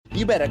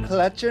You better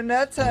clutch your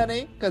nuts,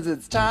 honey, because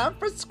it's time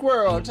for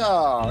Squirrel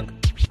Talk.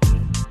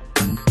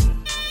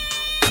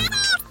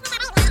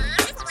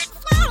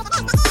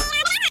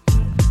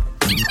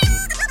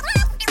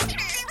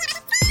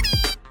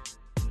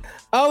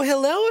 Oh,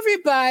 hello,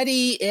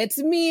 everybody. It's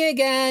me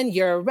again,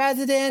 your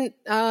resident,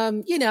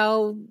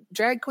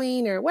 drag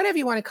queen or whatever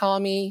you want to call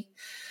me.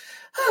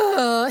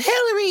 Oh,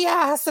 Hillary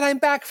Ass, and I'm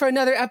back for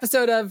another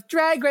episode of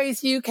Drag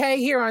Race UK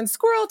here on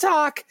Squirrel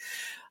Talk.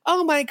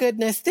 Oh, my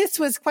goodness. This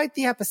was quite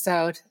the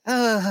episode.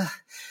 There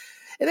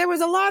was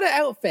a lot of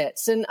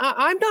outfits, and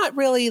I'm not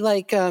really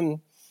like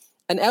an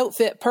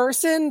outfit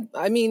person.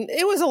 I mean,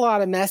 it was a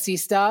lot of messy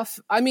stuff.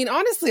 I mean,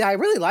 honestly, I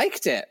really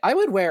liked it. I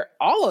would wear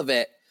all of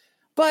it.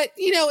 But,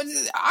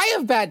 I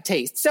have bad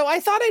taste, so I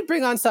thought I'd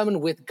bring on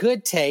someone with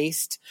good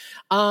taste.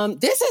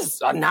 This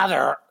is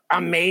another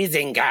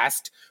amazing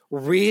guest,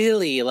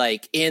 really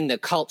like in the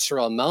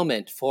cultural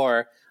moment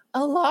for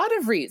a lot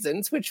of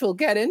reasons, which we'll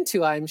get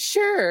into, I'm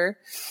sure.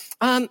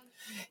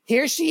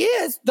 Here she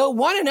is, the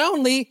one and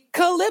only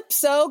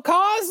Calypso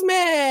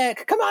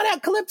Cosmic. Come on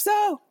out,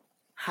 Calypso.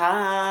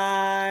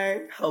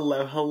 Hi.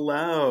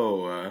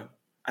 Hello.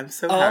 I'm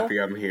so happy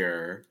I'm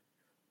here.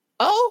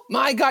 Oh,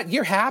 my God.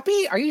 You're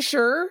happy? Are you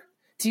sure?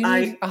 Do you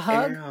need a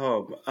hug?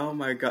 Oh,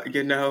 my God.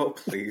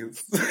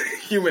 Please.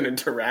 Human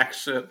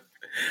interaction.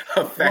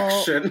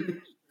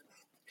 Affection.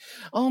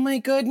 Oh, my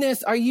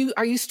goodness. Are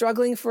you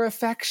struggling for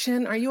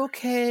affection? Are you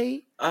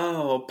okay?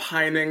 Oh,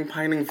 pining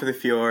for the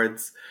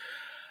fjords.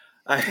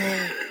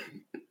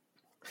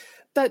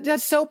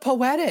 That's so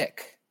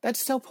poetic.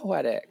 That's so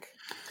poetic.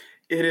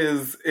 It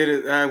is.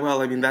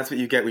 Well, I mean, that's what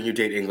you get when you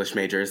date English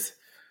majors.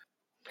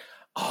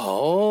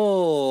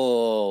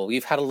 Oh,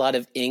 you've had a lot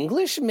of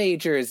English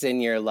majors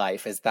in your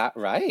life. Is that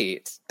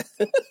right?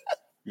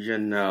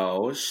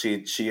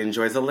 She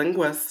enjoys a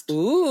linguist.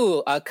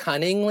 Ooh, a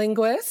cunning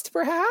linguist,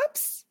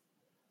 perhaps?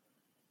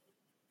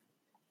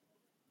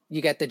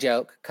 You get the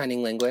joke,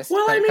 cunning linguist.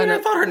 Well, I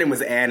thought her name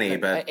was Annie,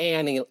 but...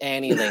 Annie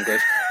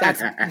linguist.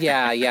 That's,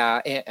 yeah,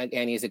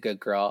 Annie's a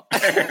good girl.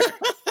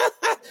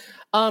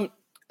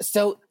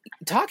 So,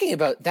 talking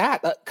about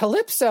that,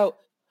 Calypso...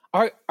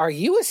 Are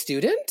you a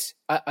student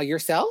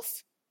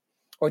yourself,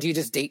 or do you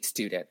just date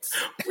students?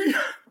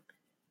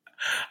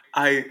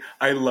 I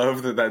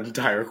love that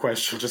entire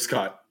question just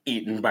got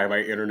eaten by my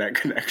internet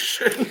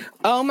connection.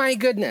 Oh my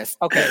goodness!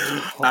 Okay,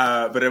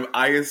 but am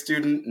I a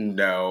student?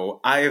 No,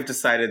 I have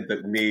decided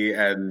that me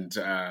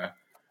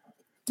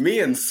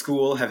and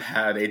school have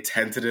had a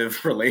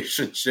tentative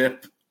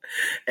relationship,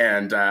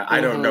 and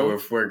I don't know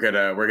if we're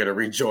gonna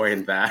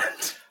rejoin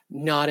that.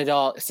 Not at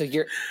all. So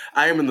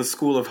I am in the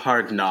school of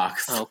hard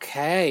knocks.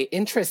 Okay,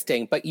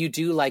 interesting. But you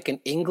do like an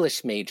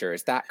English major,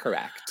 is that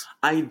correct?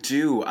 I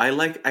do. I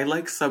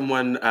like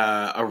someone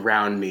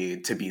around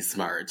me to be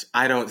smart.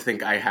 I don't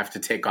think I have to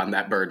take on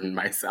that burden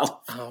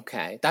myself.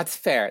 Okay, that's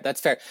fair.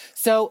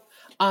 So,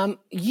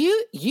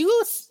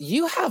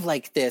 you have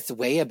like this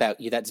way about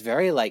you that's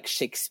very like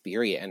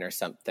Shakespearean or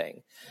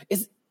something.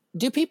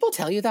 Do people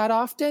tell you that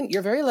often?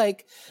 You're very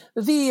like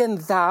thee and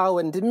thou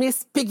and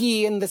Miss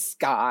Piggy in the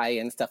sky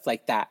and stuff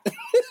like that.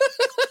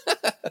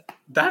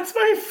 That's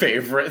my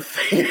favorite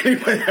thing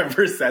anyone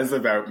ever says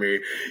about me.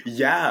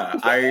 Yeah,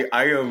 I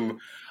am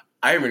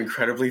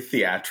incredibly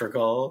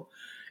theatrical.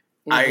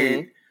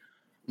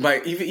 Mm-hmm.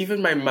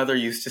 Even my mother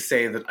used to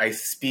say that I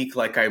speak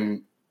like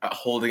I'm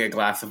holding a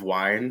glass of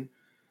wine,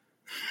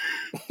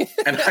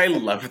 and I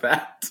love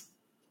that.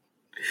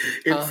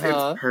 It's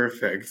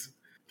perfect.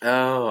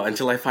 Oh,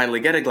 until I finally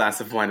get a glass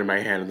of wine in my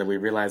hand, and then we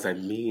realize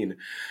I'm mean.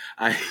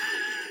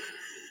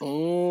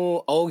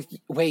 Oh,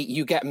 wait,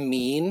 you get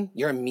mean?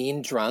 You're a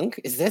mean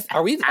drunk? Is this,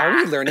 are we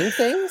learning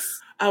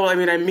things? Oh, well, I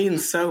mean, I'm mean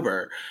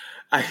sober.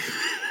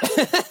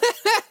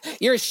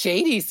 You're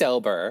shady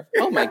sober.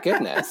 Oh my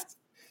goodness.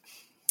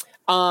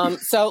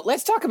 So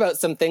let's talk about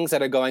some things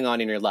that are going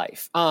on in your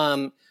life.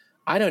 I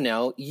don't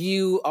know.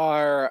 You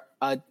are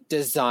a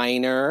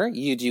designer.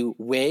 You do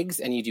wigs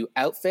and you do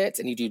outfits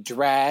and you do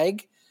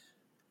drag.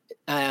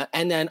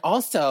 And then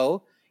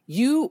also,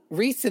 you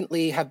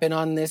recently have been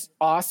on this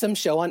awesome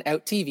show on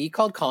Out TV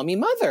called Call Me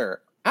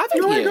Mother. Haven't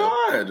you? Oh my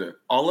God.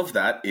 All of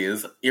that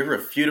is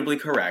irrefutably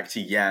correct.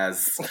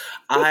 Yes.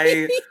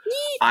 I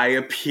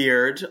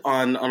appeared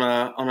on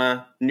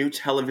a new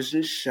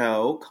television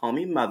show, Call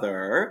Me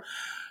Mother.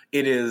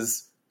 It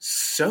is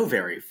so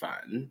very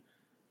fun.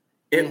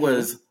 It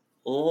was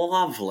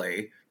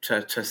lovely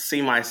to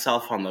see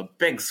myself on the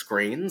big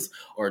screens,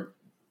 or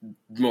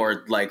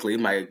more likely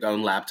my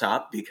own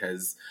laptop,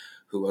 because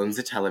who owns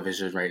a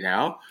television right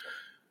now?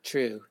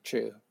 True.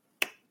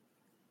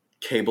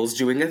 Cable's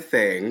doing a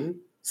thing.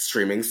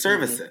 Streaming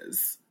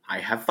services. I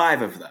have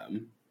 5 of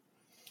them.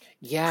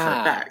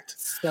 Yeah. Correct.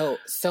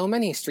 So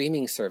many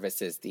streaming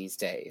services these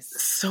days.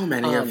 So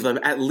many of them.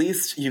 At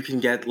least you can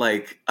get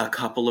like a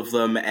couple of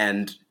them,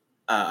 and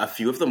a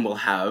few of them will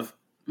have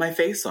my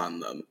face on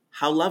them.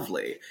 How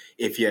lovely.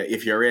 If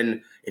you're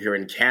in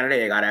Canada,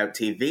 you got Out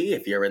TV.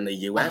 If you're in the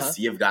US,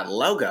 you've got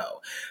Logo.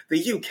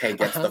 The UK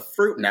gets the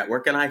Fruit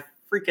Network, and I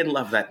freaking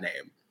love that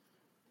name.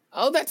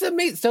 Oh, that's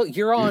amazing. So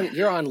you're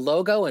on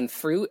Logo and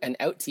Fruit and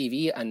Out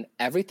TV and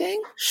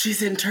everything?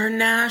 She's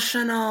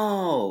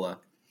international.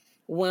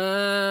 Wow.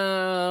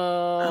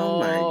 Oh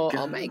my god.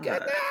 Oh my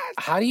goodness.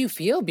 How do you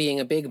feel being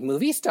a big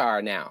movie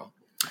star now?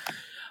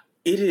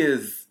 It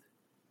is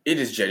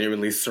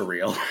genuinely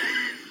surreal.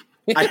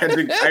 I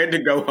had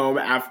to go home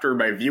after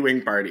my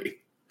viewing party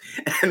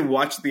and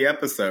watch the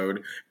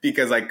episode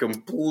because I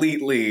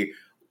completely,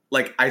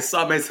 like, I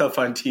saw myself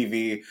on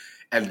TV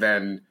and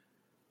then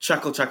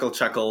chuckle, chuckle,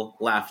 chuckle,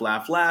 laugh,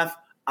 laugh, laugh.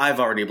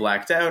 I've already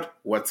blacked out.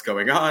 What's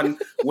going on?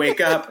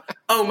 Wake up.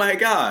 Oh my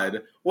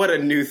God. What a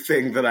new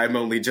thing that I'm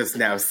only just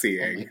now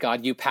seeing. Oh my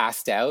God, you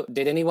passed out?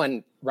 Did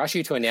anyone rush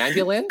you to an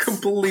ambulance?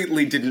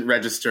 Completely didn't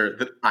register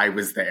that I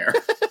was there.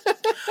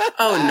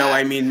 Oh no,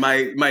 I mean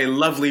my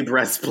lovely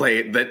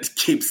breastplate that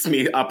keeps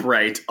me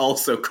upright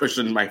also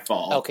cushioned my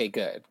fall. Okay,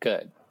 good.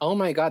 Oh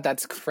my God,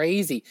 that's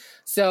crazy.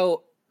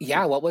 So,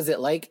 yeah, what was it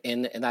like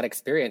in that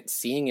experience,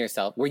 seeing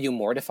yourself? Were you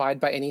mortified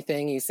by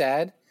anything you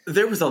said?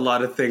 There was a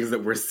lot of things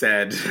that were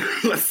said.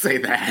 Let's say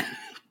that.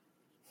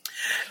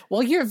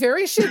 Well, you're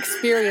very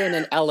Shakespearean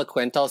and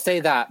eloquent, I'll say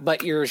that,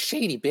 but you're a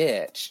shady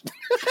bitch.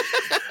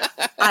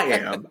 I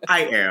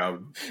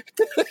am.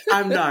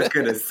 I'm not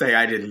going to say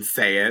I didn't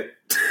say it.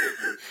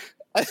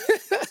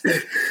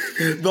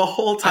 The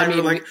whole time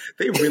we're like,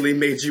 they really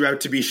made you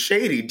out to be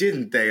shady,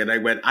 didn't they? And I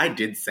went, I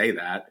did say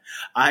that.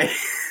 I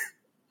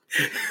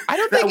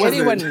don't think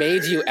anyone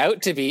made you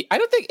out to be. I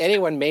don't think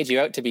anyone made you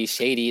out to be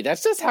shady.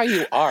 That's just how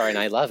you are, and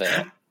I love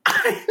it.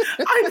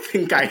 I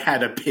think I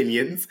had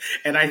opinions,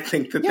 and I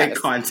think that they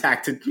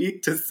contacted me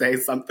to say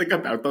something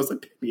about those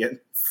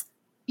opinions.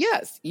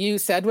 Yes, you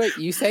said what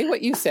you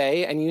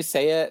say, and you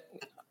say it,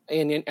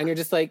 and you're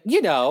just like,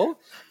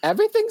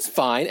 everything's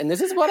fine, and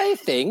this is what I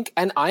think,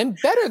 and I'm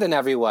better than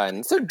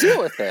everyone, so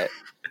deal with it.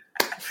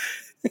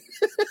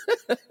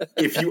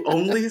 If you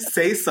only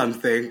say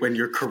something when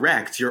you're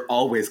correct, you're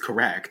always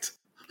correct.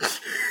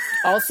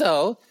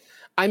 Also,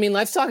 I mean,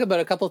 let's talk about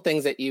a couple of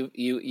things that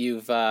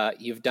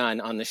you've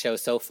done on the show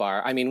so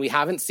far. I mean,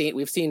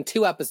 we've seen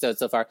 2 episodes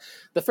so far.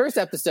 The first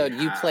episode,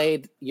 you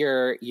played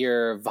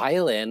your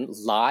violin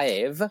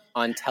live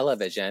on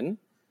television.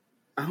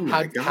 Oh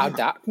my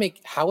God.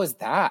 How was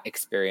that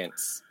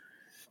experience?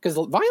 Because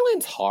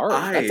violin's hard.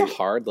 That's a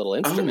hard little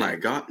instrument. Oh my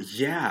God.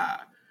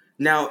 Yeah.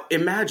 Now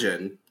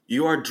imagine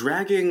you are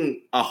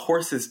dragging a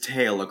horse's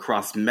tail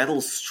across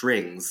metal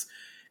strings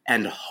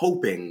and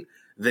hoping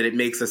that it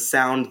makes a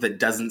sound that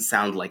doesn't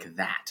sound like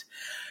that.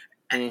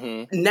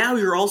 Mm-hmm. Now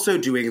you're also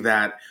doing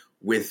that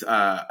with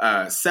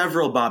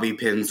several bobby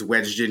pins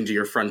wedged into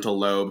your frontal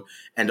lobe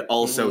and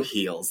also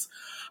heels.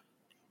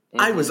 Mm-hmm.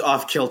 I was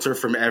off kilter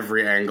from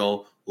every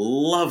angle.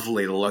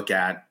 Lovely to look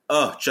at.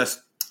 Oh,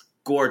 just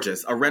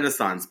gorgeous. A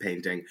Renaissance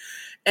painting.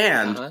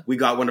 And we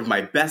got one of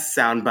my best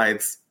sound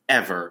bites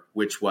ever,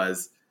 which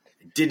was,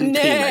 didn't pee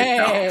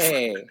myself.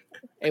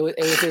 It was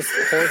his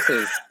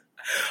horses.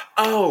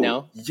 Oh,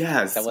 no?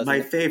 Yes,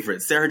 my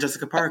favorite. Sarah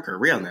Jessica Parker,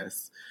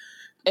 realness.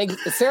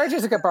 Sarah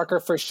Jessica Parker,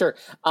 for sure.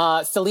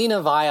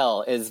 Selena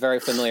Vile is very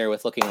familiar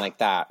with looking like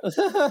that.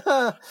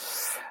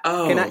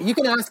 You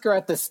can ask her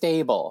at the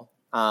stable.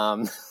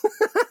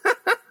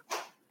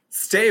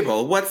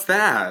 Stable? What's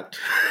that?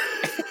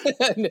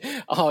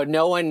 Oh,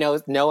 no one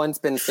knows. No one's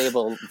been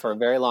stable for a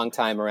very long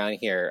time around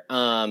here.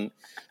 So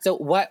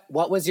what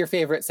was your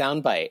favorite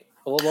soundbite?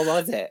 What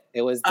was it?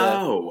 It was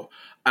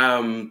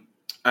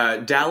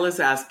Dallas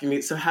asking me,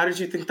 so how did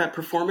you think that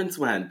performance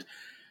went?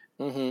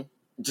 Mm-hmm.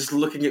 Just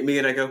looking at me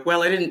and I go,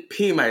 well, I didn't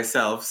pee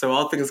myself, so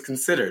all things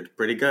considered,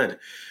 pretty good.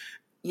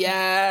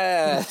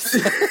 Yes.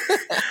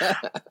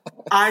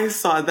 I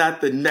saw that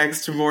the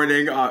next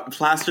morning,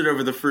 plastered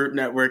over the Fruit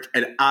Network,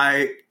 and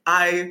I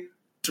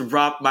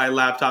dropped my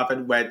laptop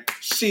and went,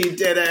 she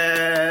did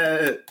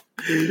it!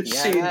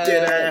 Yes. She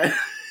did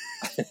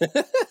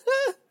it!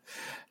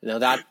 No,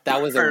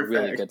 that was a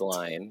really good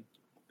line.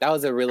 That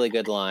was a really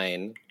good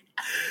line.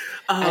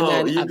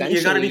 Oh, you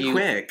gotta be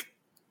quick.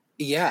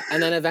 Yeah,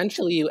 and then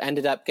eventually you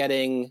ended up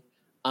getting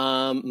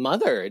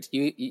mothered,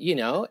 you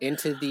know,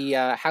 into the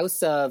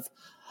House of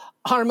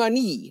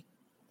Harmonie.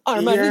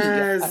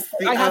 Yes,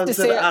 I have to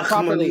say it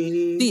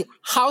properly. The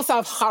House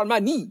of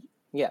Harmonie.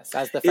 Yes,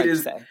 as the French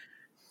say.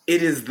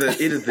 It is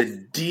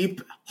the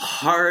deep,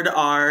 hard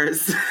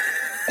R's.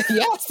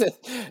 Yes,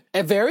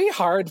 very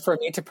hard for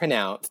me to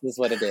pronounce is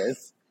what it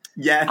is.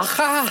 Yes.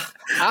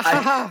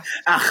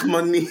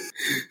 Harmonie.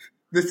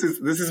 This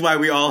is why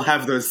we all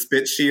have those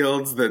spit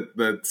shields that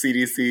the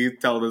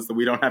CDC told us that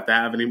we don't have to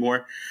have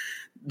anymore.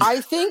 I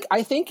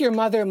think your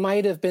mother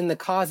might have been the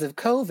cause of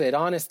COVID,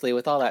 honestly,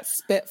 with all that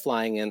spit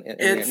flying in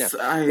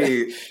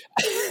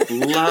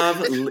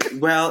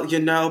well, you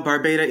know,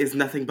 Barbada is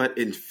nothing but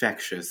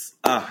infectious.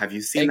 Have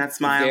you seen that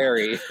smile?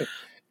 Very.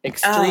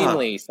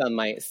 Extremely, some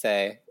might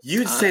say.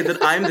 You'd say that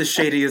I'm the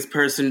shadiest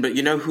person, but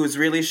you know who's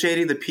really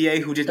shady? The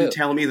PA who didn't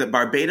tell me that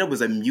Barbada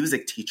was a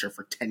music teacher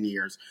for 10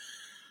 years.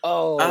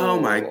 Oh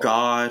my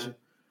God.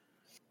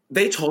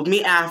 They told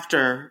me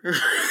after.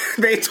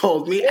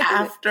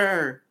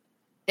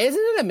 Isn't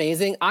it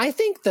amazing? I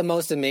think the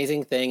most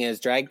amazing thing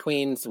is drag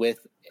queens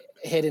with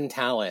hidden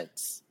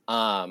talents.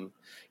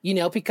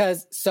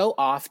 Because so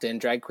often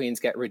drag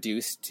queens get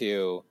reduced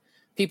to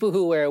people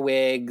who wear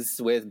wigs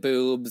with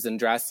boobs and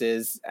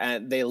dresses,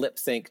 and they lip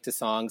sync to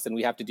songs, and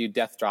we have to do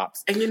death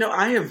drops. And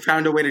I have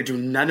found a way to do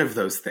none of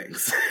those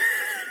things.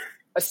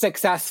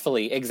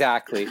 Successfully,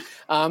 exactly.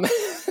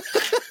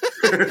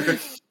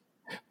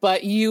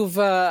 But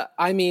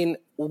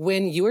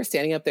when you were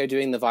standing up there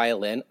doing the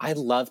violin, I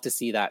love to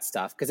see that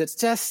stuff because it's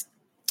just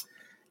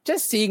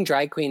seeing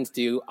drag queens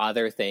do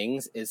other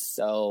things is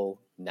so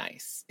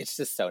nice. It's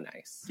just so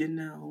nice.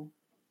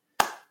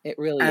 It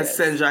really As is.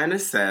 As Sanjina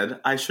said,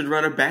 I should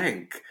run a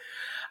bank.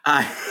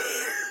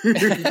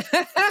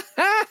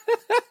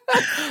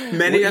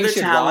 Many other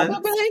talents.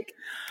 Rob a bank?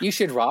 You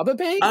should rob a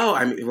bank? Oh,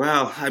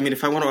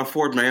 if I want to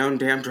afford my own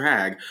damn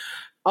drag.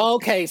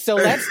 Okay, so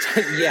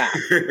yeah.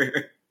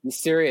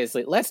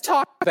 Seriously, let's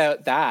talk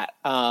about that.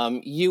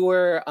 You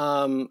were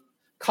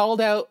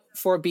called out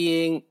for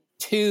being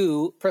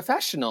too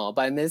professional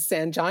by Ms.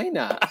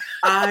 Sanjina.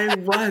 I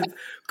was.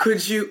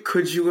 Could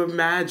you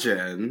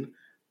imagine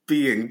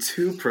being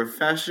too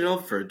professional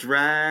for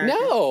drag?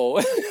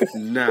 No.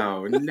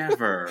 No,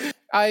 never.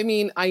 I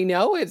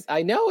know it's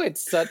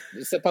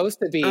supposed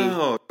to be.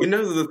 Oh,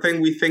 the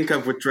thing we think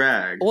of with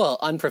drag. Well,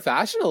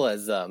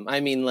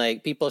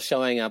 unprofessionalism. People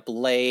showing up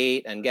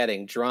late and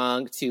getting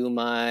drunk too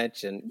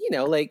much, and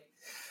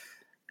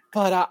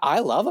But I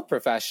love a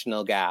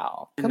professional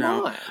gal. Come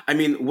on.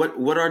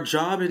 What our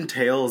job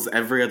entails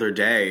every other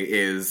day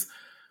is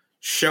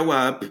show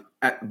up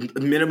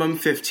at minimum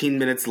 15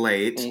 minutes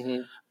late,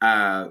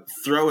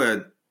 throw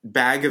a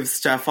bag of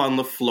stuff on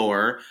the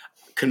floor,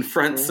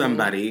 confront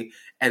somebody,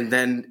 and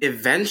then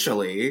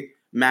eventually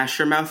mash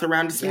your mouth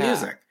around to some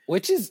music.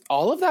 Which is,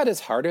 all of that is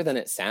harder than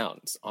it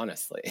sounds,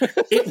 honestly.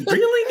 It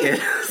really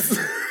is.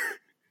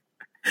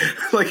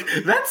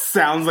 That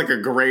sounds like a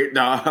great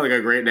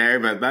day,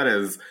 but that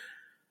is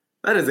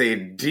a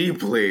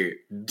deeply,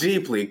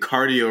 deeply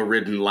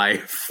cardio-ridden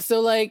life.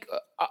 So, at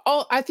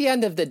the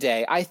end of the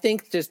day, I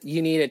think just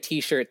you need a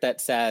T-shirt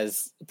that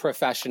says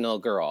 "professional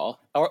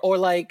girl," or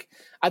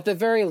at the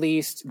very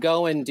least,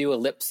 go and do a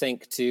lip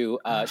sync to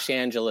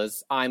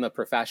Shangela's "I'm a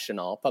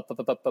professional,"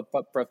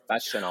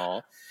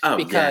 professional,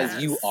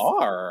 because you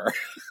are.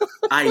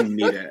 I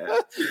need it.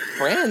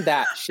 Brand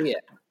that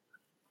shit.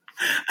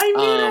 I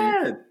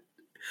need it.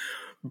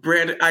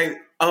 Brand.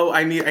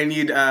 I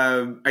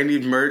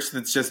need merch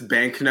that's just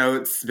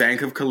banknotes,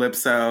 Bank of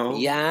Calypso.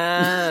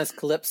 Yes,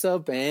 Calypso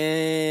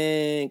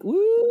Bank.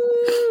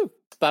 Woo!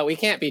 But we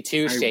can't be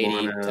too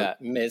shady to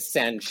Ms.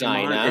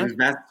 Sanjina.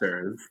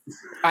 Investors.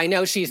 I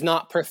know she's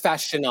not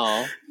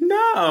professional.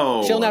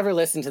 No. She'll never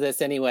listen to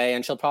this anyway,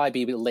 and she'll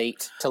probably be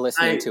late to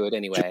listening to it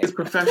anyway. She's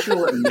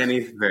professional at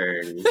many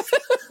things.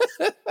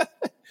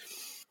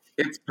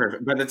 It's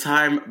perfect. By the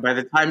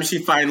time she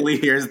finally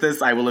hears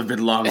this, I will have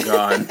been long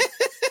gone.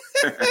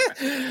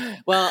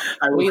 Well,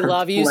 we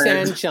love you,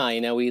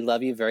 Sanjina. We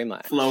love you very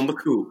much. Flown the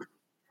coop.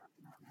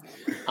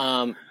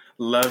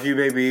 Love you,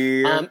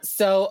 baby.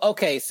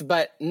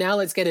 But now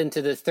let's get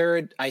into the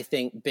third, I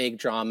think, big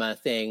drama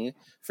thing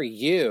for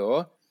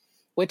you,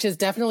 which has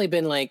definitely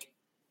been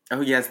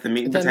oh yes, the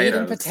meat and potatoes. The meat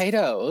and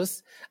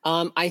potatoes.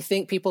 I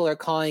think people are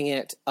calling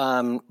it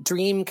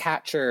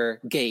Dreamcatcher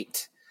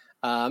Gate.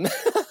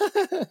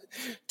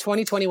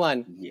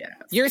 2021. Yes.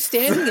 You're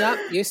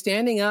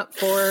standing up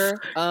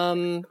for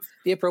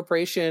the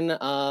appropriation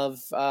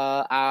of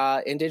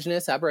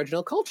Indigenous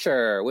Aboriginal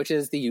culture, which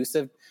is the use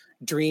of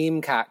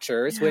dream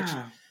catchers, which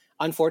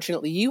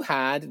unfortunately you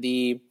had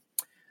the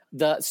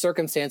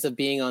circumstance of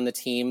being on the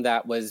team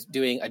that was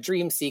doing a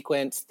dream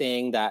sequence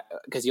thing, that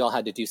because you all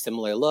had to do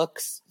similar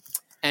looks,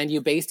 and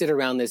you based it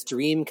around this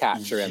dream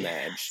catcher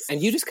image,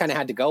 and you just kind of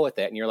had to go with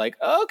it, and you're like,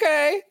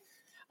 okay.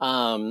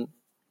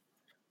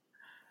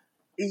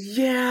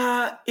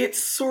 Yeah,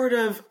 it's sort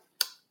of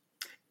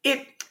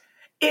it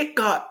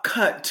got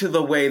cut to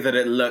the way that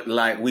it looked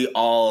like we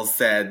all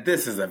said,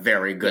 this is a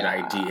very good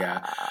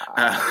idea.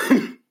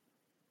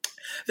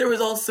 There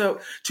was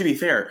also, to be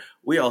fair,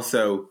 we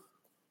also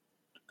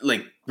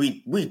we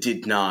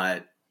did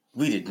not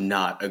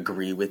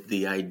agree with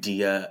the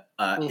idea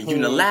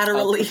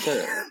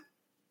unilaterally.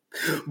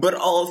 But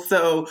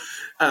also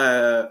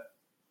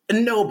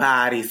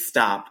nobody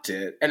stopped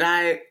it. And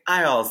I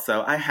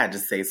had to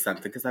say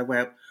something because I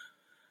went,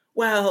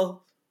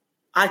 well,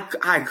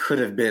 I could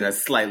have been a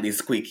slightly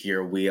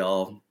squeakier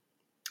wheel.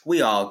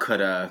 We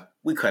could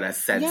have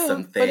said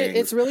some things. But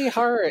it's really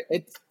hard.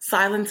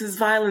 Silence is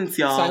violence,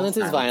 y'all. Silence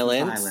is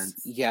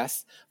violence.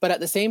 Yes. But at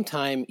the same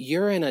time,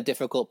 you're in a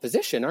difficult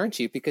position, aren't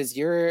you? Because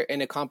you're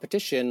in a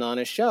competition on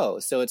a show.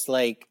 So it's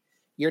like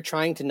you're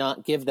trying to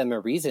not give them a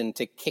reason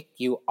to kick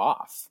you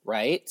off,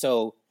 right?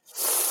 So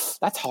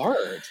that's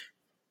hard.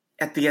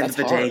 At the end of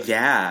the day,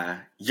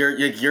 yeah.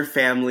 Your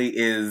family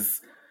is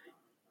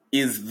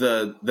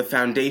the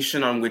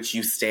foundation on which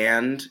you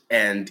stand,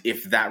 and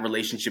if that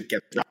relationship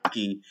gets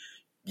rocky,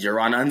 you're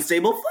on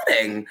unstable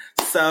footing.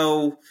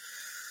 So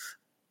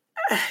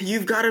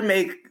you've got to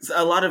make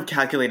a lot of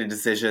calculated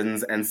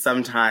decisions, and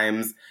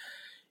sometimes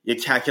your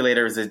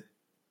calculator is a,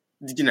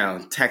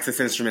 Texas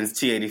Instruments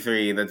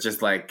T83 that's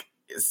just like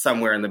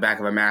somewhere in the back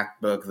of a math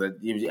book that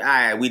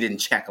we didn't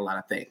check a lot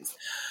of things.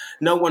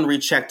 No one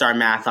rechecked our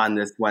math on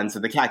this one, so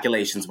the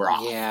calculations were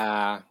off.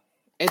 Yeah.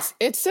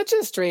 It's such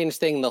a strange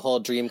thing, the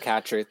whole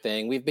Dreamcatcher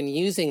thing. We've been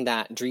using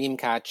that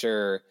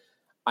Dreamcatcher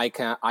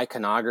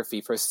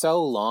iconography for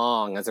so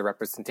long as a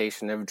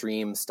representation of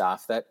dream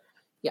stuff that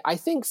I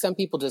think some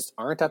people just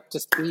aren't up to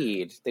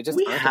speed. They just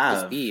aren't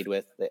up to speed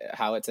with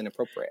how it's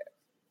inappropriate.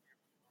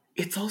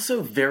 It's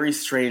also very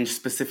strange,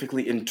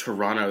 specifically in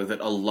Toronto,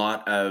 that a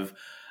lot of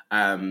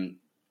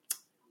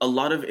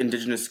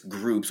Indigenous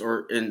groups,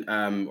 or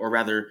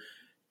rather,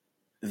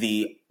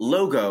 the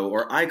logo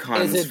or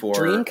icons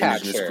for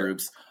Indigenous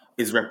groups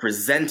is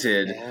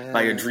represented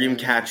by a dream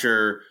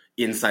catcher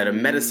inside a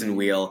medicine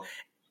wheel,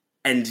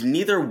 and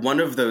neither one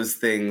of those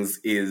things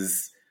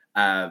is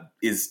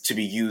to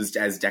be used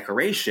as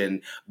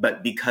decoration,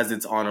 but because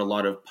it's on a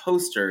lot of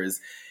posters,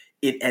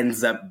 it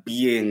ends up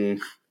being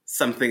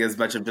something as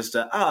much of just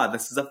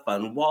this is a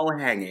fun wall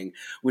hanging,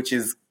 which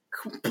is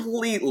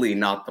completely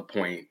not the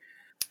point.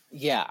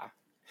 Yeah.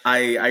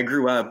 I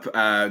grew up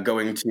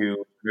going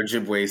to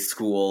Ojibwe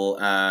school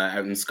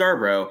out in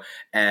Scarborough,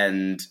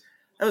 and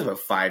that was about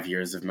 5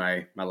 years of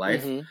my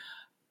life.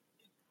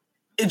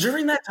 Mm-hmm.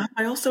 During that time,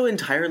 I also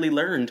entirely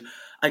learned,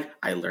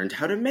 I learned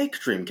how to make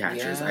dream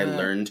catchers. Yeah. I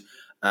learned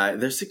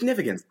their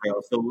significance. I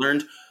also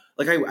learned,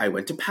 I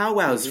went to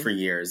powwows for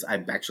years.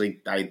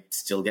 I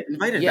still get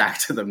invited back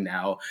to them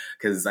now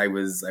because I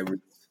was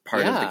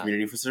part of the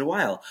community for such a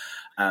while.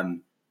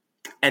 And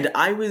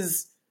I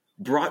was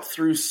brought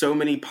through so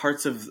many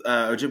parts of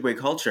Ojibwe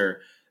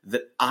culture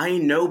that I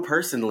know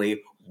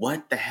personally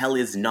what the hell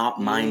is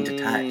not mine to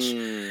touch.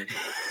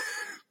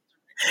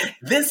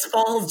 This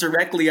falls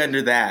directly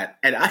under that.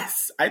 And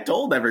I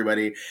told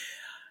everybody,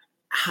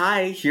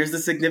 hi, here's the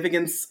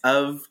significance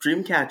of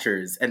dream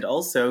catchers. And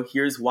also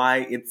here's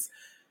why it's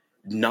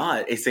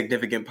not a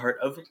significant part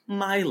of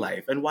my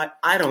life and why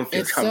I don't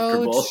feel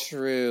comfortable. It's so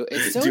true.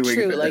 It's so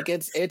true.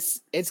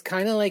 This. It's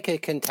kind of like a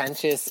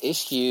contentious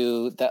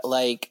issue that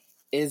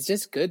is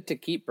just good to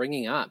keep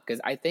bringing up,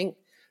 because I think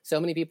so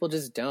many people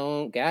just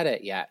don't get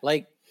it yet.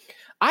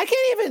 I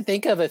can't even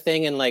think of a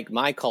thing in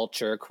my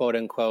culture, quote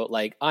unquote,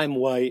 I'm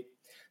white.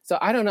 So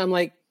I don't know.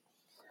 I'm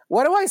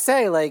what do I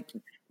say?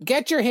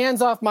 Get your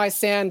hands off my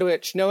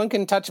sandwich. No one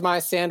can touch my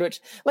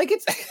sandwich.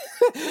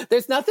 It's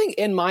there's nothing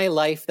in my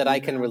life that I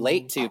can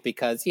relate to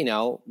because,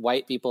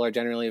 white people are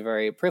generally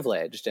very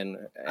privileged in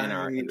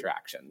our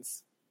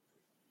interactions.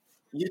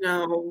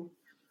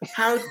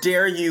 How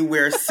dare you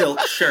wear silk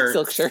shirts?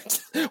 Silk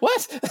shirts.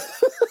 What?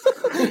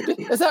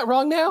 Is that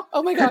wrong now?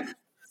 Oh my God.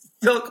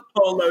 Silk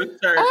polo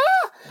shirt.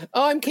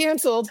 Oh, I'm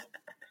canceled.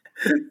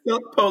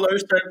 Silk polo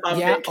shirt on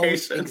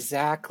vacation. Oh,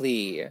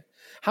 exactly.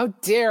 How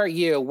dare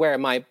you wear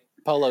my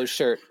polo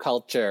shirt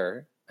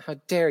culture? How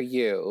dare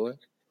you?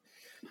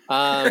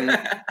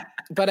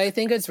 But I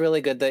think it's really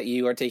good that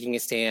you are taking a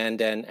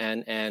stand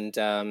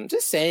and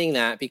just saying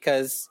that,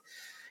 because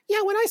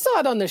when I saw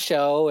it on the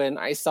show and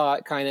I saw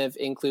it kind of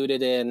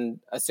included in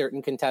a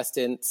certain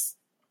contestant's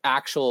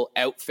actual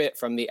outfit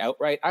from the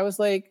outright, I was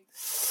like,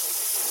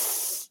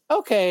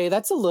 okay,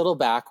 that's a little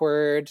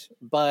backward,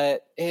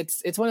 but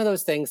it's one of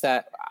those things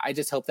that I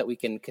just hope that we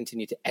can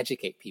continue to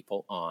educate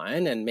people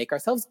on and make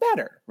ourselves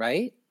better,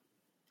 right?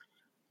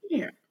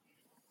 Yeah.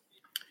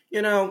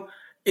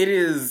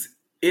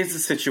 It's a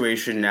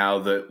situation now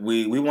that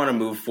we want to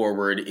move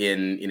forward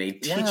in a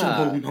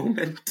teachable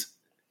moment.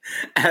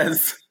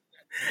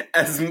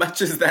 As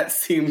much as that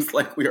seems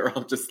like we are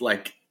all just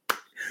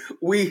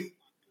we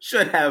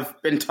should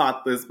have been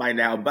taught this by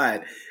now,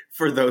 but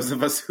for those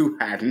of us who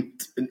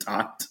hadn't been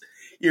taught,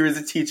 here is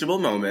a teachable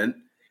moment,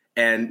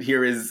 and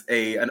here is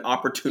an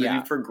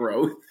opportunity for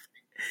growth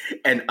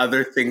and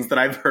other things that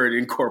I've heard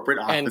in corporate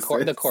offices.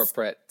 And the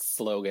corporate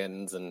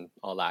slogans and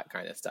all that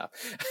kind of stuff.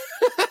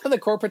 The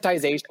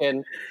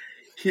corporatization.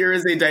 Here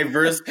is a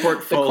diverse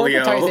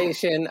portfolio. The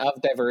corporatization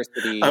of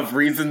diversity. Of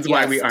reasons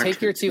why we aren't.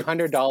 Take your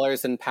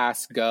 $200 and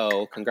pass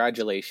go.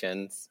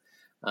 Congratulations.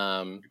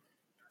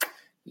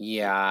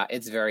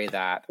 It's very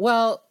that.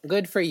 Well,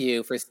 good for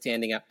you for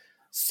standing up.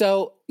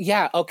 So,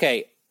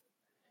 okay.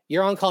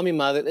 You're on Call Me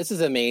Mother. This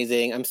is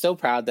amazing. I'm so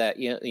proud that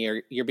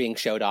you're being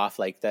showed off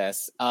like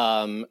this.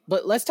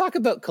 But let's talk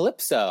about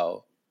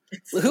Calypso.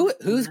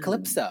 Who's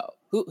Calypso?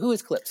 Who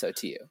is Calypso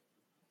to you?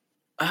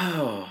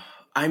 Oh,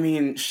 I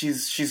mean,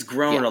 she's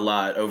grown a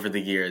lot over the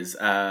years.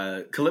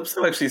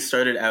 Calypso actually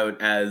started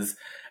out as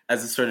a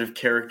sort of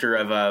character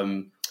of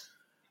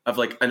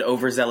an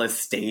overzealous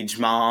stage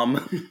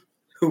mom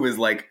who was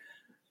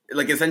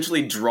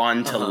essentially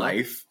drawn to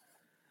life.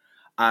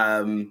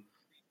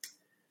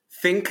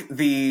 Think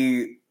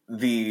the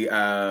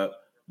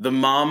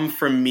mom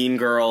from Mean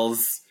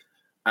Girls,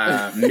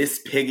 Miss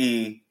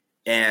Piggy,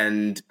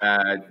 and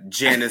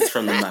Janice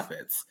from the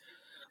Muppets.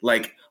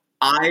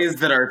 Eyes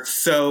that are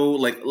so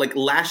like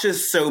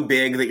lashes so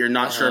big that you're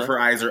not sure if her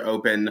eyes are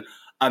open.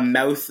 a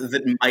mouth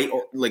that might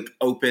like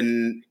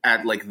open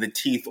at like the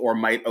teeth or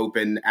might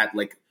open at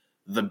like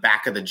the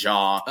back of the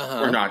jaw.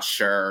 We're not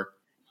sure.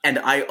 And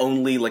I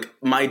only like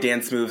my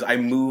dance moves. I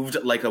moved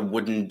like a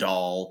wooden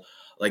doll.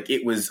 Like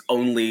it was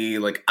only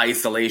like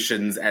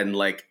isolations and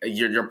like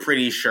you're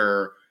pretty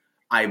sure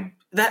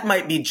that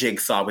might be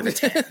Jigsaw with a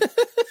 10.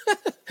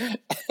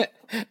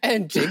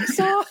 And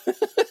Jigsaw?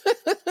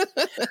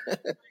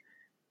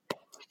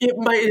 It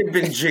might have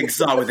been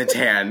Jigsaw with a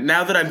tan.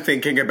 Now that I'm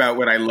thinking about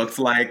what I looked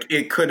like,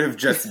 it could have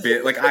just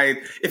been like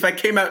if I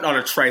came out on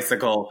a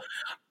tricycle,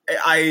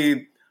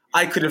 I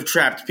could have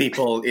trapped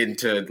people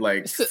into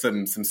like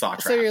some saw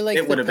trap. So you're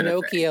like the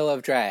Pinocchio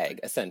of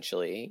drag,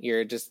 essentially.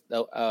 You're just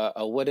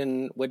a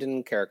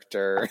wooden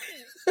character.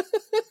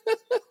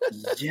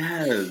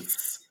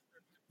 Yes.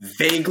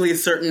 Vaguely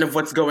certain of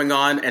what's going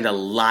on and a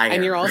liar.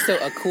 And you're also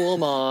a cool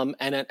mom.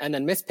 And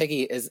then Miss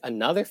Piggy is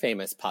another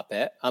famous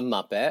puppet, a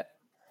Muppet.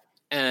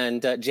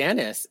 And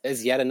Janice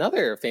is yet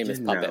another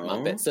famous puppet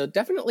Muppet. So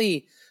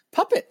definitely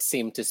puppets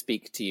seem to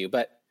speak to you.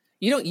 But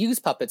you don't use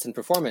puppets in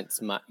performance.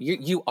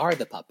 You are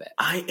the puppet.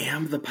 I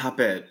am the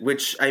puppet,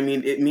 which, I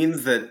mean, it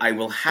means that I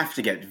will have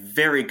to get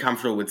very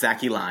comfortable with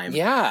Zachy Lime.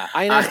 Yeah.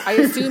 I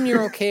assume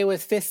you're okay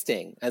with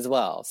fisting as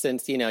well,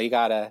 since, you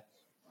gotta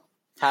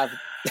have...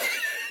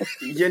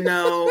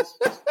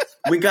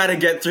 We gotta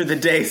get through the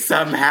day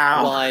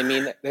somehow. Well, I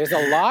mean, there's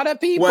a lot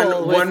of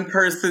people. One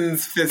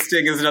person's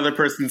fisting is another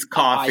person's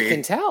coffee. I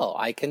can tell.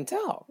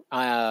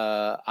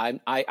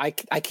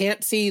 I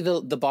can't see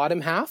the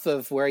bottom half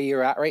of where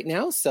you're at right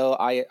now. So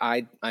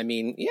I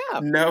mean,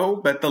 yeah. No,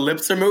 but the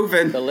lips are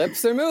moving. The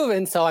lips are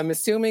moving. So I'm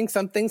assuming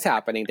something's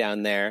happening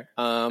down there.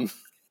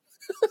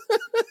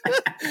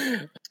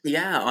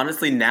 Yeah,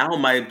 honestly, now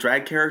my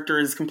drag character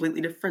is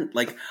completely different.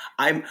 Like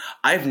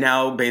I've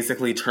now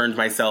basically turned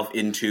myself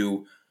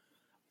into,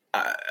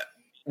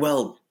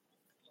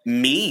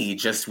 me,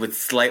 just with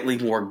slightly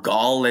more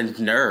gall and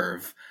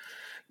nerve.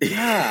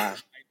 Yeah,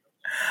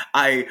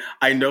 I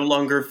no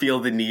longer feel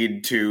the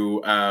need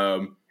to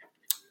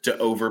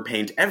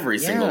overpaint every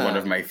single one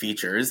of my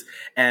features,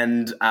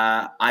 and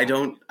I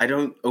don't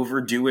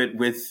overdo it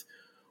with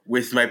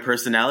my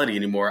personality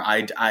anymore.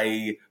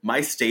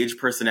 My stage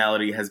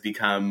personality has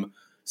become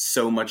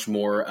so much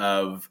more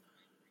of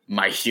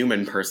my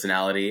human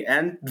personality,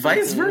 and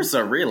vice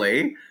versa,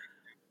 really.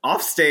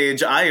 Off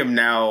stage, I am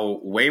now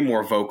way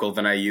more vocal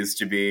than I used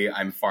to be.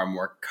 I'm far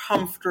more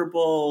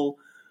comfortable.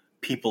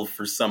 People,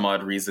 for some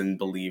odd reason,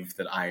 believe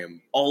that I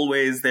am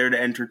always there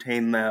to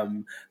entertain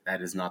them.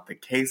 That is not the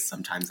case.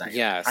 Sometimes I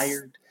am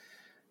tired.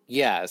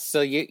 Yeah,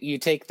 so you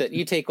take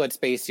what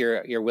space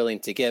you're willing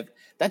to give.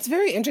 That's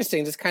very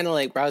interesting. Just kind of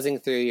like browsing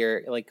through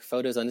your like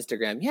photos on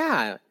Instagram.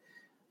 Yeah, it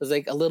was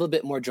like a little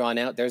bit more drawn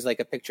out. There's like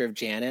a picture of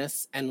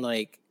Janice, and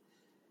like,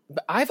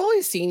 but I've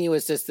always seen you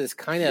as just this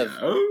kind of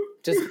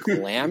just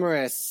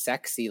glamorous,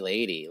 sexy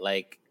lady.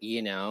 Like,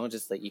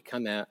 just like you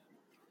come out.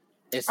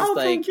 It's just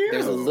like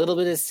there's a little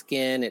bit of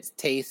skin. It's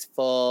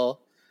tasteful.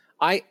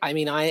 I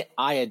mean, I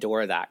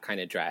adore that kind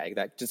of drag.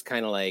 That just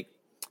kind of like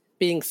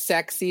being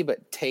sexy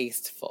but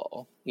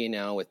tasteful,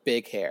 with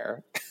big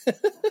hair.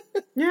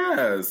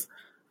 Yes.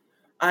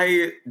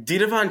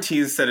 Dita Von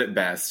Teese said it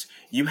best.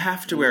 You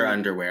have to wear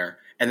underwear,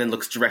 and then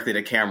looks directly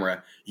to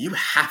camera. You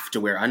have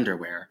to wear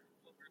underwear.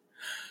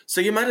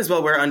 So you might as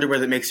well wear underwear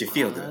that makes you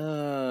feel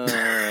good.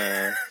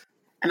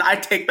 And I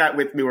take that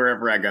with me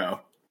wherever I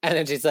go. And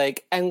then she's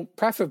like, and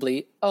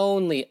preferably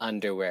only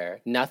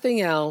underwear, nothing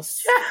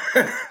else.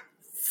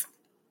 Yes.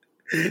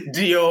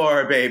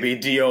 Dior, baby,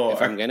 Dior.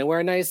 If I'm going to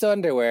wear nice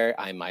underwear,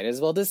 I might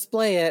as well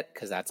display it,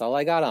 because that's all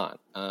I got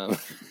on.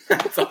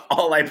 That's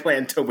all I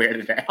plan to wear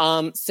today.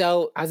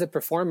 So as a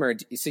performer,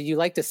 so you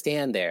like to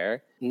stand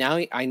there. Now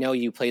I know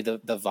you play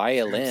the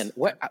violin.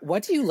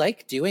 What do you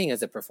like doing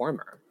as a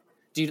performer?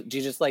 Do you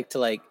just like to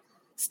like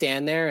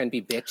stand there and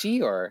be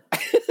bitchy, or?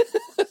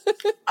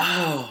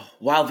 Oh,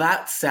 wow,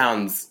 that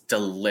sounds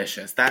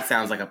delicious. That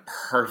sounds like a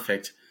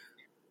perfect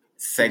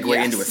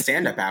segue into a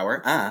stand-up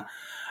hour.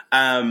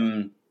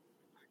 I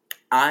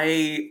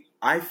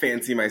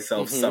fancy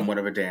myself somewhat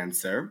of a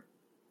dancer.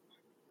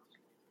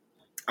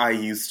 I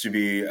used to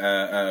be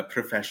a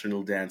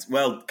professional dancer.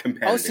 Well,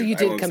 competitive. Oh, so you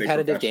did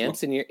competitive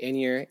dance in your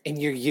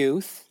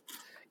youth,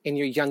 in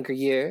your younger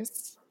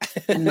years?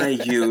 In my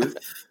youth.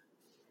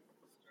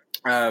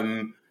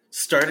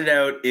 Started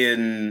out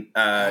in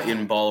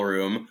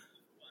ballroom,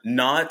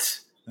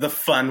 not the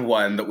fun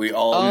one that we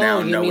all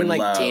now know and love.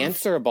 Like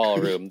dancer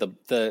ballroom,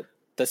 the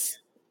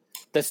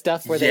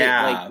stuff where they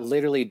like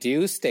literally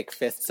do stick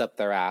fists up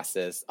their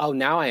asses. Oh,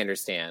 now I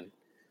understand.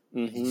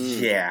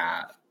 Mm-hmm.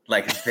 Yeah,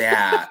 like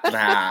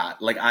that.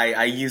 Like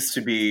I used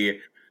to do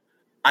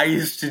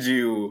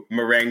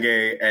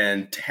merengue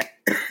and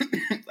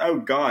oh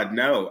God,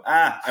 no.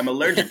 I'm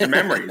allergic to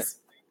memories.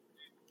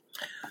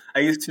 I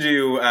used to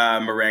do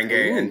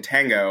merengue and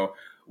tango,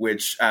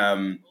 which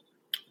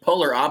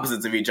polar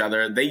opposites of each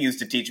other. They used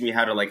to teach me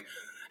how to like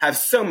have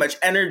so much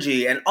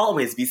energy and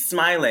always be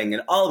smiling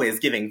and always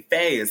giving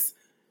face.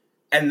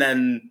 And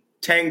then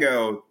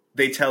tango,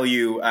 they tell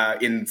you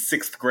in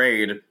 6th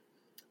grade,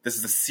 This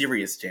is a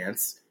serious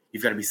dance.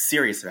 You've got to be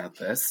serious about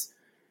this.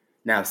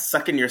 Now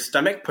suck in your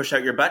stomach, push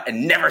out your butt,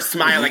 and never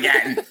smile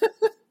again.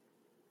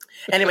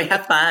 Anyway,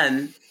 have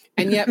fun.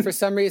 And yet, for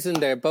some reason,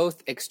 they're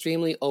both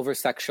extremely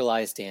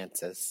over-sexualized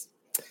dances.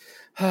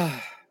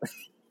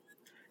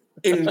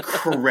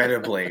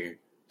 Incredibly.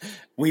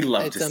 We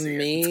love to see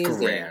amazing. it. It's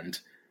grand.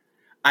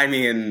 I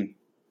mean,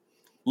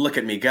 look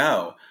at me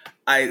go.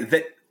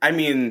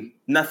 Nothing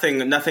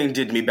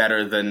did me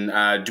better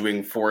than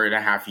doing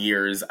 4.5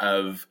 years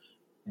of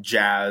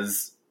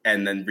jazz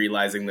and then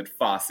realizing that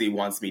Fosse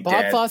wants me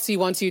dead. Bob Fosse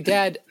wants you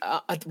dead.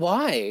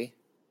 Why?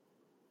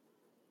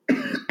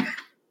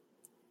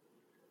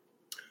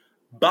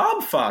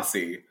 Bob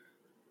Fosse.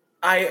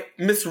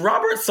 Miss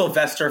Robert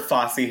Sylvester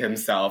Fosse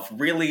himself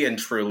really and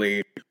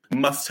truly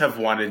must have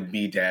wanted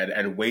me dead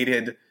and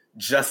waited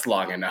just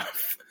long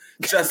enough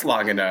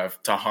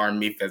to harm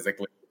me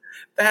physically.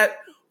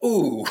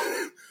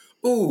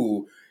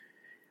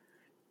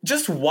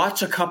 Just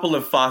watch a couple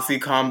of Fosse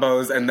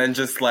combos and then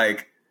just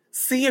like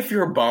see if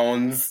your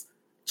bones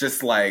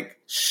just like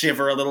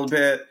shiver a little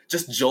bit,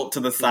 just jolt to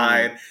the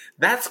side.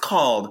 That's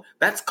called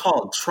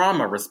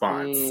trauma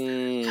response.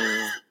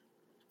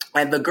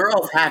 And the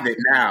girls have it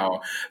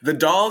now. The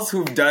dolls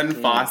who've done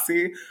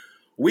Fosse,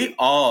 we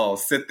all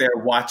sit there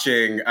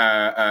watching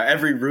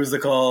every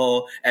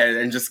musical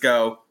and just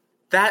go,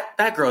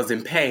 that girl's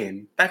in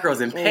pain. That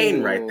girl's in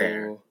pain right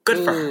there.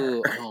 Good for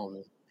her.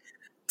 Oh.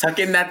 Tuck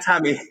in that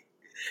tummy.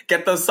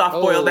 Get those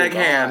soft-boiled egg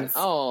hands.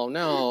 Oh,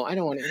 no. I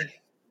don't want to.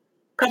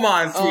 Come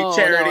on, sweet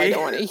Charity. No, I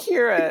don't want to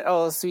hear it.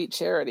 Oh, sweet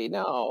Charity.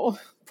 No.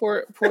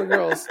 Poor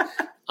girls.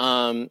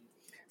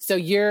 So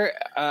you're,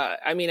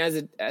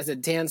 as a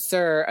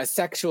dancer, a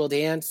sexual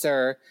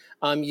dancer,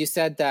 you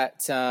said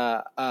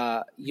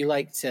that you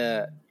like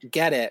to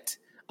get it.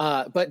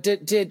 But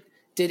did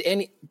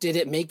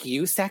it make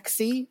you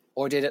sexy,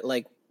 or did it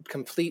like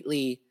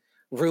completely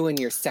ruin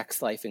your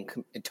sex life and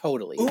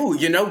totally? Ooh,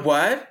 you know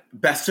what?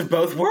 Best of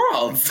both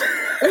worlds.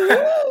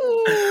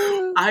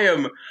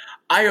 I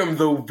am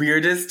the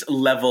weirdest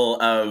level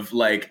of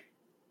like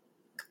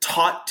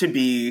taught to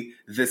be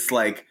this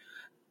like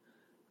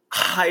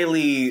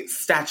highly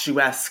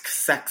statuesque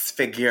sex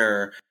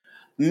figure.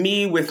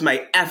 Me with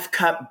my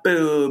F-cup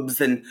boobs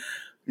and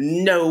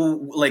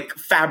no like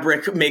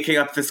fabric making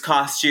up this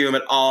costume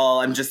at all.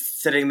 I'm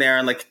just sitting there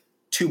on like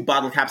 2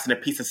 bottle caps and a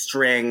piece of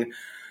string.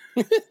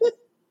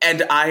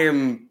 And I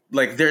am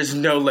like, there's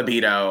no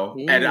libido.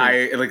 And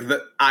I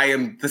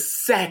am the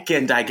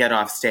second I get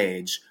off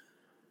stage,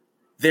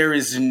 there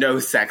is no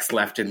sex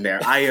left in there.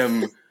 I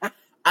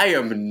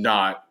am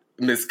not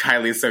Miss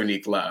Kylie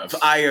Sonique Love.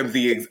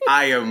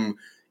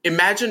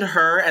 Imagine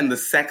her and the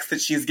sex that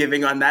she's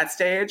giving on that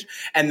stage,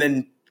 and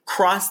then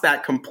cross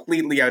that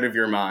completely out of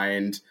your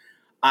mind.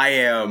 I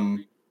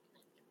am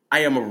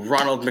a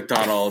Ronald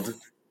McDonald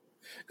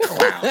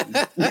clown.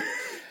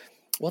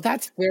 Well,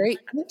 that's very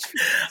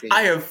interesting.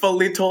 I have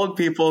fully told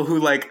people who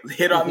like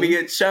hit on me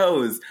at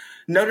shows,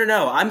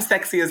 no, I'm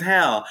sexy as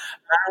hell.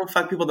 I don't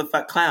fuck people that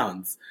fuck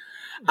clowns.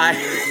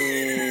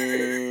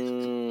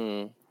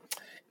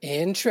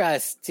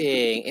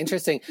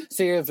 Interesting.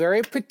 So you're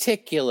very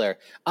particular.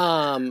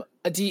 Do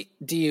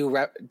you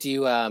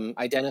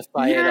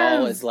identify at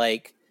all as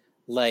like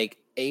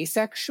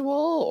asexual,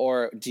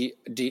 or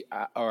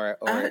or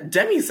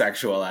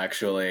demisexual?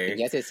 Actually,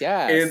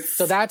 yes.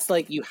 So that's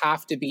like you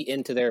have to be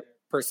into their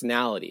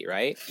personality,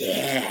 right?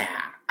 Yeah,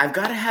 I've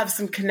got to have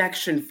some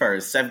connection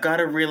first. I've got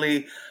to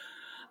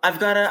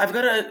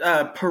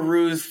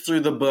peruse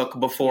through the book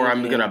before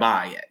I'm gonna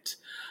buy it.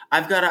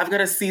 I've got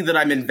to see that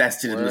I'm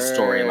invested in the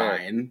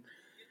storyline.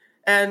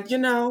 And, you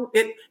know,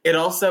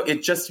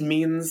 it just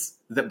means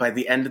that by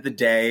the end of the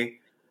day,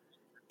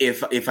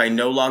 if I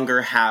no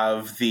longer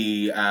have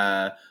the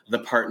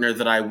partner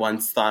that I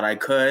once thought I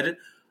could,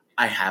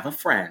 I have a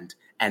friend,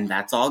 and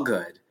that's all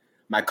good.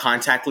 My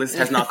contact list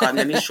has not gotten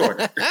any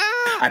shorter.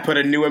 I put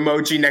a new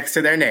emoji next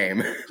to their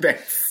name.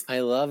 Thanks.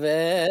 I love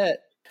it.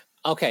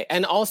 Okay,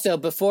 and also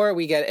before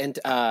we get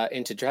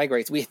into Drag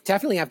Race, we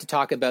definitely have to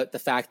talk about the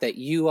fact that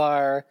you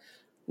are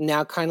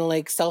now kind of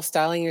like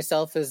self-styling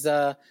yourself as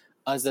a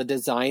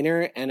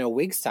designer and a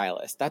wig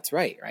stylist. That's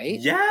right?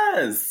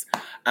 Yes.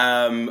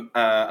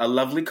 A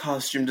lovely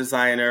costume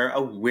designer,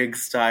 a wig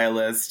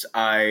stylist.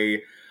 I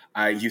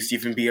used to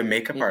even be a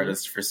makeup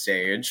artist for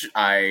stage.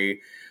 I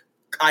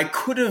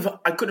could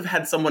have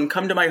had someone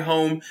come to my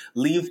home,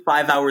 leave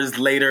 5 hours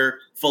later,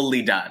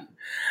 fully done.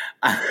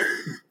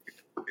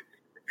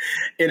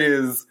 It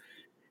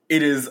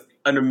is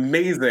an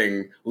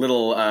amazing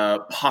little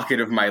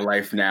pocket of my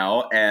life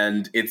now,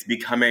 and it's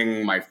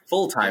becoming my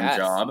full-time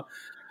job.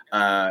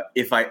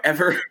 If I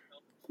ever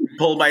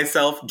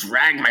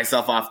drag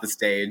myself off the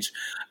stage,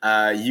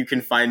 you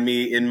can find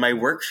me in my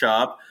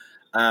workshop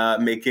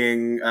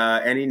making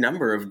any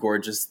number of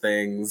gorgeous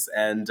things.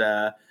 And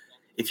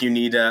if you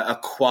need a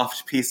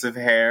coiffed piece of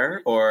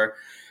hair or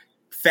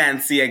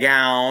fancy a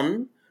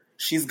gown,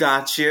 She's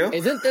got you.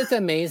 Isn't this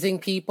amazing,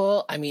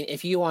 people? I mean,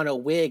 if you want a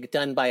wig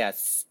done by a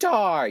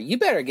star, you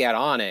better get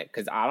on it,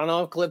 because I don't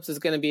know if Calypso is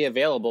going to be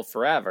available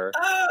forever.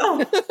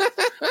 Oh.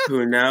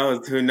 Who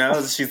knows? Who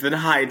knows? She's in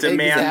high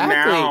demand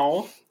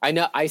now. I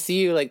know. I see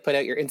you like put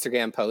out your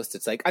Instagram post.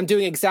 It's like, I'm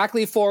doing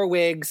exactly 4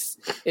 wigs.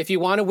 If you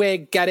want a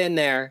wig, get in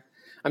there.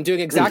 I'm doing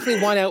exactly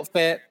 1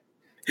 outfit.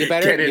 You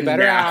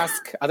better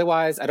ask.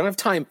 Otherwise, I don't have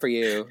time for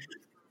you.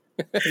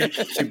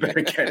 You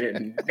better get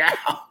in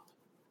now.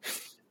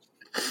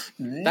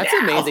 That's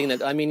amazing.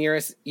 That I mean,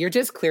 you're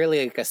just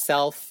clearly like a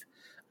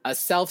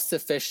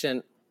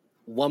self-sufficient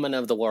woman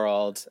of the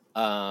world,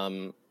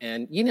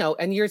 and you know,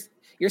 and you're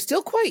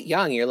still quite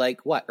young. You're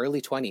like what, early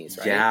 20s,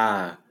 right?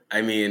 Yeah,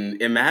 I mean,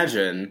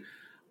 imagine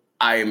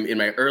I'm in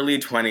my early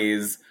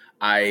 20s.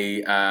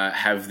 I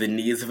have the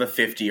knees of a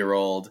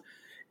 50-year-old,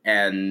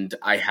 and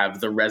I have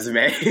the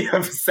resume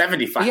of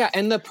 75. Yeah,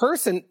 and the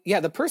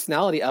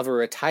personality of a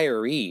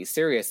retiree.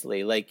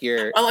 Seriously, like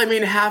you're. Well, I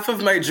mean, half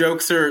of my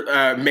jokes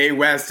are Mae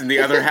West, and the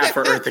other half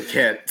are Eartha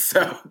Kitt.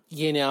 So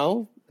you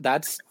know,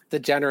 that's the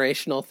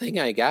generational thing,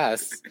 I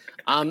guess.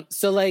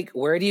 So, like,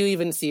 where do you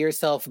even see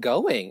yourself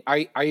going? Are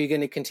you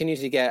going to continue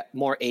to get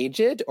more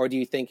aged, or do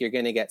you think you're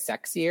going to get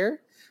sexier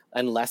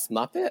and less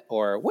Muppet,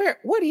 or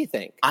what do you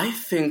think? I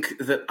think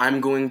that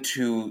I'm going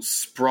to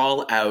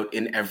sprawl out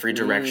in every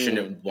direction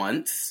at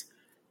once,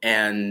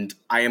 and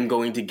I am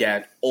going to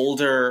get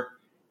older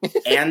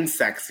and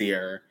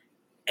sexier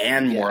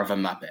and more of a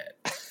Muppet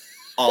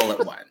all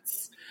at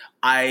once.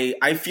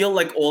 I feel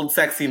like old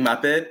sexy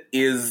Muppet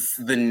is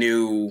the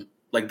new,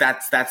 like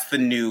that's the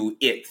new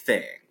it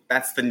thing.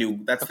 That's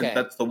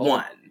the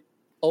one.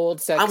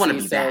 Old sexy. I want to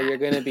be that. You're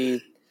going to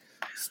be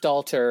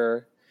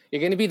Stalter. You're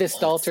going to be the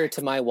Stalter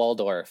to my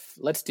Waldorf.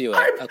 Let's do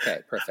it. Okay,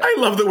 perfect. I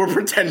love that we're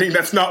pretending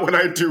that's not what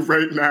I do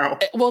right now.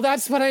 Well,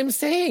 that's what I'm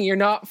saying. You're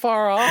not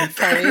far off,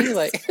 honey.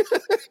 Like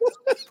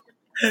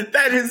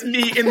that is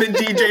me in the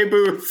DJ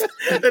booth.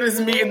 That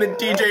is me in the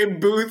DJ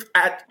booth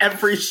at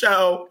every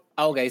show.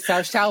 Okay,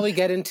 so shall we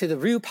get into the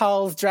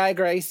RuPaul's Drag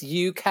Race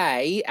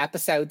UK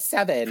episode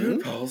 7?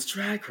 RuPaul's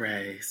Drag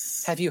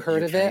Race. Have you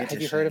heard of it? Edition.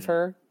 Have you heard of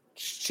her?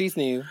 She's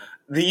new.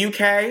 The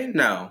UK?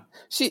 No.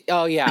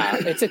 Oh yeah,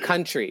 it's a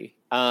country.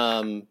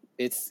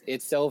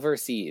 It's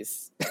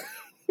overseas.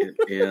 It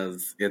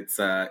is. It's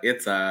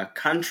a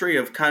country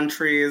of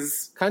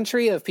countries.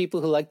 Country of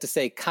people who like to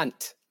say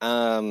cunt.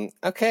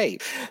 Okay.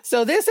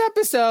 So this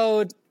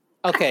episode,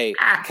 okay,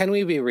 can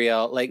we be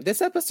real? Like,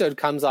 this episode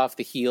comes off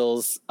the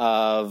heels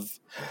of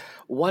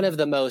one of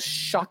the most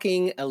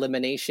shocking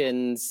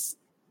eliminations,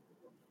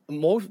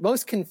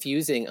 most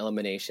confusing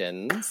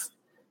eliminations,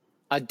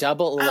 a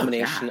double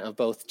elimination of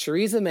both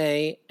Theresa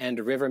May and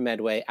River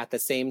Medway at the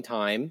same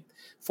time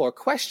for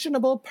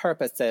questionable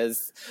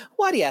purposes.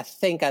 What do you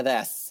think of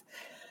this?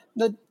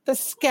 The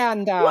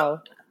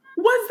scandal.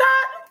 Was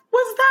that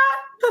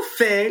the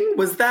thing?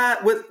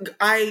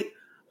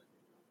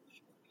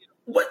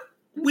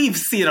 We've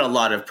seen a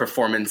lot of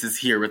performances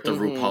here at the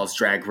RuPaul's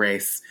Drag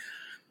Race.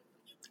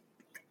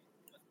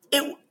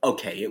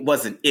 It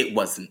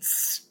wasn't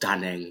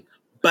stunning,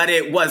 but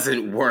it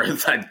wasn't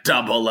worth a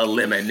double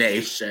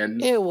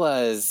elimination. It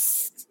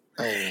was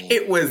a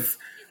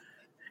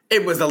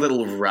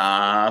little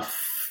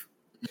rough.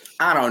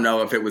 I don't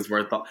know if it was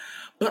worth it.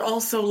 But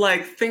also,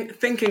 like,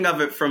 thinking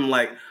of it from,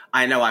 like,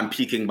 I know I'm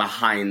peeking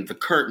behind the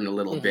curtain a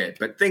little bit,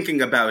 but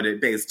thinking about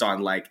it based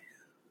on, like,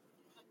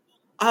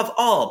 of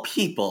all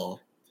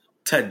people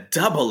to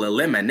double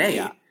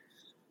eliminate,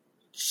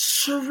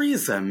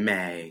 Theresa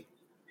May.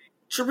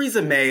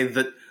 Theresa May,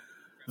 the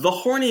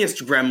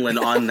horniest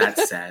gremlin on that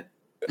set.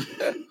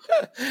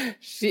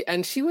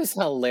 She was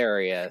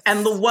hilarious.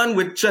 And the one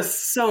with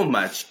just so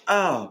much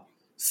to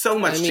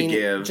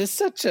give. Just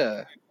such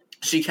a...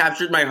 She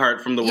captured my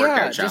heart from the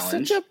workout challenge. Just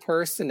such a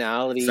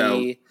personality.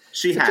 So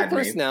she such had a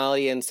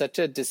personality and such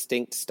a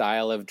distinct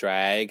style of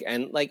drag.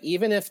 And like,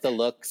 even if the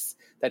looks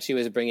that she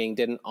was bringing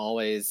didn't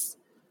always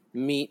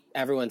meet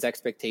everyone's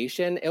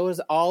expectation, it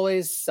was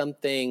always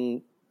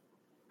something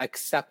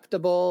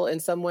acceptable in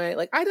some way.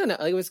 Like, I don't know,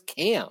 like, it was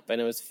camp and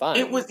it was fun.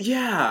 It was,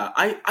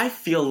 I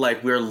feel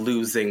like we're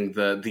losing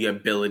the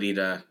ability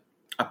to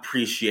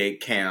appreciate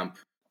camp.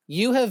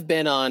 You have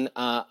been on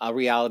a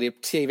reality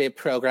TV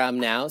program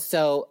now,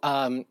 so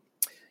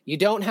you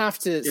don't have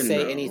to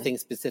say anything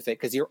specific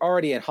because you're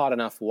already in hot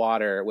enough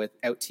water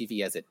without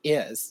TV as it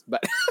is.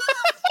 But,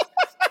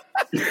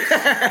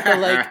 but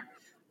like,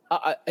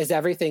 is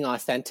everything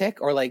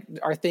authentic, or like,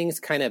 are things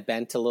kind of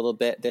bent a little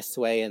bit this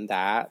way and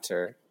that,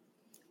 or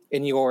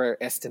in your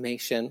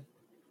estimation?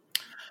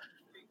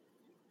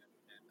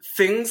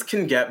 Things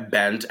can get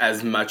bent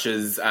as much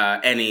as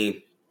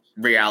any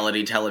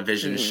reality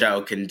television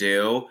show can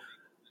do.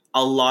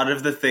 A lot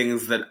of the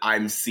things that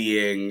I'm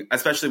seeing,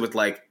 especially with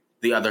like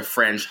the other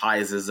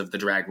franchises of the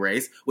Drag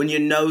Race, when you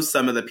know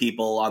some of the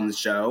people on the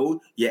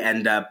show, you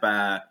end up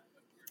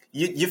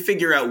you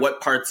figure out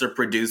what parts are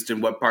produced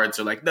and what parts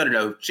are like,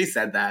 no, she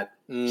said that.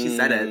 She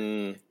said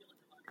it.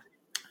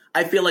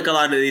 I feel like a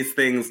lot of these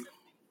things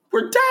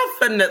were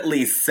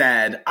definitely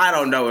said. I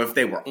don't know if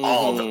they were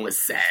all that was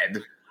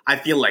said. I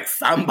feel like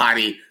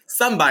somebody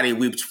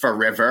wept for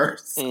River.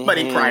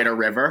 Somebody cried a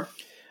river.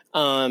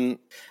 Now,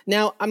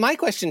 my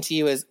question to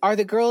you is, are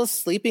the girls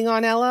sleeping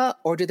on Ella,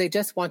 or do they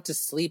just want to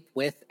sleep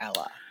with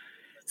Ella?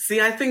 See,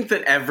 I think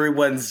that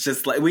everyone's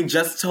just like, we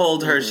just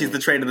told her she's the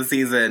train of the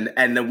season,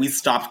 and then we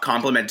stopped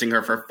complimenting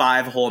her for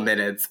 5 whole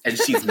minutes, and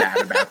she's mad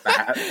about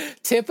that.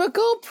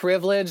 Typical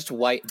privileged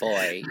white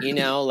boy,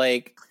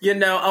 like...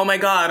 oh my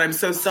God, I'm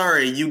so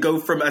sorry. You go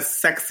from a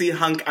sexy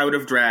hunk out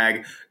of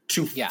drag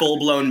to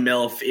full-blown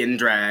MILF in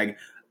drag.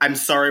 I'm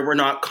sorry we're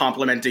not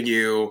complimenting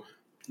you.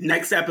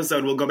 Next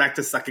episode, we'll go back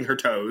to sucking her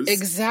toes.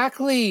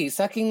 Exactly.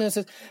 Sucking those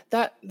toes.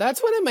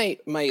 That's one of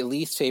my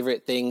least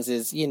favorite things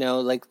is,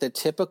 like the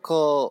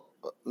typical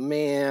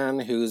man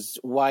who's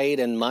white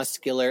and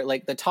muscular,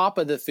 like the top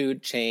of the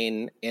food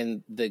chain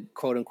in the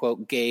quote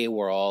unquote gay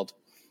world.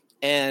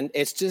 And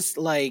it's just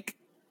like,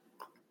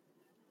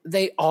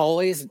 they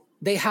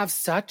have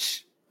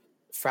such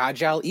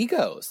fragile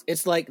egos.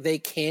 It's like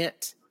they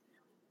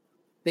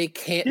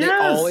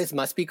always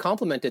must be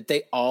complimented.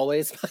 They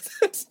always must.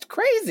 It's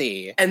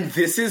crazy. And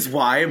this is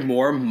why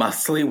more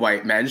muscly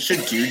white men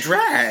should do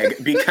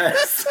drag,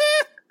 because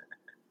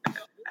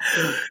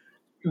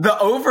the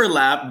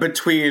overlap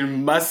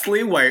between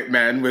muscly white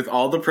men with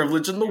all the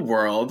privilege in the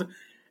world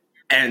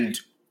and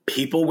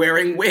people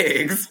wearing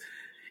wigs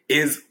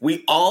is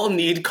we all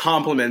need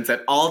compliments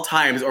at all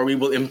times or we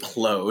will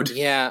implode.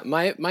 Yeah,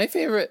 my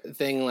favorite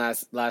thing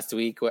last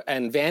week,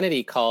 and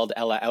Vanity called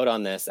Ella out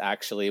on this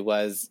actually,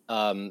 was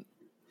her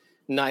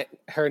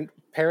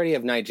parody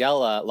of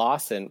Nigella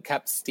Lawson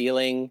kept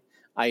stealing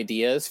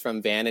ideas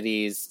from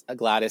Vanity's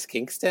Gladys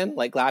Kingston.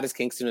 Like Gladys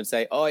Kingston would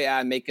say, oh yeah,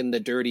 I'm making the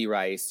dirty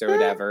rice or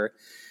whatever.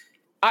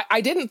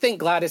 I didn't think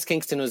Gladys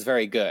Kingston was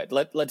very good,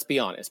 let's be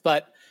honest,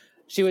 but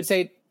she would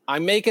say,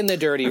 I'm making the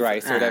dirty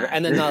rice or whatever.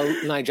 And then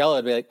Nigella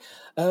would be like,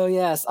 oh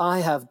yes, I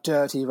have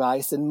dirty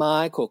rice in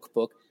my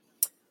cookbook.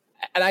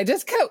 And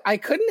I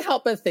couldn't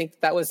help but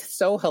think that was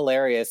so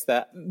hilarious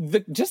that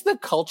just the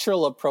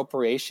cultural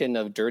appropriation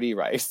of dirty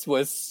rice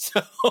was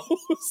so...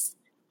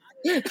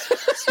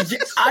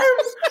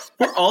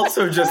 we're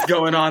also just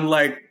going on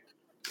like,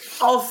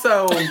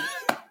 also,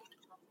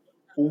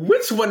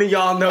 which one of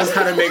y'all knows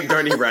how to make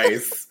dirty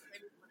rice?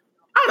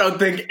 I don't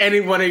think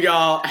any one of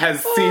y'all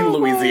has seen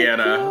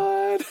Louisiana.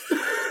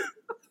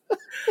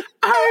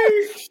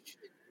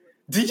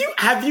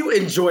 Have you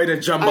enjoyed a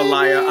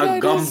jambalaya, a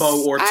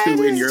gumbo or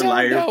two in your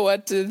life? I don't know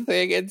what to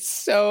think. It's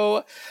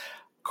so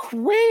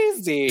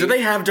crazy. Do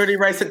they have dirty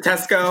rice at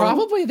Tesco?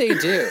 Probably they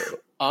do.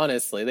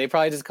 Honestly, they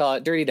probably just call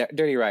it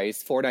dirty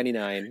rice,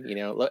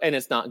 $4.99. And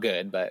it's not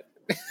good, but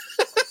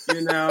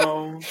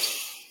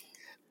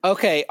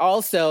Okay.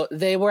 Also,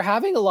 they were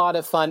having a lot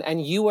of fun,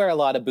 and you wear a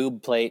lot of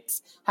boob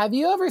plates. Have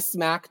you ever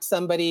smacked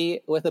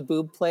somebody with a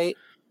boob plate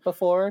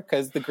before?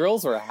 Because the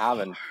girls were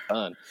having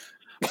fun.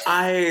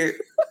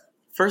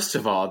 First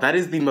of all, that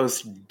is the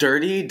most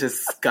dirty,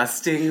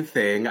 disgusting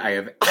thing I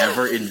have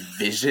ever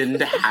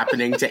envisioned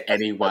happening to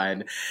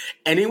anyone.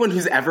 Anyone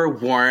who's ever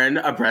worn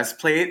a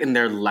breastplate in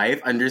their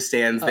life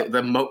understands that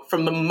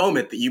from the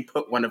moment that you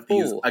put one of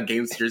these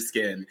against your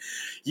skin,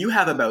 you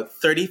have about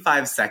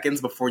 35 seconds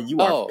before you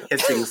are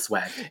pissing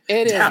sweat.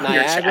 It is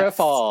Niagara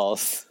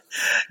Falls.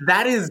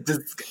 That is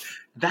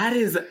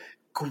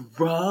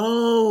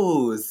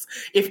gross.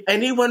 If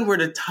anyone were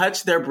to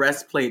touch their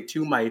breastplate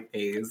to my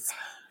face,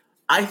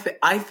 I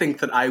think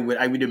that I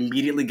would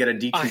immediately get a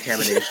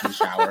decontamination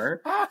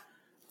shower.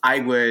 I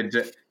would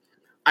get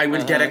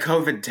a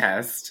COVID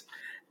test,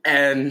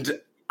 and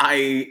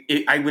I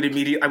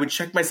would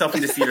check myself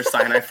into Cedar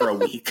Sinai for a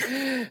week.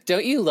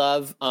 Don't you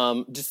love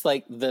just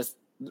like this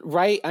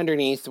right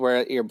underneath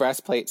where your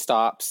breastplate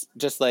stops,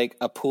 just like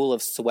a pool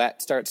of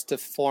sweat starts to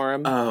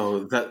form?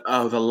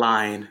 The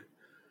line.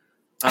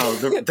 Oh,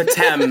 the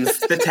Thames,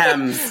 the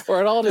Thames.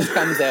 Where it all just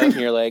comes out and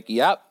you're like,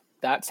 yep,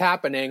 that's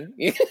happening.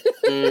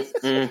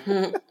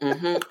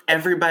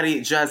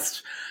 Everybody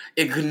just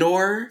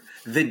ignore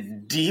the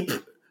deep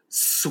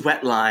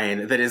sweat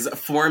line that is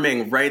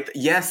forming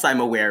yes, I'm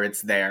aware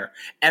it's there.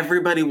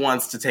 Everybody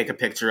wants to take a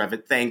picture of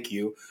it. Thank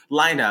you.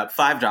 Line up,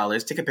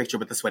 $5, take a picture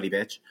with the sweaty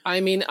bitch. I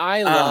mean,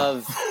 I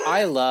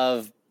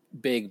love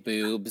big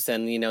boobs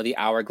and, the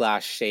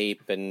hourglass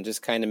shape and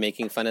just kind of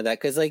making fun of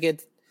that. Because,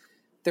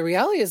 the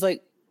reality is,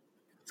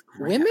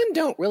 women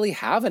don't really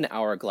have an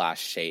hourglass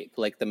shape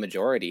like the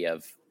majority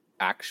of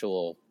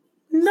actual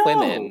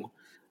women.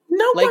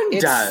 No one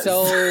does. It's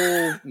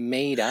so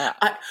made up.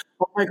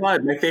 Oh my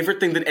God, my favorite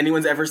thing that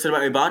anyone's ever said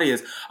about my body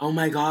is, oh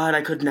my God,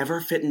 I could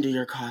never fit into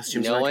your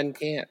costumes. No one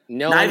can.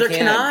 Neither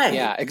can I.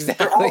 Yeah,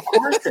 exactly. They're all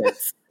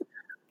corsets.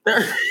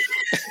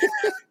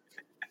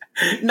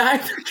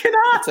 Neither can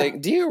I. It's like,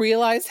 do you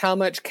realize how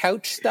much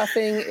couch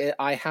stuffing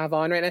I have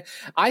on right now?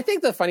 I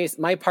think the funniest,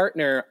 my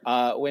partner,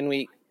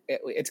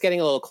 it's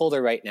getting a little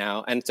colder right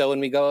now. And so when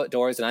we go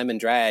outdoors and I'm in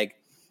drag,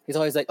 he's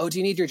always like, oh, do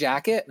you need your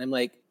jacket? And I'm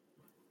like,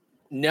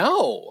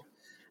 no,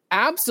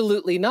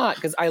 absolutely not.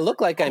 Because I look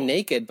like I'm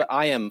naked, but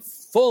I am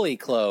fully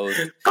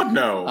clothed. God,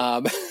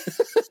 no.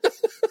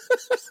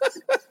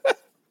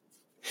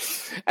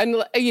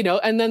 And, you know,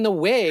 and then the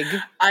wig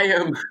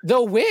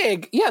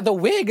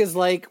is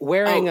like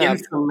wearing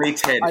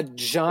insulated. a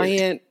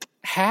giant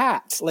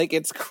hat. Like,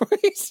 it's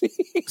crazy.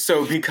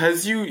 So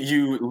because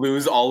you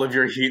lose all of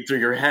your heat through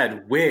your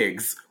head,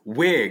 wigs.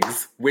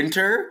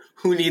 Winter,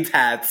 who needs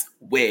hats?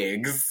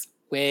 Wigs.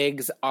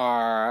 Wigs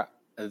are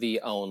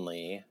the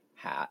only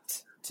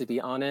hat, to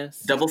be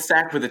honest. Double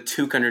stacked with a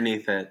toque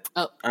underneath it.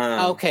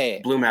 Oh,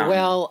 okay. Blue Mountain.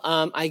 Well,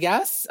 I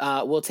guess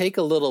we'll take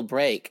a little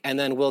break, and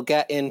then we'll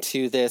get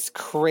into this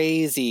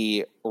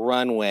crazy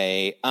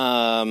runway.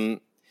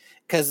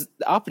 Because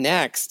up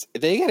next,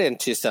 they get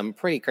into some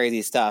pretty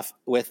crazy stuff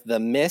with the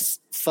Miss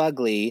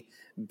Fugly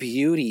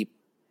beauty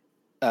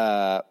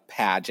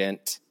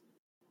pageant.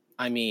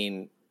 I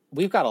mean,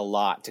 we've got a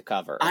lot to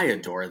cover. I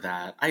adore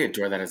that. I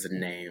adore that as a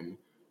name.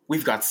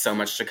 We've got so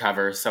much to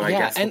cover, so I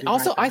guess. And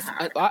also, I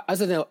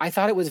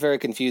thought it was very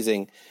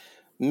confusing.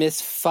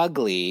 Miss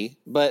Fugly,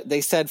 but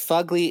they said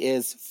Fugly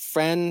is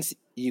friends.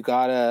 You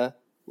gotta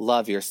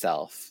love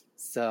yourself.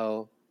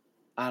 So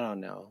I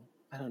don't know.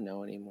 I don't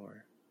know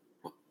anymore.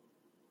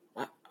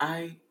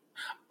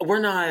 We're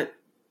not.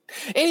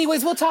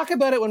 Anyways, we'll talk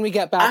about it when we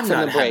get back from the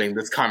break. I'm not having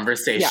this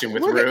conversation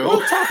with Ru.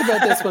 We'll talk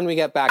about this when we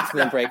get back from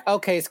the break.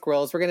 Okay,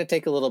 squirrels, we're going to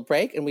take a little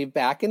break, and we'll be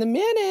back in a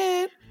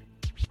minute.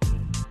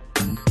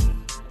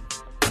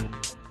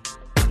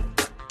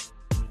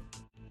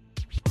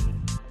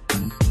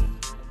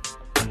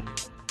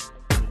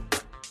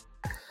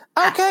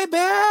 Okay,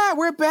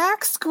 we're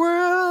back,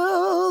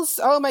 squirrels.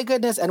 Oh, my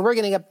goodness. And we're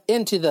going to get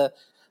into the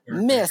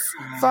Miss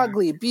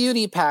Fugly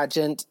beauty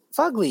pageant.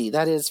 Fugly,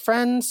 that is,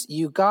 friends,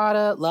 you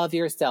gotta love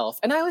yourself.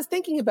 And I was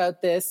thinking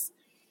about this.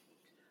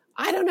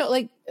 I don't know,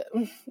 like,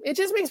 it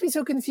just makes me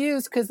so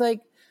confused because,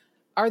 like,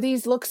 are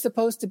these looks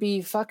supposed to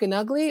be fucking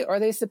ugly, or are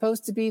they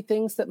supposed to be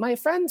things that my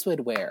friends would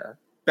wear?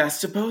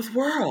 Best of both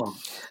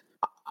worlds.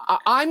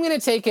 I'm going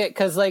to take it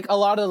because, like, a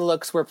lot of the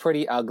looks were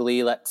pretty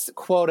ugly, let's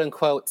quote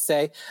unquote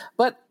say.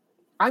 But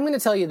I'm going to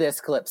tell you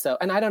this, Calypso,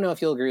 and I don't know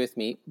if you'll agree with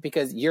me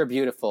because you're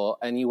beautiful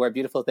and you wear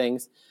beautiful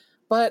things.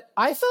 But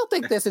I felt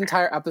like this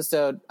entire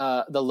episode,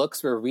 the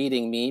looks were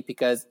reading me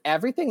because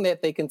everything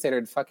that they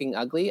considered fucking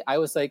ugly, I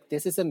was like,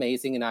 this is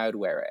amazing and I would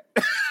wear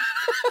it.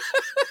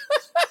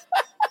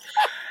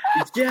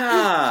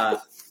 Yeah.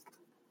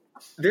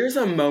 There's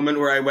a moment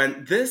where I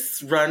went,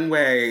 this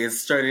runway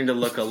is starting to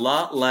look a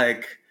lot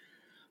like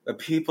the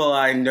people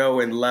I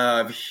know and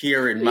love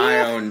here in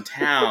my own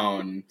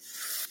town.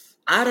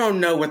 I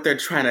don't know what they're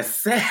trying to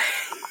say.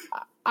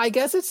 I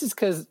guess it's just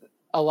because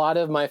a lot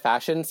of my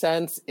fashion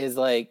sense is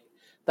like,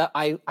 that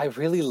I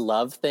really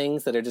love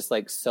things that are just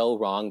like so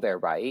wrong they're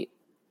right,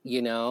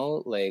 you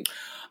know? Like,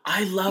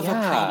 I love a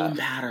problem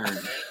pattern.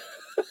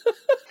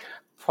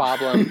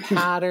 Problem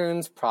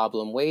patterns,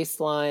 problem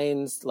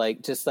waistlines,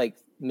 like just like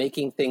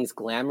making things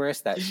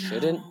glamorous that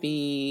shouldn't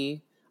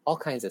be, all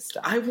kinds of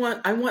stuff. I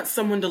want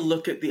someone to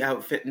look at the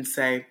outfit and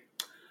say,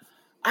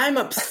 I'm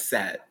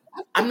upset.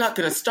 I'm not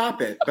going to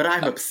stop it, but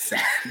I'm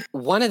upset.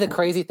 One of the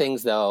crazy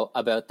things though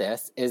about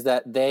this is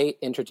that they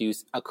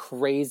introduce a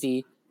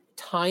crazy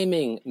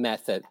timing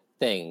method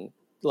thing,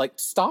 like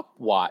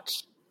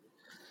stopwatch.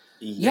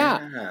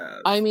 Yeah.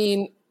 I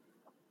mean,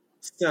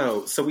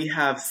 so we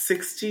have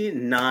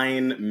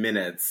 69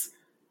 minutes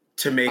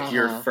to make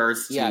your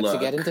first look. to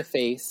get into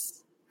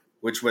face,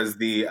 which was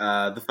the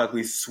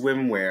Fugly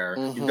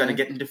swimwear. You've got to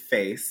get into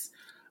face,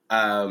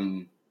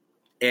 and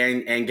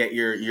get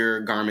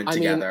your garment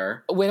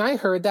together. Mean, when I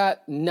heard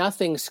that,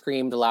 nothing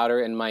screamed louder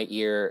in my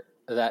ear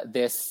that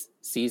this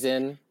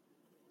season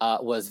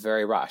was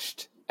very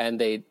rushed. And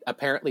they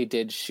apparently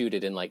did shoot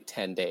it in like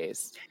 10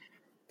 days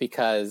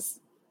because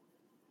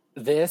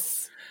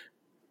this,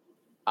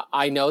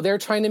 I know they're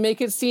trying to make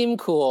it seem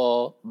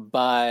cool,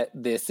 but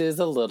this is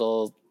a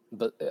little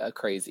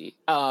crazy.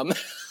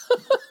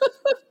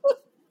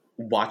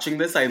 Watching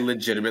this, I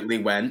legitimately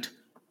went,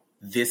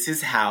 this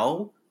is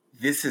how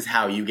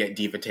you get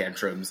diva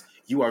tantrums.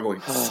 You are going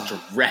to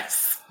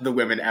stress the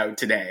women out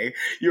today.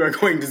 You are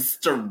going to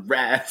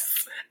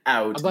stress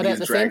out but these at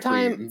the drag same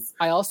time, queens.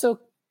 I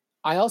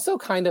also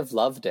kind of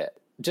loved it.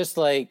 Just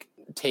like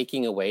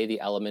taking away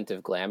the element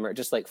of glamour,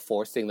 just like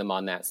forcing them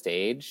on that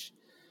stage.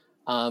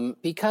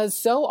 Because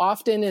so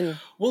often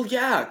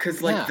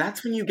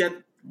that's when you get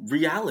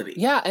reality.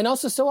 Yeah, and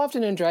also so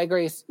often in Drag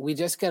Race, we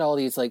just get all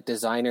these like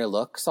designer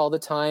looks all the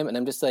time. And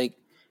I'm just like,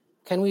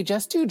 can we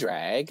just do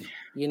drag,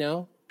 you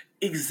know?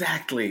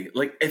 Exactly.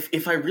 Like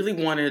if I really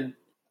wanted...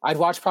 I'd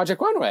watch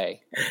Project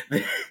Runway.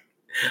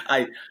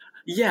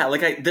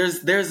 There's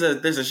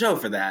a show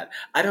for that.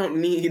 I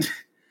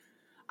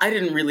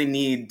didn't really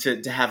need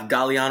to have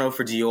Galliano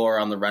for Dior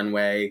on the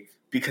runway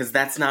because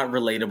that's not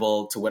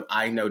relatable to what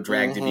I know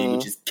drag to be,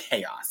 which is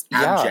chaos,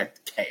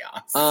 abject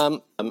chaos.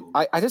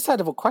 I just had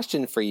a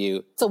question for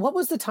you. So what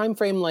was the time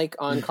frame like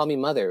on Call Me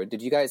Mother?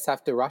 Did you guys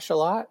have to rush a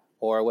lot,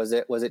 or was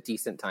it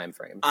decent time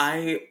frame?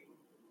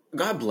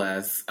 God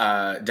bless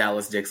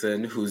Dallas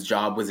Dixon, whose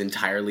job was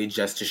entirely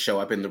just to show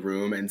up in the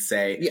room and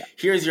say,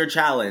 here's your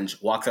challenge,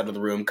 walks out of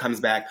the room, comes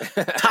back,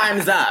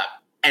 time's up.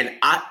 And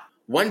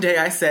One day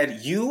I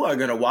said, you are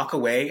going to walk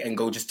away and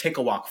go just take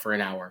a walk for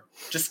an hour.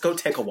 Just go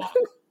take a walk,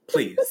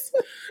 please.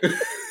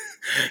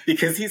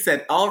 Because he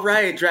said, all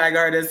right, drag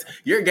artist,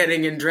 you're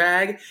getting in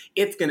drag.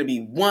 It's going to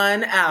be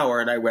 1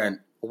 hour. And I went,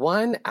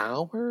 1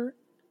 hour?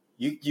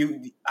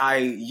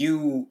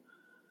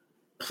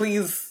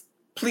 Please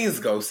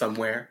go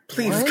somewhere.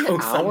 Please go somewhere.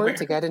 1 hour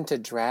to get into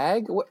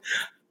drag?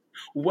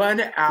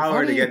 1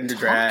 hour to get into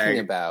drag. What are you talking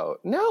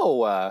about?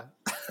 No.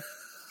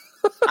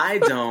 I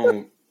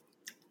don't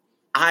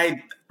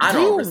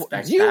respect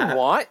that. Do you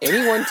want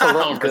anyone to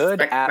look good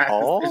at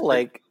all?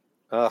 Like,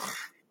 ugh.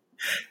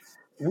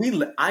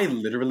 I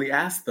literally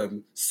asked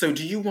them, so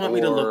do you want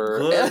me to look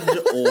good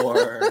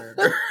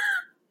or...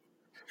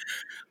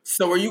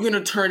 So are you going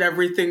to turn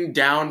everything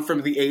down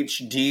from the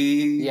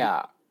HD?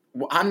 Yeah.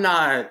 Well, I'm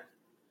not...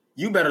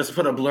 You better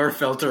put a blur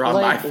filter on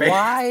my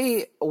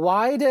face.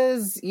 Why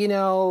does,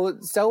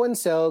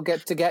 so-and-so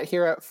get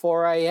here at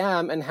 4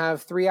 a.m. and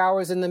have 3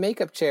 hours in the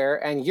makeup chair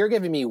and you're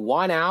giving me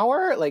 1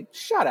 hour? Like,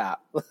 shut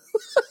up.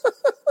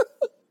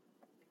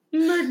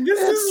 This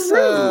is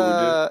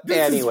rude.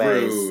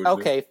 Anyways, rude.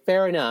 Okay,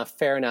 fair enough.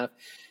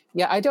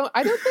 Yeah, I don't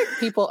think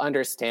people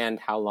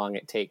understand how long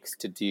it takes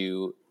to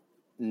do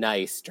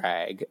nice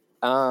drag.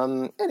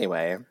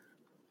 Anyway.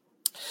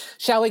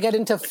 Shall we get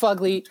into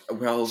Fugly?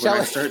 Well, when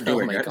I start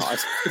doing it. Oh my it. God.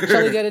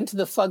 Shall we get into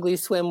the Fugly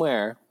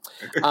swimwear?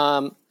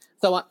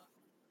 So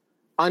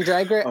on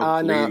Drag Race,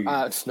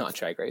 it's not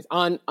Drag Race.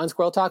 On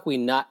Squirrel Talk, we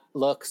nut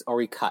looks or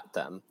we cut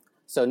them.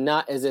 So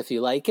nut as if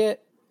you like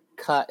it,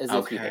 cut as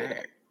if you hate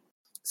it.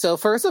 So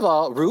first of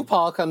all,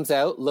 RuPaul comes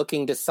out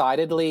looking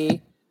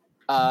decidedly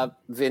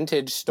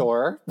vintage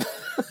store.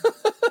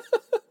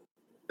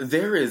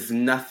 There is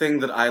nothing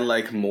that I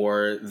like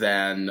more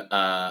than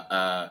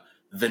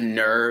the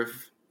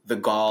nerve, the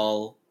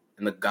gall,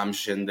 and the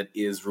gumption that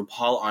is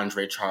RuPaul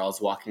Andre Charles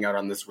walking out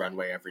on this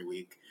runway every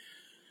week.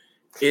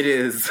 It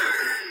is...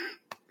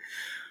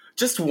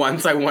 Just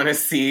once I want to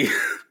see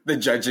the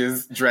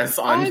judges dress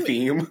on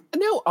theme.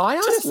 No, I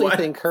honestly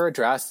think her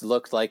dress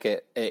looked like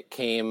it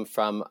came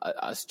from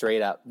a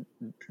straight up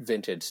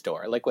vintage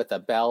store, like with a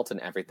belt and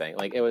everything.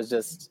 Like it was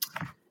ugly.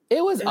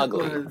 It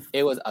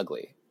was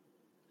ugly.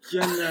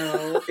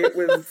 It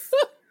was...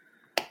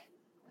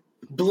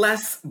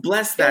 Bless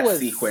that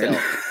sequin.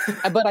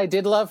 But I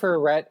did love her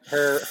red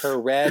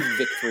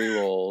victory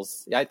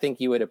rolls. I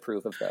think you would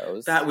approve of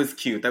those. That was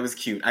cute.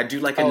 I do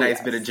like a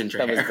nice bit of ginger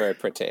hair. That was very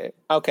pretty.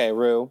 Okay,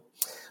 Rue.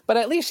 But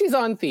at least she's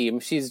on theme.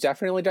 She's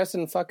definitely dressed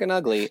in fucking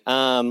ugly.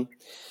 So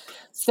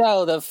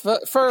the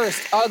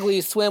first ugly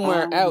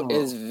swimwear out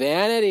is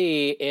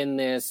Vanity in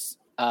this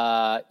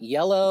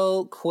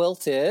yellow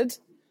quilted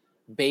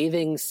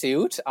bathing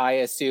suit, I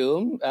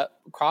assume.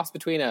 Cross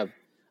between I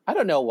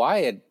don't know why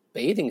a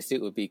bathing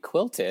suit would be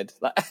quilted.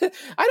 I don't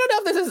know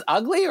if this is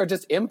ugly or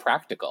just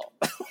impractical.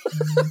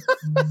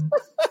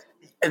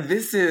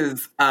 This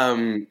is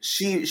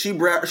she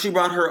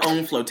brought her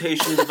own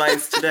flotation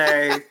device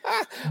today.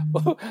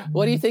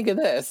 What do you think of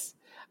this?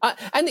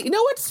 And you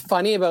know what's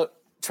funny about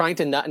trying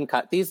to nut and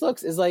cut these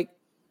looks is like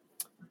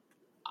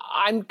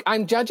I'm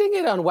judging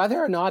it on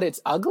whether or not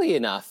it's ugly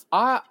enough.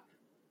 I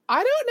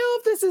don't know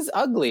if this is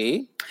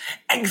ugly.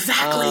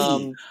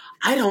 Exactly.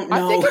 I don't know.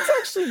 I think it's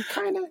actually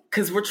kind of...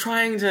 Because we're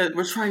trying to do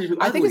ugly.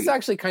 I think it's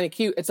actually kind of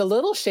cute. It's a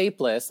little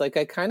shapeless. Like,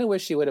 I kind of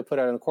wish she would have put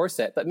it on a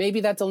corset. But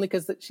maybe that's only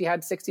because she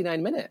had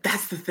 69 minutes.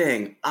 That's the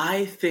thing.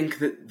 I think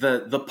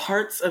that the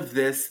parts of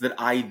this that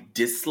I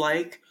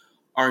dislike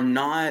are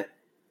not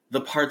the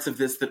parts of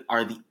this that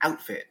are the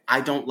outfit. I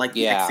don't like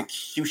the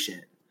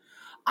execution.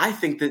 I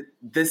think that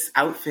this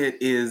outfit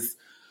is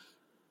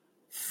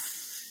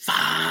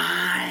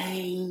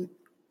fine.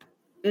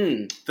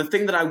 The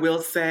thing that I will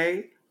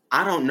say...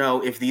 I don't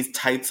know if these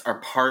tights are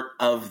part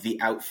of the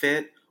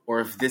outfit or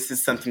if this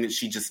is something that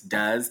she just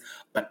does,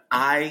 but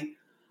I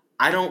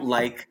don't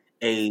like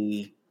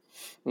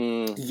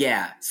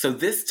so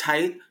this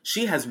tight,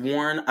 she has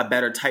worn a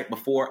better tight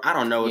before. I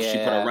don't know if she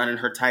put a run in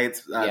her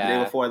tights the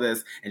day before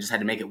this and just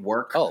had to make it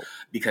work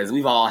because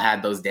we've all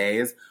had those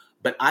days.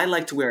 But I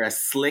like to wear a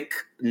slick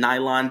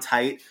nylon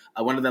tight,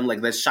 one of them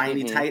like the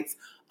shiny tights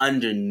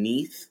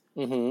underneath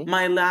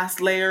my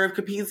last layer of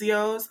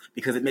Capizios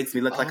because it makes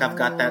me look like I've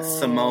got that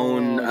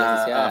Simone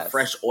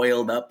fresh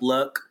oiled up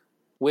look.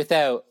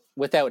 Without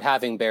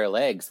having bare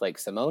legs like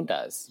Simone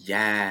does.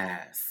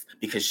 Yes.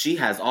 Because she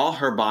has all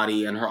her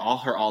body and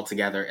all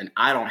together and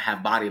I don't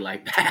have body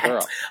like that.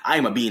 Girl.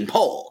 I'm a bean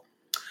pole.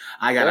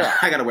 I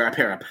gotta wear a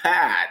pair of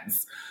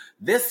pads.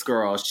 This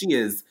girl, she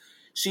is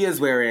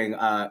wearing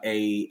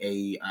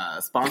a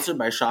sponsored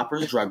by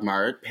Shoppers Drug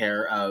Mart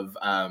pair of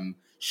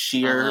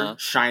sheer,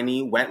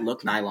 shiny, wet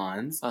look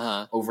nylons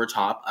over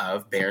top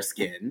of bare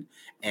skin.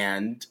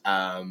 And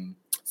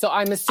so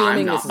I'm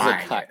assuming this is a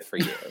cut for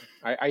you.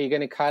 Are you going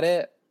to cut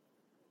it?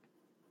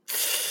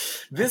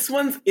 This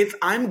one's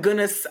I'm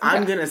gonna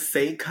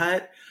say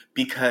cut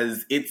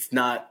because it's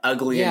not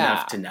ugly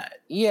enough to nut.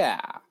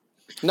 Yeah.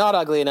 Not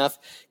ugly enough.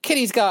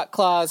 Kitty's Got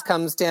Claws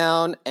comes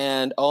down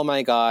and oh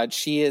my god,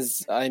 she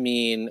is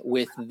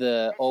with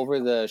the over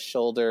the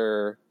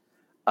shoulder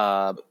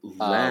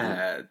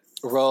Let's.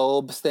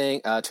 robes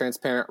thing,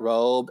 transparent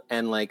robe,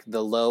 and like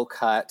the low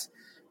cut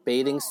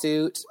bathing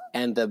suit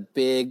and the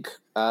big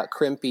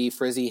crimpy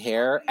frizzy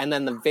hair and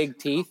then the big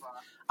teeth.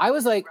 I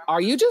was like,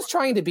 are you just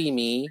trying to be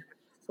me?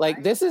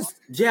 Like this is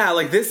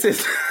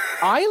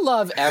I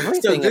love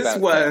everything this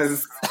about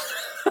was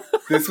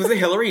this was a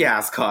Hillary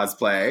Ass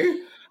cosplay.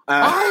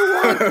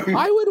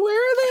 I would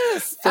wear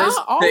this. First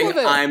all thing of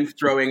it. I'm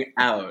throwing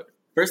out.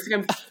 First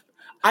thing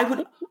I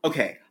would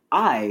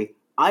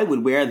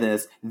wear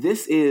this.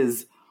 This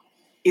is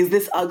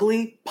this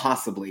ugly?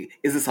 Possibly.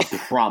 Is this a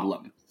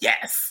problem?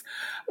 Yes.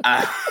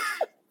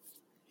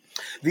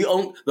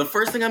 The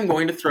first thing I'm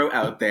going to throw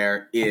out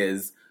there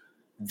is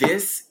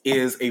this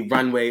is a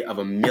runway of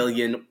 1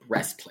 million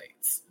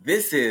breastplates.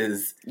 This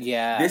is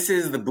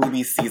the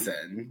booby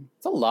season.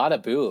 It's a lot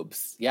of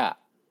boobs. Yeah.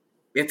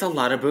 It's a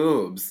lot of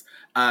boobs.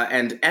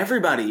 And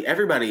everybody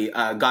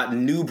got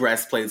new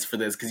breastplates for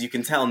this because you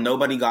can tell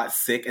nobody got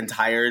sick and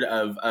tired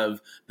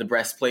of the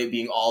breastplate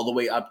being all the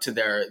way up to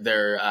their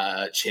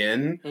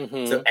chin.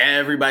 Mm-hmm. So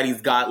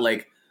everybody's got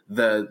like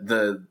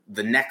the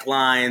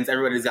necklines.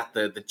 Everybody's got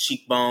the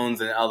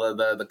cheekbones and all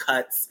the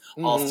cuts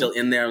all still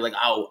in there. Like,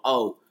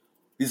 oh,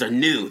 these are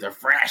new. They're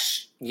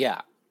fresh.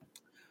 Yeah.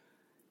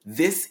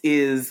 This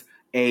is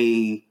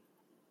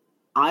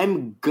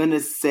I'm gonna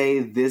say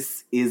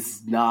this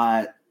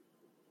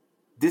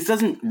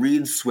doesn't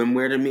read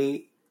swimwear to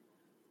me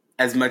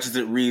as much as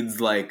it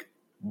reads like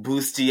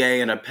bustier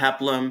and a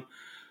peplum.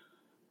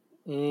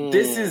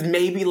 This is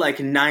maybe like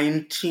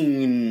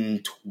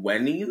 1920s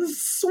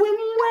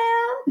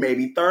swimwear,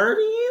 maybe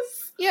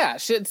 30s. Yeah,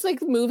 it's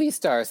like movie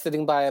stars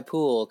sitting by a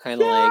pool,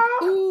 kind of like,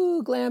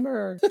 ooh,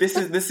 glamour.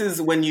 This is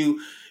when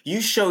you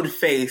showed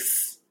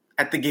face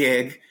at the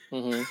gig.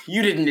 Mm-hmm.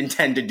 You didn't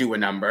intend to do a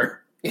number.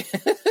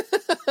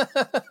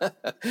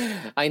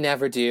 I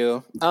never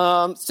do.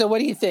 So what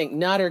do you think?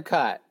 Nut or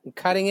cut?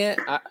 Cutting it?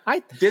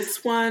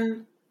 This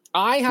one,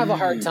 I have a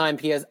hard time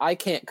because I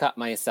can't cut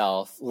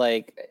myself.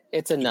 Like,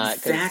 it's a nut.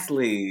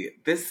 Exactly.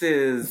 This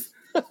is...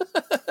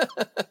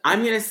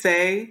 I'm going to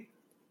say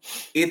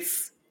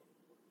it's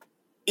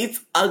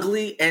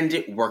ugly and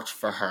it worked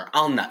for her.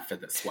 I'll nut for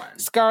this one.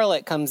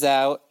 Scarlett comes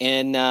out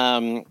in...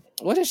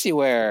 what does she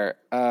wear?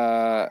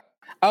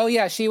 Oh,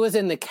 yeah, she was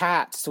in the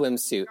cat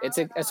swimsuit. It's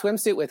a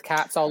swimsuit with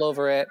cats all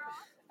over it,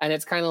 and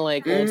it's kind of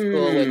like old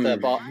school with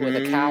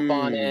a cap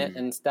on it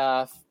and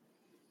stuff.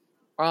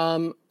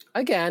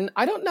 Again,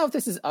 I don't know if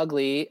this is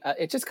ugly.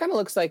 It just kind of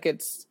looks like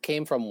it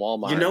came from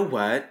Walmart. You know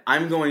what?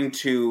 I'm going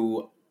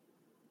to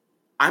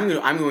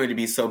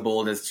be so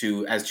bold as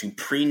to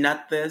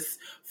pre-nut this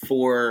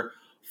for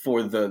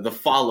the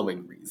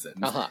following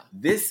reasons. Uh-huh.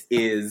 This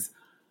is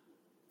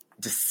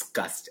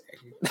disgusting.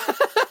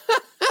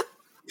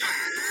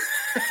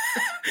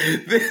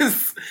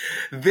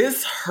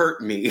 This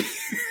hurt me.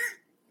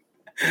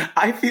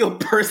 I feel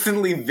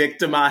personally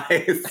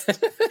victimized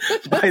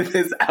by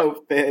this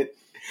outfit.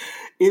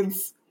 It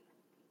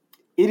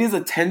is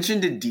attention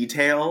to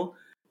detail.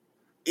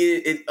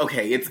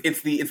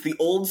 It's the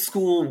old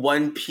school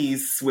one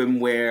piece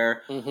swimwear.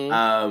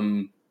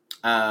 Mm-hmm.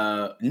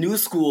 New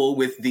school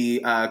with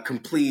the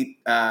complete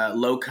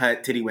low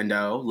cut titty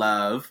window.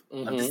 Love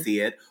to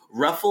see it.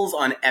 Ruffles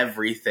on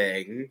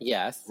everything.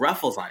 Yes.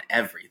 Ruffles on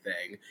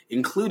everything,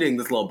 including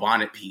this little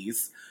bonnet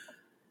piece.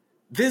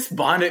 This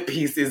bonnet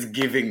piece is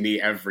giving me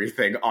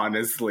everything,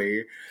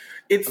 honestly.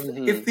 It's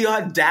the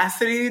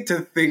audacity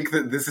to think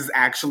that this is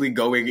actually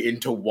going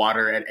into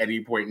water at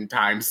any point in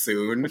time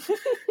soon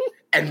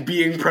and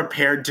being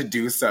prepared to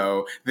do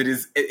so that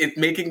is it's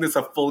making this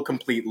a full,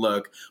 complete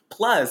look.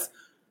 Plus,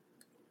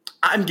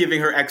 I'm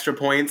giving her extra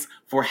points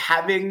for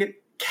having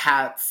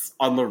cats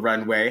on the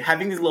runway,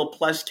 having these little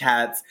plush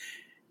cats,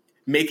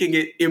 making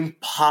it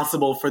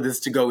impossible for this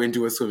to go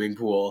into a swimming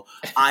pool.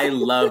 I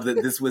love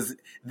that this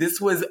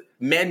was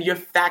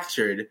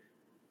manufactured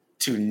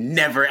to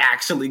never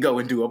actually go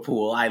into a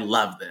pool. I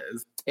love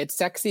this. It's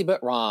sexy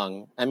but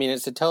wrong. I mean,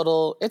 it's a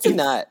nut.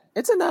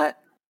 It's a nut.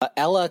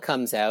 Ella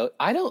comes out.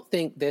 I don't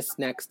think this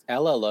next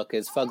Ella look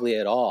is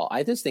fugly at all.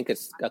 I just think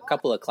it's a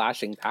couple of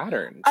clashing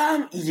patterns.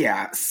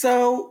 Yeah.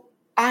 So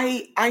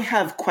I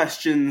have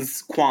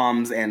questions,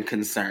 qualms, and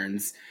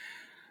concerns.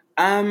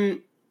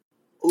 Who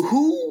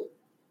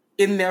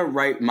in their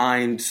right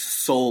mind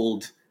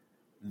sold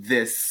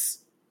this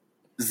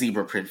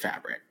zebra print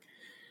fabric?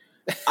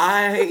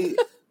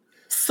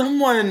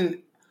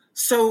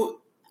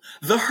 So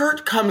the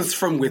hurt comes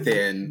from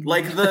within.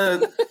 Like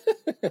the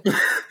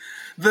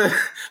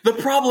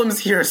problems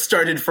here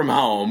started from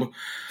home.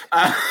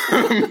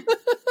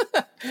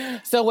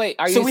 So wait,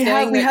 are you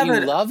saying that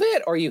you love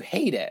it or you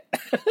hate it?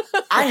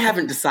 I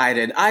haven't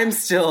decided. I'm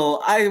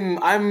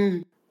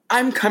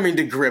coming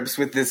to grips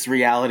with this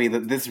reality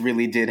that this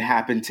really did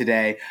happen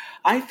today.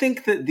 I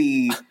think that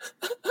the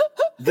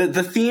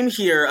theme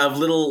here of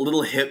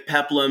little hip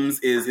peplums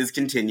is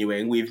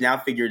continuing. We've now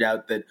figured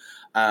out that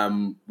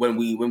when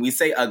we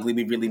say ugly,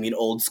 we really mean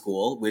old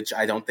school, which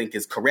I don't think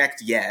is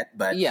correct yet,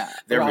 but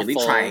they're Ruffles,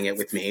 really trying it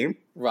with me.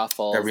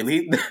 Ruffles. They're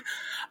really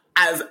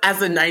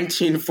as a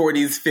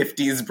 1940s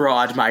 50s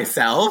broad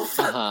myself,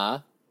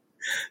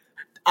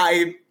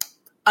 a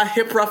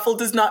hip ruffle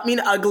does not mean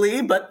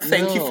ugly, but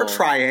thank you for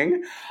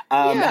trying.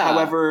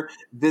 However,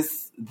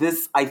 this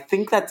I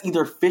think that's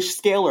either fish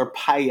scale or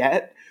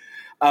paillette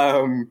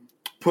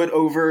put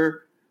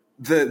over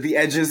the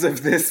edges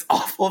of this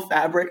awful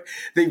fabric.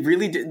 They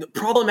really did.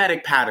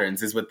 Problematic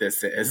patterns is what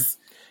this is.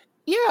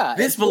 Yeah.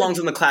 This belongs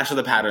in the Clash of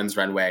the Patterns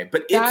runway,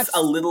 but it's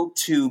a little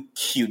too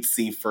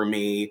cutesy for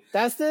me.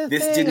 That's the thing.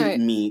 This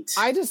didn't meet.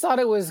 I just thought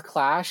it was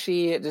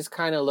clashy. It just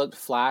kind of looked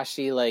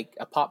flashy, like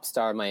a pop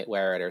star might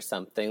wear it or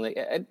something. Like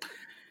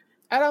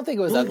I don't think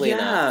it was ugly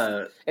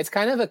enough. It's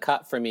kind of a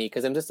cut for me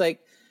because I'm just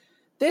like,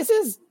 this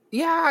is,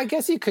 I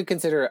guess you could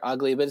consider it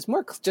ugly, but it's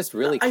more just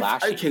really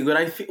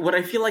clashy. What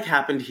I feel like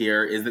happened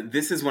here is that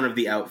this is one of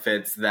the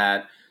outfits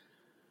that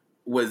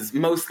was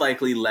most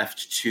likely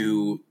left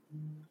to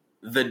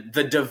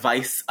the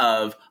device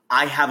of,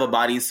 I have a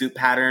bodysuit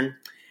pattern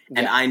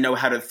and I know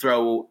how to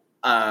throw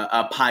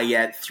a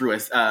paillette through a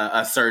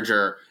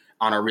serger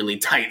on a really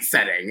tight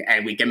setting,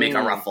 and we can make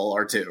a ruffle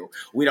or two.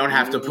 We don't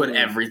have to put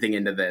everything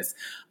into this.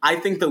 I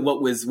think that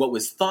what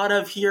was thought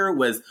of here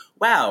was,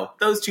 wow,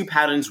 those two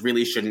patterns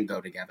really shouldn't go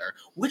together,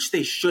 which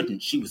they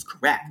shouldn't. She was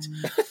correct.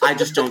 I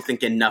just don't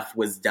think enough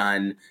was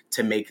done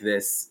to make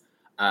this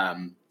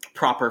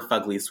proper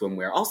Fugly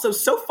swimwear. Also,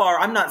 so far,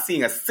 I'm not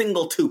seeing a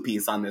single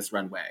two-piece on this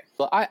runway.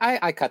 Well,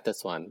 I cut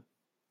this one.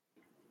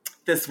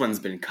 This one's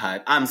been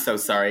cut. I'm so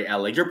sorry,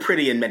 Ella. You're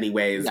pretty in many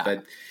ways,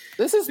 but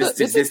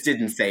this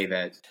didn't save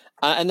it.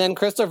 And then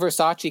Crystal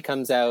Versace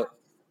comes out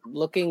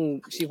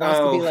looking, she wants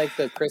to be like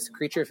the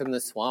creature from the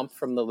swamp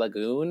from the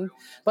lagoon.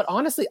 But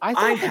honestly,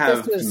 I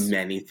have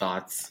many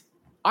thoughts.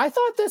 I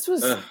thought this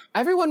was,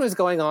 everyone was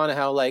going on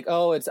how like,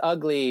 oh, it's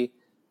ugly.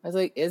 I was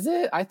like, is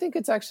it? I think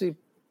it's actually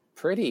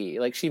pretty.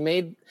 Like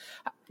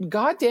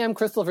goddamn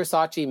Crystal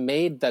Versace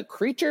made the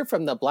creature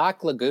from the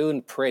Black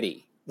Lagoon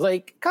pretty.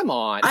 Like, come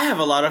on. I have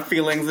a lot of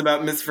feelings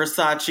about Miss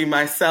Versace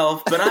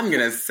myself, but I'm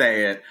going to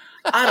say it.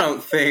 I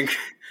don't think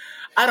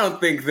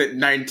that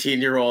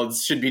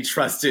 19-year-olds should be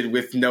trusted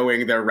with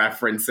knowing their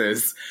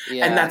references.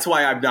 Yeah. And that's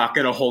why I'm not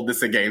going to hold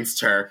this against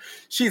her.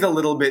 She's a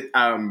little bit,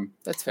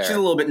 that's fair. She's a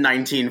little bit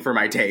 19 for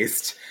my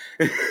taste.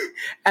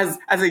 as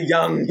a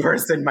young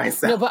person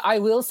myself. No, but I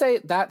will say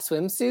that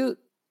swimsuit,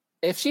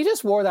 if she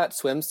just wore that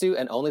swimsuit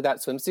and only that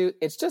swimsuit,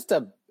 it's just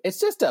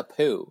a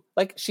poo.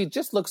 Like, she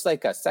just looks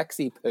like a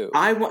sexy poo.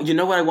 You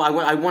know what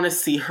I want to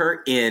see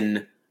her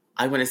in?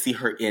 I want to see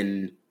her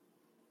in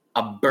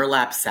a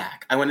burlap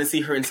sack. I want to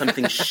see her in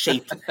something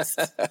shapeless.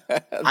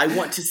 I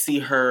want to see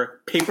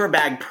her paper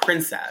bag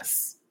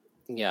princess.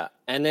 Yeah,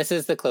 and this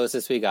is the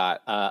closest we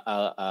got.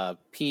 A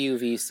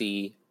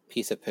PUVC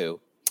piece of poo.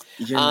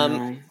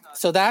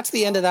 So that's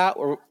the end of that,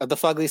 of the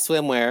Fugly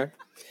swimwear.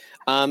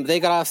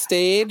 They got off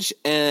stage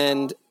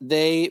and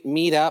they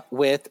meet up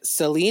with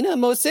Selena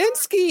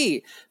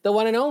Mosinski, the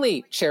one and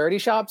only Charity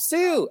Shop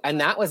Sue.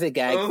 And that was a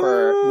gag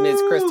for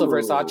Ms. Crystal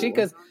Versace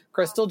because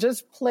Crystal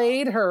just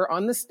played her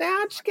on the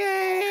Snatch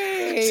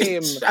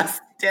Game. She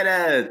just did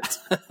it.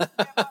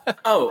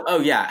 oh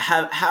yeah.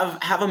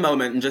 Have a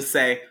moment and just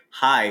say,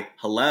 hi,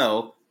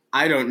 hello.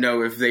 I don't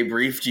know if they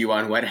briefed you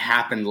on what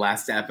happened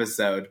last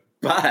episode,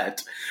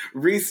 but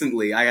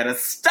recently I got a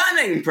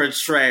stunning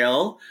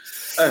portrayal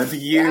of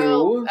you.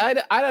 Well,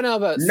 I don't know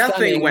about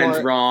nothing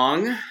went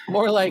wrong.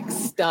 More like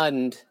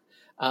stunned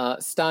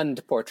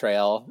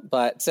portrayal,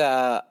 but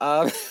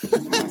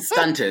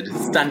stunted.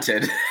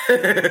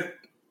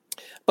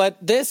 But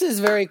this is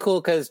very cool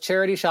because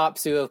Charity Shop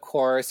Sue, of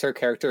course, her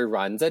character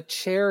runs a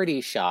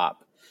charity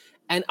shop,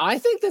 and I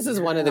think this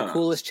is one of the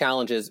coolest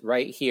challenges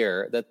right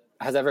here that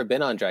has ever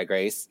been on Drag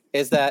Race.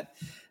 Is that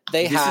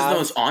this is the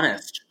most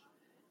honest.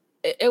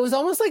 It was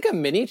almost like a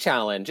mini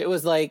challenge. It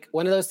was like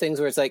one of those things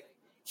where it's like,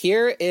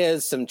 here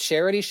is some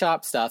charity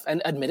shop stuff.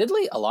 And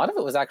admittedly, a lot of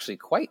it was actually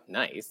quite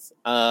nice.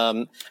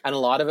 And a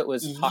lot of it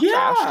was hot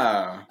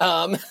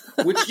trash.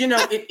 Which,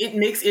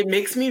 it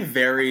makes me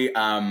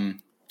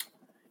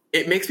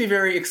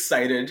very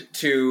excited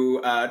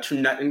to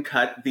nut and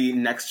cut the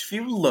next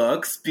few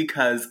looks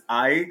because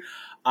I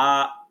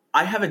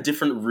have a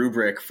different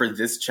rubric for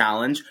this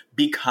challenge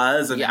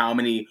because of how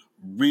many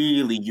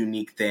really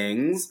unique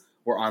things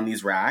were on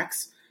these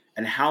racks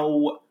and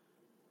how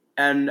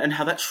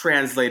that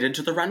translated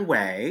to the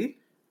runway.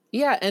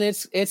 Yeah, and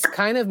it's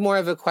kind of more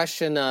of a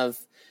question of,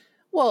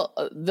 well,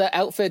 the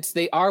outfits,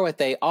 they are what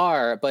they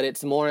are, but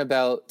it's more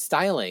about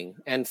styling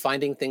and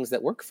finding things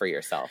that work for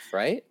yourself,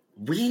 right?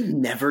 We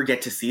never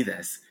get to see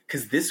this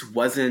because this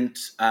wasn't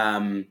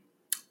a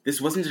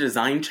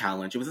design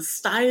challenge. It was a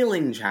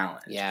styling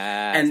challenge.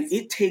 Yeah. And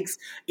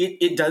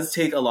it does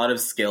take a lot of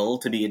skill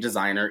to be a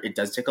designer. It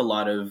does take a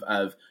lot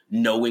of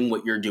knowing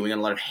what you're doing and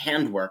a lot of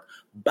handwork.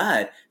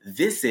 But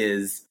this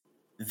is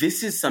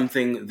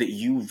something that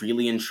you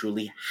really and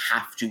truly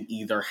have to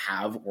either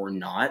have or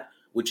not,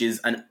 which is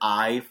an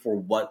eye for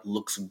what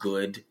looks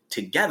good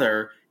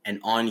together and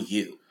on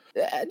you.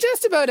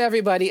 Just about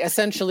everybody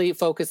essentially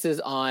focuses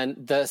on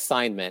the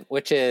assignment,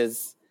 which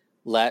is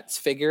let's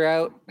figure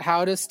out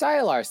how to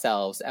style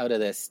ourselves out of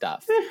this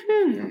stuff.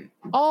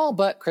 All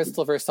but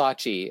Crystal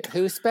Versace,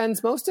 who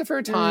spends most of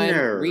her time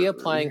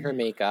reapplying her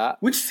makeup.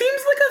 Which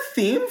seems like a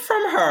theme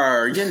from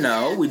her, you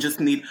know. We just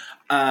need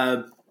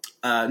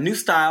new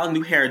style,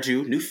 new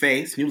hairdo, new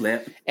face, new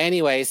lip.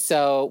 Anyway,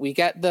 so we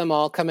get them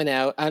all coming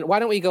out. And why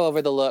don't we go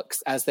over the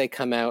looks as they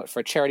come out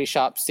for Charity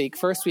Shop Seek?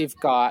 First, we've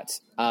got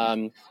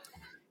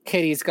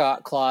Kitty's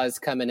Got Claws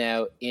coming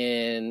out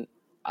in...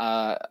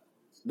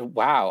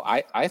 wow,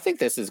 I think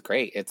this is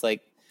great. It's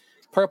like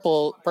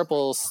purple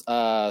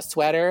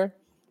sweater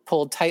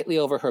pulled tightly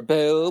over her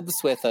boobs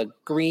with a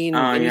green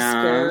mini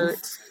skirt.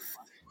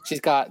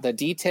 She's got the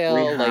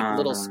detail, like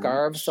little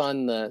scarves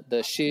on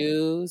the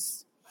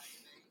shoes,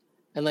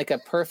 and like a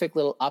perfect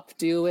little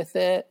updo with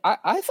it.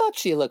 I thought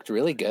she looked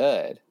really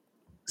good.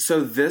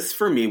 So this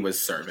for me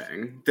was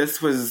serving.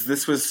 This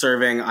was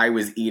serving. I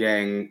was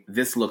eating.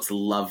 This looks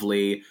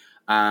lovely.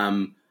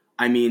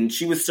 I mean,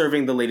 she was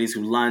serving the ladies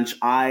who lunch.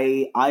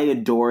 I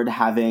adored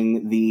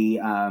having the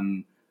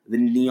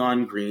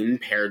neon green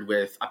paired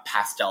with a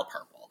pastel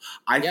purple.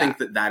 I think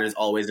that is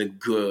always a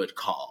good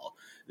call.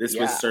 This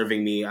was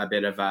serving me a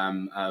bit of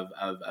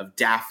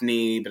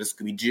Daphne, a bit of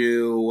Scooby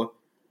Doo.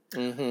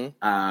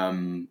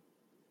 Mm-hmm.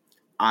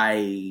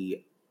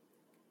 I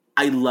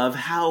love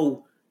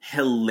how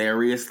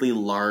hilariously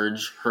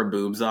large her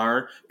boobs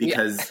are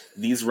because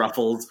these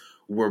ruffles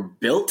were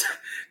built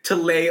to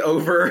lay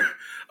over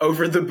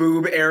the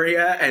boob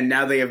area, and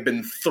now they have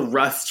been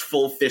thrust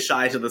full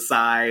fisheye to the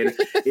side.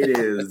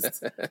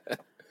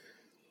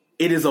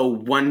 It is a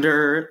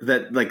wonder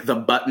that like the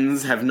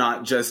buttons have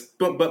not just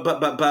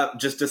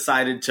just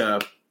decided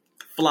to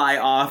fly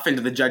off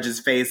into the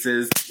judges'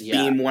 faces,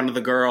 beam one of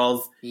the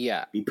girls,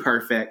 be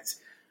perfect.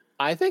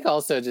 I think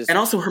also and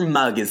also her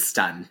mug is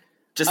stunning.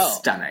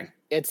 Stunning.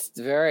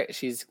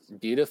 She's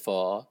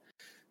beautiful.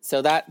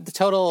 So that the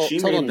total she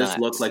total made nut. This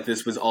look like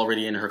this was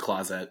already in her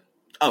closet.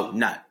 Oh,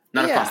 nut.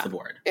 Not across the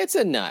board. It's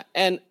a nut.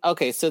 And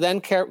okay, so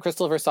then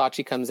Crystal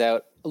Versace comes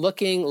out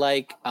looking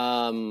like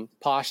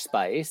Posh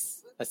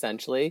Spice,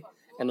 essentially,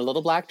 in a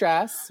little black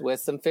dress with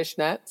some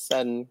fishnets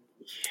and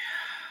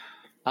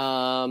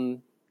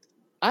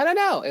I don't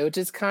know. It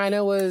just kind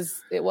of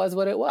was. It was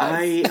what it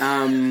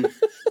was.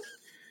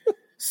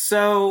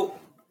 So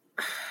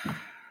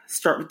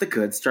start with the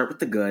good.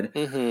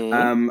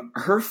 Mm-hmm.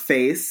 Her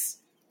face.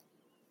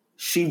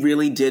 She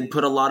really did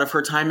put a lot of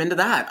her time into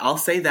that. I'll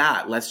say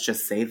that. Let's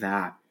just say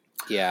that.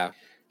 Yeah.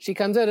 She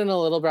comes out in a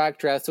little black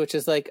dress, which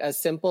is like a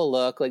simple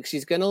look. Like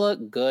she's going to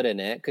look good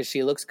in it because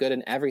she looks good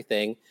in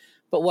everything.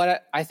 But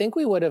what I think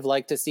we would have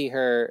liked to see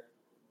her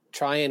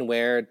try and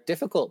wear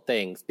difficult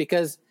things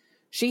because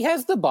she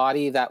has the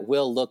body that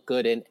will look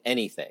good in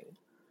anything.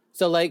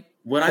 So like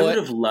what I would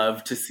have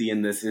loved to see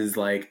in this is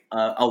like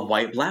a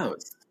white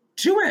blouse.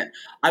 Do it.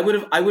 I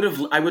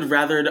would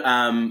rather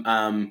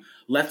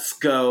let's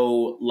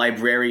go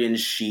librarian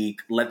chic.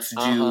 Let's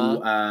do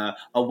a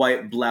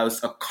white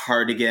blouse, a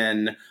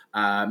cardigan,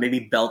 maybe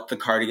belt the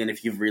cardigan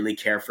if you really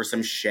care for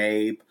some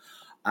shape.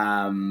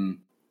 I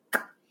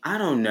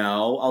don't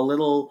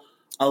know,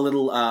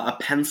 a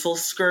pencil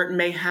skirt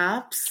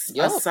mayhaps,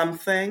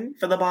 something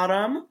for the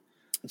bottom.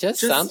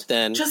 Just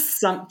something.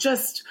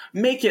 Just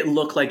make it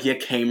look like you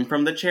came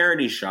from the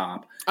charity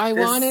shop. I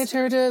wanted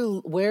her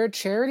to wear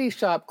charity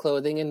shop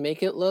clothing and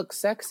make it look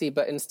sexy,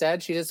 but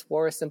instead she just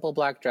wore a simple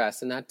black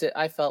dress, and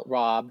I felt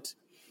robbed.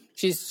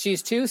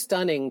 She's too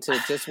stunning to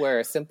just wear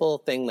a simple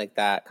thing like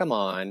that. Come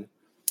on.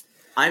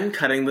 I'm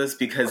cutting this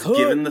because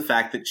given the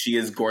fact that she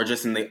is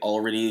gorgeous and they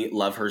already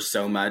love her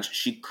so much,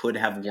 she could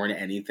have worn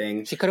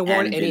anything. She could have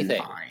worn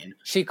anything. Fine.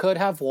 She could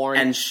have worn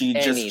anything.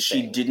 And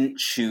she didn't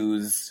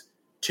choose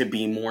to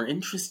be more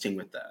interesting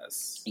with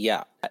this.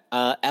 Yeah.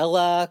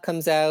 Ella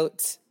comes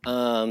out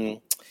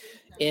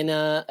in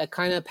a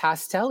kind of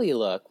pastel-y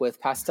look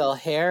with pastel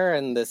hair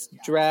and this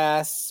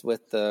dress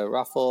with the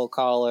ruffle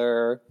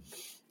collar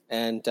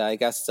and I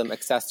guess some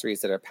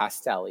accessories that are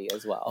pastel-y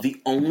as well.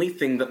 The only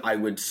thing that I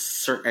would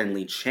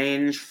certainly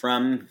change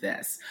from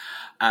this,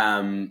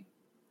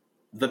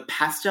 the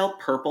pastel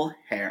purple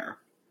hair,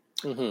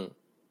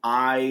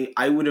 I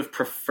would have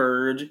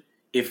preferred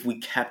if we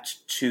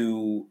kept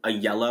to a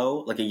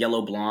yellow, like a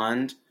yellow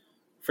blonde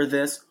for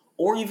this,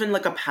 or even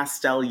like a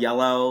pastel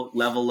yellow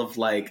level of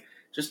like,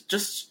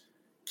 just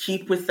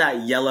keep with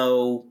that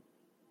yellow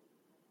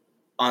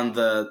on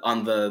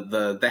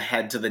the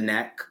head to the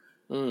neck.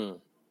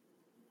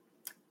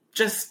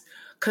 Just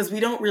because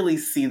we don't really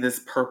see this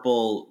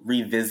purple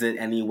revisit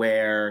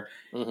anywhere.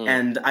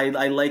 And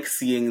I like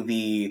seeing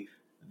the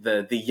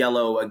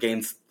yellow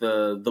against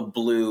the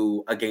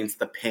blue against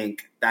the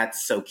pink.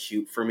 That's so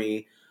cute for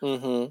me.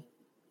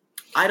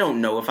 I don't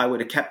know if I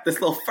would have kept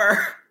this little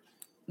fur.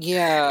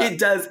 Yeah. It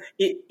does.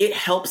 It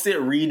helps it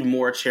read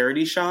more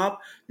charity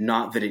shop.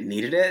 Not that it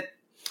needed it,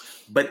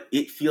 but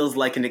it feels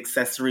like an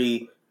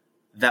accessory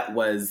that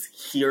was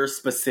here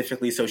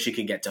specifically so she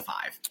could get to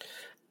 5.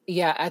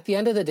 Yeah, at the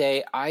end of the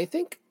day, I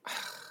think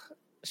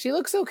she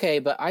looks okay,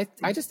 but I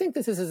just think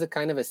this is a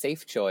kind of a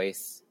safe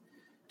choice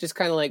just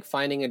kind of like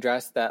finding a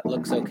dress that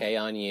looks okay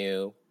on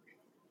you.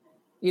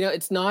 You know,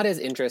 it's not as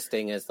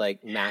interesting as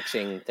like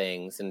matching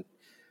things, and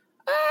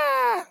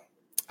I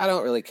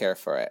don't really care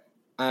for it.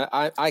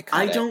 I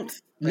don't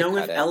know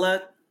if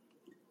Ella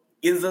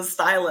is a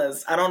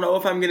stylist. I don't know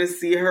if I'm going to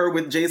see her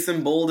with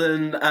Jason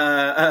Bolden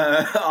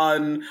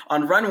on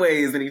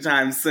runways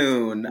anytime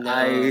soon.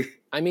 No.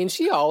 I mean,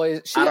 she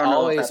always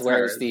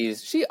wears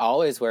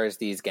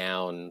these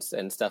gowns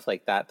and stuff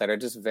like that are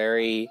just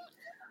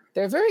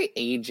they're very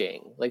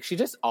aging. Like, she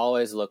just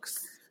always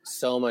looks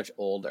so much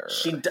older.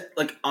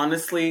 Like,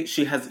 honestly,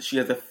 she has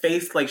a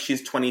face like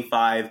she's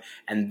 25,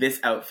 and this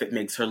outfit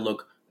makes her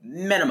look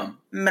minimum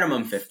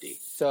 50.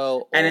 So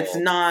old. And it's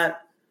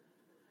not,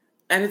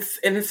 and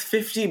it's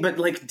 50, but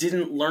like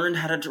didn't learn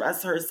how to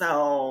dress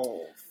herself.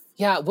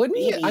 Yeah, wouldn't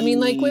you? I mean,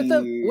 like with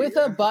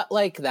a butt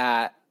like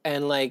that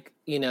and like,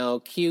 you know,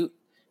 cute.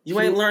 You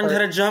ain't learned how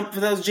to jump for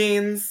those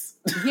jeans.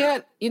 Yeah,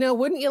 you know,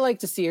 wouldn't you like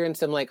to see her in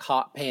some like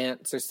hot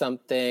pants or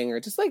something, or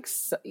just like,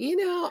 you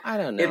know, I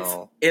don't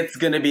know. It's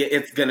gonna be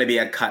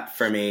a cut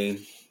for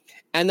me.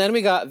 And then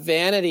we got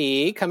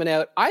Vanity coming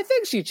out. I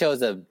think she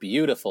chose a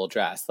beautiful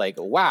dress. Like,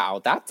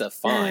 wow, that's a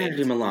find.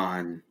 Vanity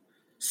Milan.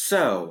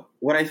 So,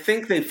 what I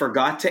think they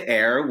forgot to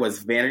air was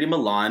Vanity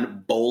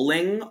Milan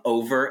bowling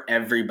over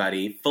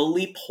everybody,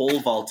 fully pole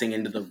vaulting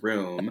into the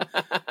room,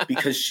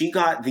 because she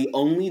got the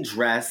only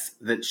dress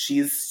that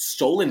she's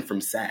stolen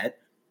from set.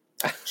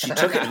 She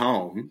took it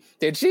home.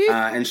 Did she?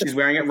 And she's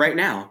wearing it right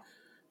now.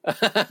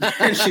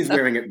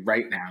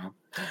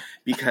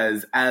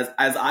 Because as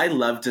I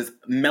love to,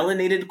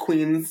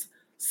 melanated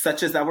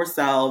such as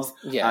ourselves,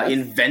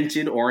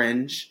 invented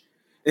orange.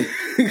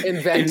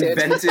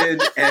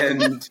 invented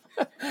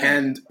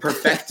and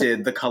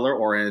perfected the color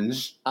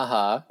orange.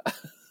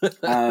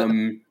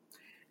 And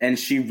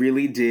she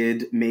really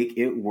did make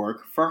it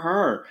work for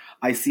her.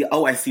 I see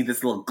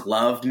this little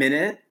glove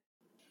minute.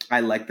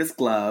 I like this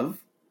glove.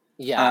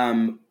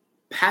 Yeah.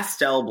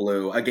 Pastel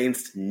blue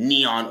against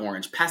neon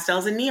orange.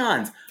 Pastels and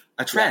neons.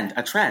 A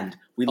trend.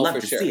 We'd love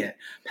to see it.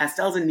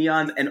 Pastels and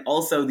neons, and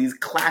also these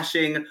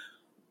clashing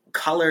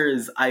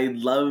colors. I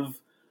love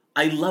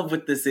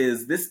what this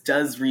is. This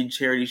does read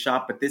charity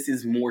shop, but this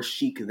is more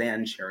chic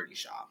than charity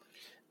shop.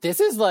 This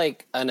is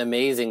like an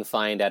amazing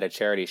find at a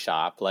charity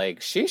shop.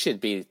 Like, she should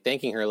be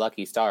thanking her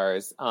lucky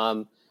stars.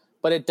 But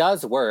it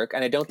does work,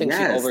 and I don't think she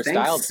overstyled.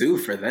 Thanks Sue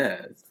for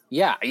this.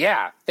 Yeah.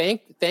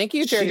 Thank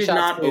you, charity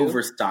shop.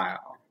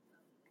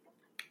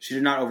 She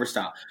did not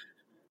overstyle.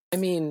 I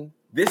mean,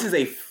 this is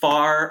a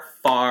far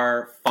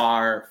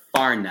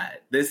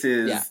nut. This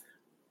is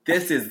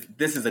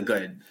a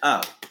good.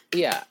 Oh.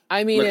 Yeah,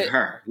 I mean, look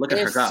at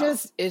her go.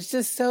 It's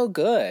just so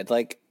good.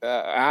 Like,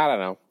 I don't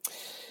know.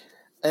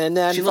 And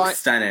then she looks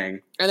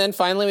stunning. And then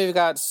finally, we've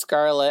got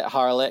Scarlet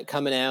Harlot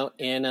coming out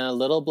in a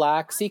little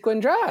black sequin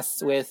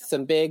dress with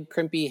some big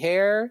crimpy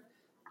hair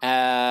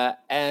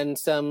and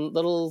some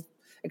little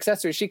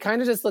accessories. She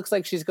kind of just looks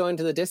like she's going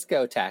to the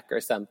discotheque or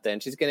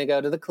something. She's going to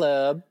go to the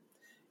club,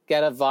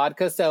 get a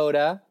vodka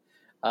soda,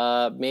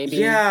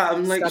 maybe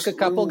suck a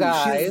couple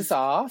guys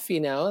off, you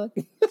know.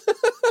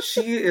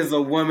 She is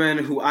a woman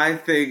who I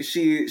think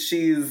she's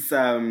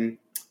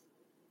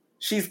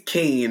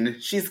keen.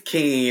 She's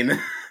keen.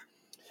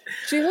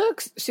 She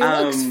looks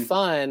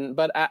fun,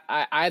 but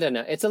I don't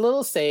know. It's a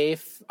little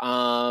safe.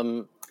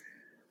 Yeah.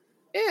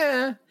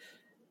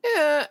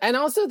 And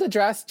also the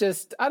dress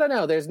just, I don't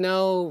know. There's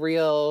no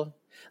real,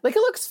 like, it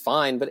looks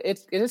fine, but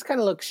it just kind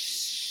of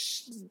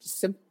looks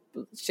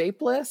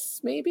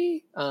shapeless,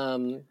 maybe.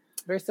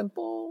 Very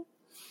simple.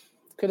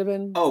 Could have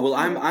been. Oh, well,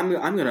 I'm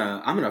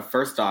gonna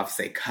first off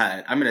say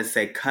cut. I'm gonna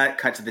say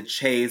cut to the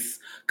chase,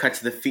 cut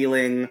to the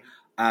feeling,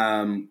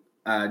 denim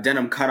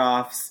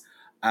cutoffs,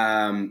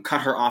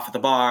 cut her off at the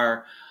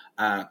bar,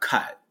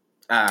 cut.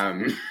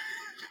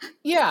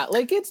 Yeah,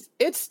 like it's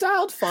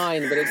styled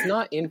fine, but it's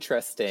not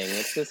interesting.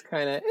 It's just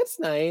kind of, it's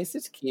nice,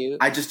 it's cute.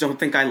 I just don't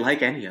think I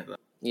like any of them.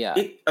 Yeah.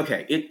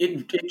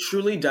 It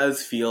truly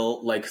does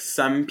feel like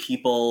some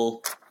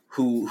people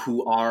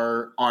who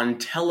are on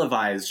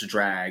televised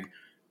drag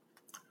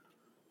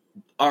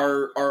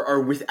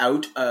are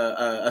without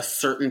a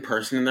certain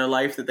person in their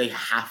life that they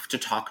have to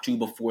talk to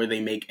before they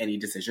make any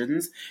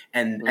decisions,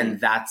 and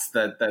that's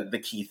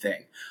the key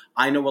thing.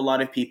 I know a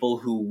lot of people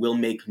who will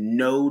make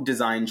no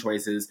design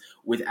choices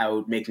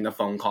without making a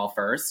phone call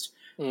first,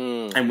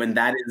 and when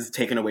that is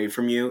taken away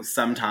from you,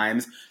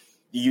 sometimes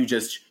you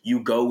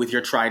go with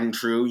your tried and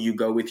true, you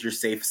go with your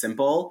safe,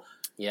 simple.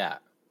 Yeah,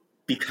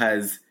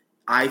 because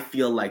I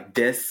feel like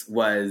this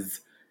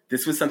was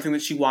something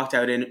that she walked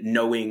out in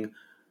knowing,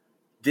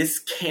 this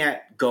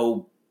can't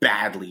go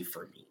badly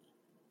for me.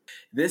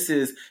 This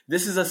is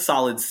a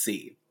solid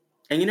C.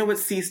 And you know what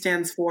C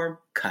stands for?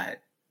 Cut.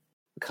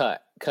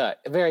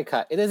 Very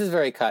cut. This is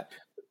very cut.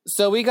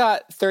 So we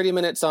got 30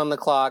 minutes on the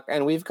clock,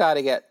 and we've got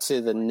to get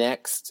to the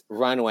next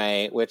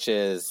runway, which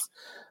is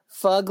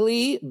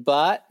Fugly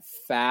but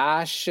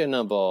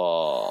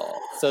fashionable.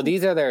 So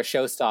these are their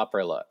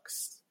showstopper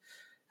looks.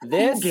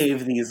 Who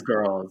gave these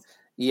girls?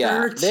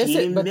 Yeah,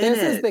 13 minutes.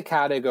 This is the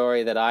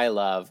category that I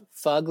love.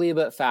 Fugly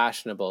but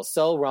fashionable.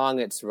 So wrong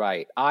it's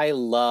right. I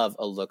love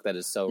a look that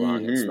is so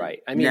wrong it's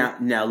right. I mean,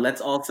 now let's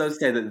also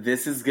say that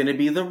this is going to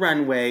be the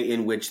runway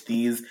in which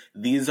these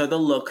are the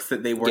looks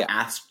that they were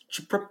asked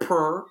to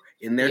prepare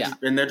in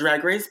their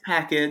Drag Race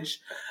package.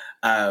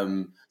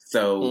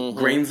 So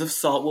grains of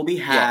salt will be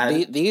had.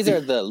 Yeah, these are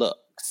the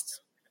looks.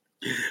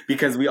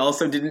 Because we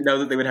also didn't know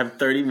that they would have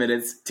 30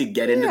 minutes to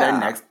get into their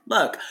next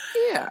look.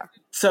 Yeah.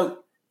 So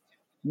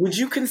would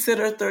you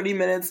consider 30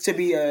 minutes to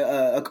be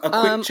a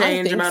quick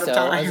change amount of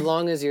time? As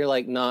long as you're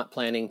like not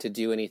planning to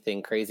do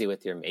anything crazy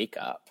with your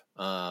makeup.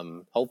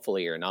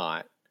 Hopefully you're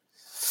not.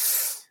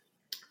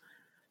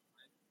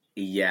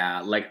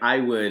 Yeah, like I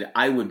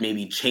would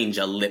maybe change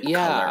a lip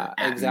color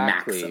at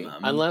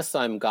maximum. Unless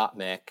I'm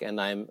Gottmik and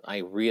I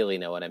really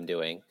know what I'm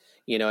doing.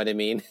 You know what I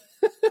mean?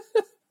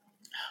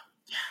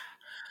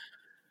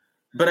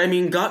 But I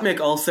mean, Gottmik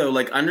also,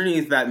 like,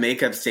 underneath that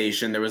makeup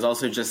station, there was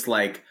also just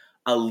like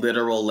a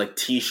literal like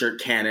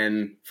t-shirt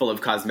cannon full of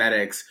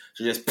cosmetics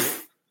to just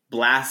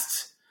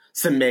blast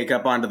some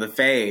makeup onto the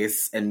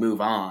face and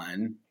move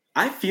on.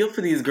 I feel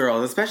for these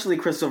girls, especially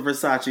Crystal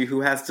Versace,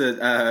 who has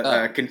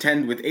to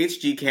contend with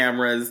HG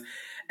cameras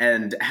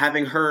and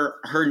having her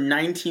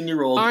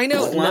 19-year-old. I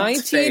know,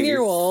 19 years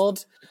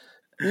old,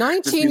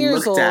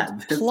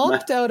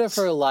 plucked out of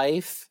her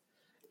life.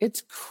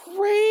 It's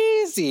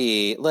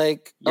crazy.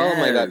 Like, yes. Oh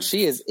my God,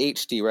 she is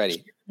HD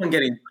ready.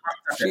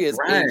 She is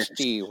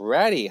HD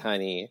ready,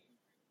 honey.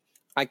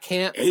 I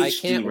can't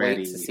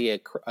wait to see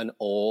an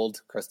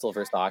old Crystal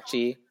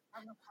Versace.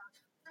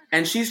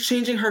 And she's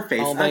changing her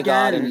face again. Oh my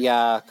God, and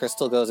yeah,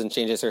 Crystal goes and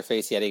changes her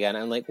face yet again.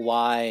 I'm like,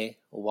 why?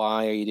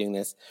 Why are you doing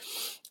this?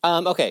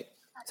 Okay,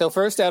 so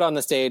first out on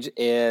the stage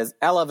is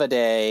Ella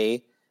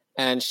Vaday,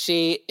 and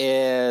she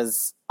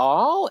is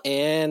all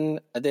in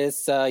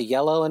this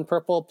yellow and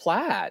purple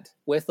plaid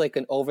with like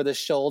an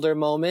over-the-shoulder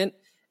moment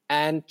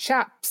and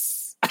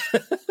chaps.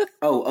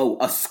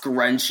 a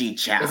scrunchy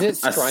chap. Is it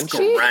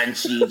scrunchy? A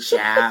scrunchy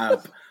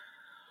chap.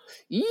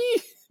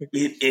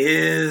 It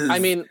is. I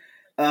mean,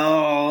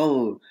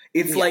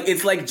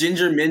 it's like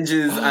Ginger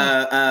Minge's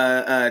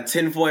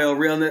tinfoil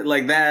realness,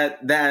 like that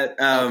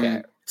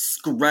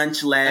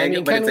scrunch leg. I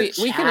mean, but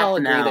we can all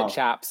agree that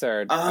chaps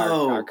are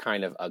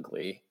kind of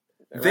ugly.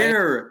 Right?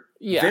 They're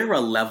a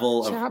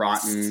level of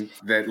rotten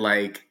that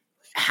like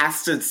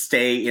has to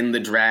stay in the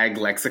drag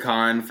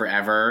lexicon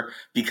forever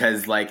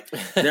because like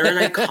they're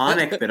an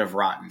iconic bit of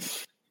rotten.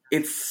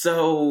 It's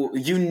so,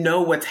 you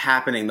know what's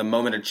happening the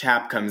moment a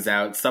chap comes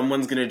out.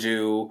 Someone's gonna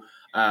do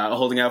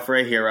holding out for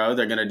a hero.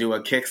 They're gonna do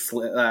a kick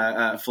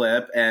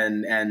flip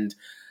and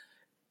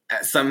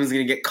someone's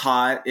gonna get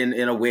caught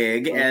in a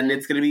wig and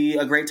it's gonna be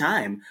a great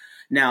time.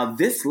 Now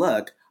this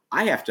look,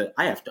 I have to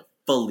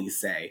fully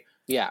say,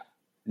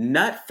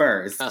 nut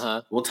first.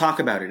 We'll talk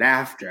about it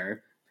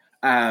after.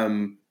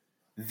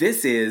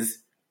 This is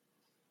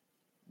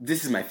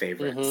my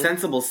favorite.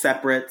 Sensible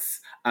separates,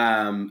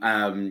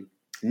 neons.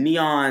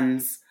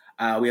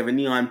 We have a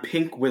neon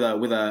pink with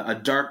a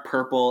dark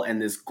purple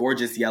and this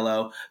gorgeous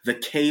yellow. The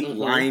cape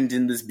lined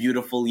in this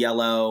beautiful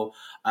yellow.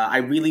 I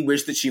really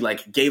wish that she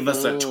like gave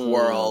us a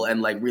twirl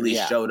and like really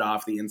showed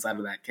off the inside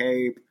of that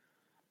cape.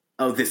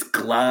 Oh, this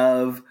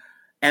glove.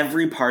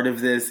 Every part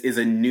of this is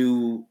a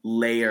new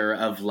layer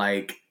of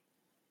like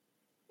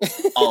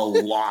a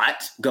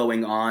lot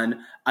going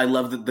on. I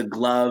love that the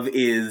glove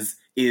is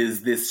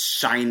this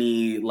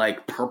shiny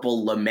like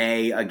purple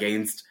lame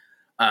against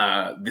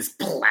this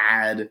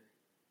plaid.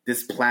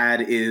 This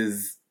plaid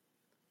is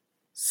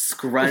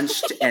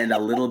scrunched and a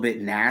little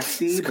bit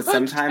nasty, but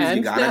sometimes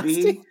you gotta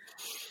be.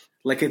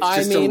 Like it's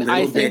just a little bit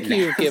nasty. I think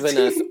you've given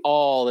us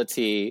all the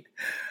tea.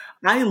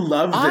 I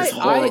love this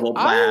horrible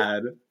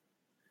plaid.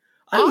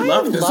 I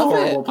love this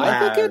horrible plaid.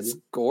 I think it's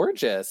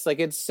gorgeous. Like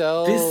it's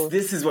so.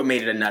 This is what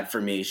made it a nut for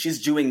me.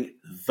 She's doing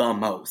the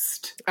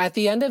most. At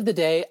the end of the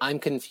day, I'm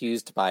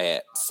confused by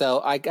it,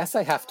 so I guess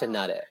I have to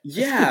nut it.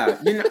 Yeah,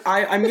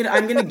 I'm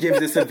gonna give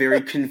this a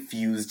very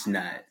confused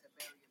nut.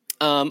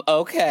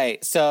 Okay,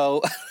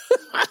 so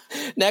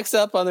next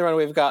up on the run,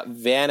 we've got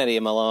Vanity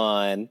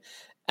Milan.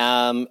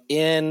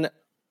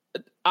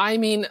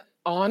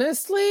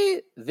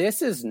 Honestly,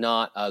 this is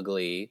not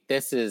ugly.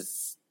 This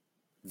is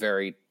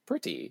very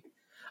pretty.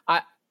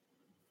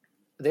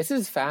 This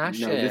is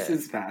fashion. No, this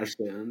is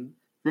fashion.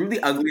 Remember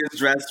the ugliest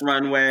dressed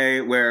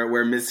runway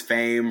where Miss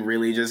Fame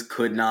really just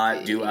could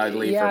not do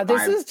ugly for 5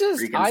 this is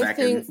just, seconds? I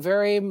think,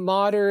 very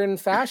modern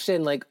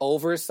fashion, like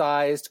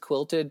oversized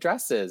quilted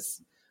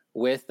dresses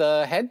with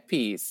a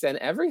headpiece and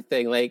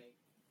everything. Like,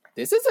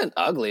 this isn't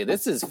ugly.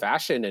 This is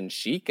fashion and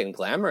chic and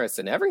glamorous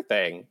and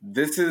everything.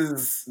 This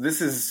is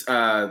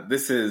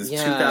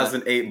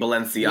 2008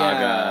 Balenciaga.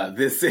 Yeah.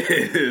 This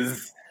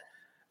is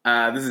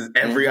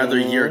every other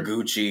year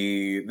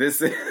Gucci.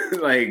 This is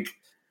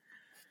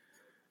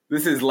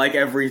like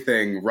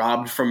everything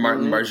robbed from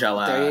Martin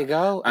Margiela. There you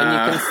go.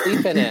 And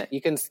you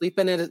can sleep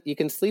in it. You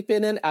can sleep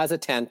in it as a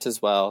tent as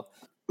well.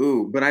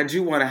 Ooh, but I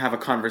do want to have a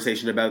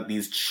conversation about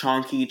these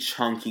chunky,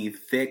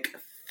 thick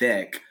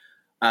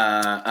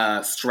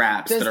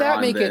straps Does that are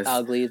on make this. It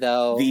ugly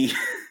though?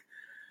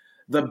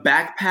 The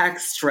backpack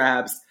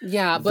straps.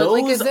 Yeah, but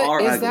those like, is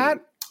ugly. that?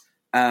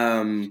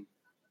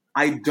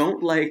 I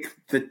don't like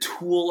the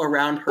tool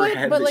around her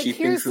head that like, she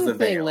thinks is a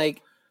veil.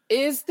 Like,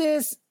 is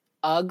this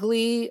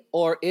ugly,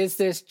 or is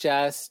this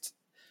just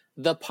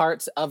the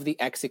parts of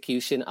the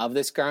execution of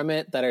this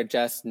garment that are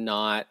just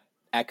not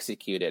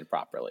executed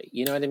properly?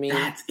 You know what I mean?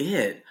 That's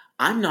it.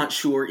 I'm not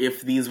sure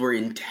if these were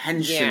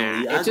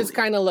intentionally ugly. It just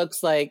kind of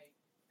looks like...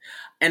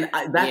 And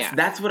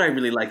that's what I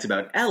really liked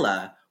about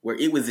Ella, where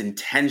it was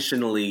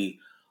intentionally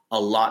a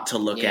lot to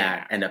look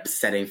at and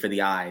upsetting for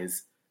the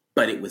eyes,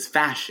 but it was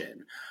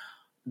fashion.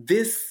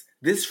 This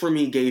for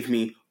me gave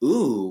me,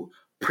 ooh,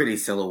 pretty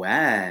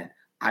silhouette.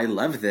 I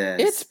love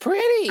this. It's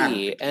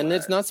pretty, and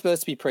it's not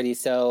supposed to be pretty,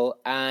 so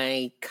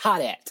I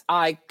cut it.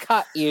 I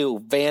cut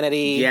you,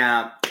 vanity.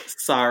 Yeah,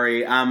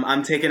 sorry.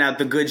 I'm taking out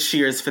the good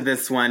shears for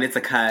this one. It's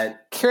a cut.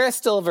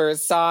 Crystal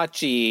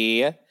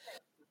Versace.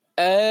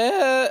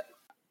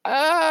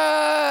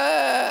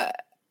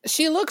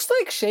 She looks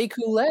like Shea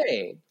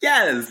Coulee.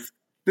 Yes.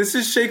 This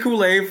is Shea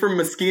Coulee from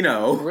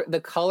Moschino.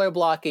 The color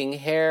blocking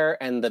hair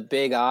and the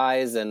big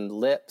eyes and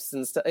lips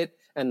and stuff,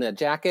 and the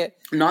jacket.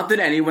 Not that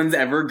anyone's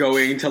ever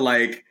going to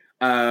like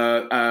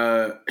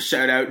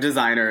shout out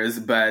designers,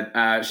 but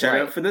shout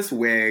out for this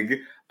wig.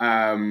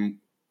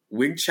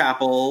 Wig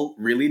Chapel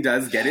really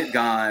does get it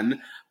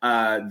gone.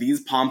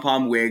 These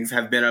pom-pom wigs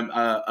have been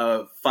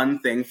a fun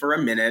thing for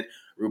a minute.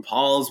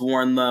 RuPaul's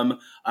worn them,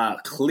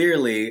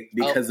 clearly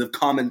because of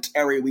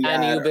commentary we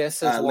had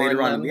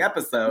later on in the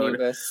episode.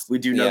 Anubis. We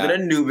do know that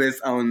Anubis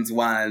owns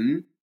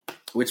one,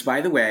 which, by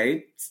the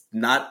way, it's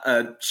not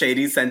a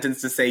shady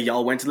sentence to say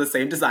y'all went to the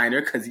same designer,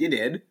 because you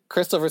did.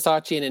 Crystal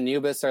Versace and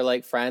Anubis are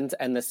like friends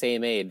and the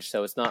same age,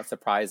 so it's not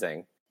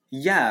surprising.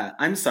 Yeah,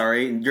 I'm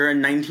sorry. You're a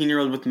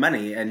 19-year-old with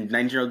money, and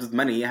 19-year-olds with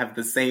money have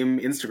the same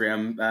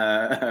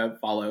Instagram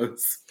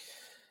follows.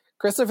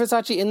 Crystal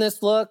Versace in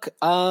this look,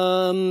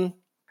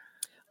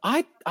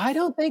 I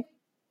don't think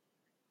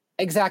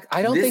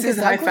I don't think this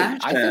is high fashion.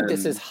 I think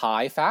this is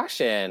high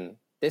fashion.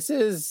 This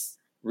is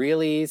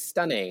really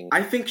stunning.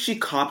 I think she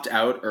copped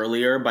out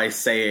earlier by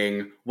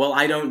saying, well,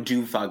 I don't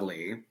do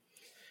Fugly,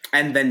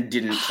 and then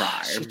didn't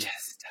try. She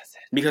just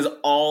doesn't. Because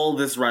all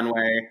this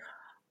runway,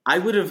 I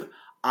would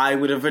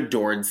have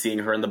adored seeing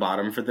her in the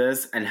bottom for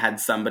this, and had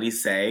somebody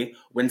say,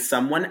 when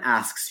someone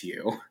asks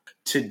you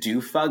to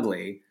do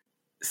Fugly,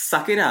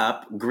 suck it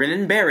up, grin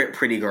and bear it,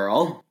 pretty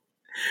girl.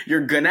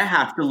 You're gonna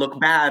have to look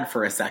bad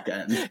for a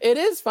second. It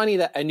is funny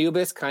that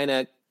Anubis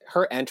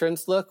her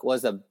entrance look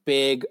was a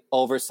big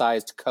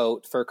oversized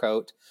fur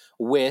coat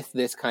with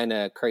this kind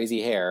of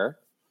crazy hair,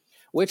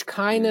 which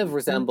kind of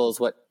resembles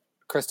what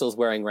Crystal's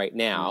wearing right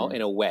now in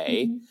a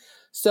way. Mm-hmm.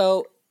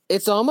 So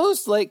it's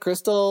almost like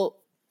Crystal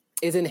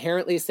is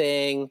inherently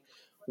saying,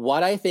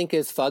 what I think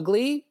is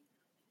Fugly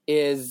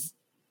is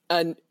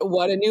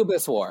what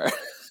Anubis wore.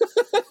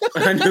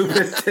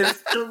 Anubis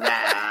is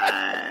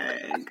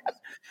drag.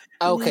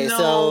 Okay,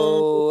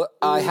 so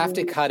I have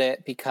to cut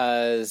it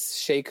because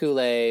Shea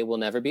Coulee will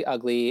never be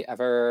ugly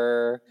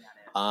ever.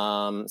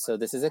 So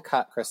this is a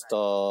cut,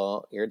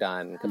 Crystal. You're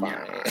done.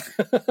 Goodbye.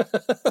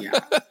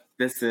 Yeah.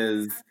 This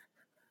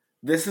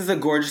is a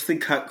gorgeously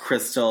cut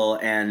Crystal,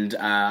 and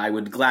I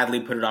would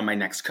gladly put it on my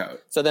next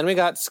coat. So then we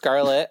got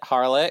Scarlet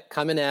Harlot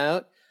coming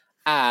out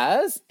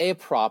as a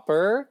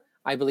proper,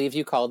 I believe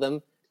you call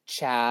them,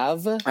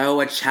 chav.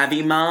 Oh, a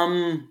chavvy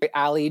mom.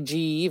 Ali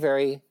G,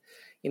 very,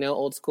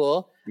 old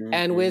school. Mm-hmm.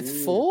 And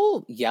with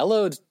full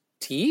yellowed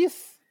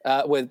teeth,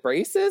 with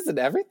braces and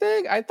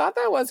everything. I thought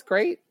that was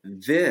great.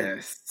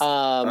 This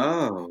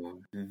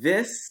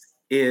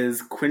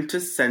is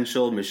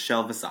quintessential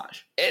Michelle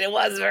Visage. It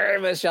was very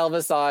Michelle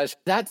Visage.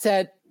 That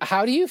said,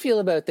 how do you feel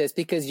about this?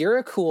 Because you're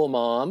a cool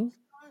mom.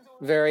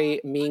 Very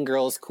Mean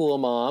Girls cool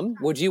mom.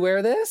 Would you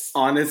wear this?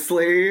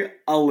 Honestly,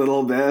 a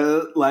little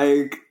bit.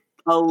 Like,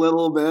 a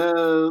little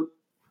bit.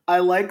 I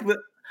like the...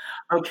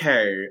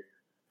 Okay.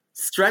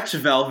 Stretch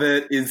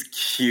velvet is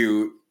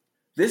cute.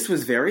 This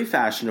was very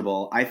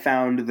fashionable. I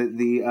found that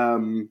the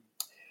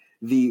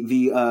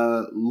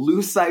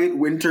lucite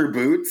winter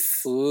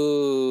boots,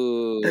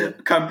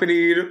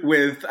 accompanied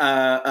with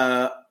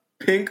a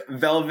pink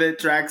velvet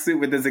tracksuit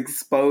with this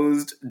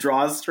exposed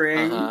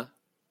drawstring. Uh-huh.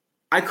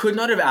 I could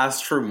not have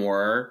asked for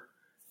more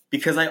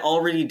because I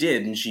already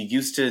did, and she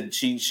used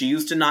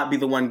to not be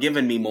the one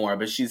giving me more,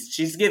 but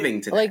she's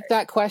giving today. Like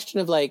that question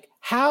of like,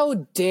 how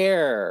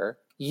dare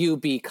you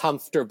be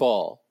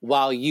comfortable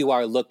while you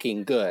are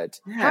looking good?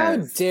 Yes. How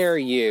dare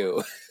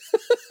you?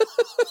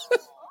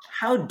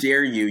 How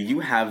dare you? You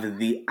have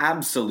the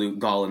absolute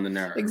gall in the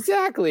nerve.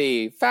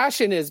 Exactly.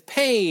 Fashion is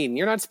pain.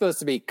 You're not supposed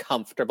to be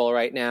comfortable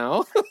right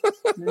now.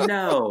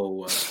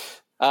 No.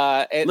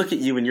 Look at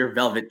you in your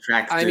velvet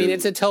tracksuit. I mean,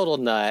 it's a total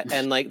nut.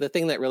 And like the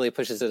thing that really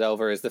pushes it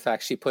over is the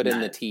fact she put in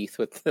the teeth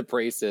with the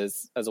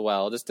braces as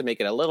well, just to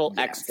make it a little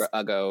extra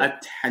uggo.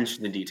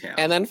 Attention to detail.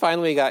 And then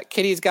finally we got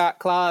Kitty's Got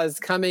Claws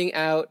coming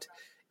out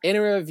in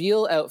a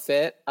reveal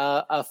outfit,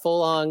 a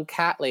full-on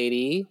cat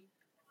lady.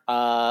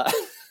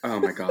 Oh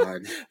my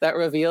God. that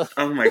reveals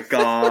Oh my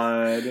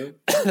God.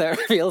 that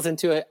reveals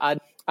into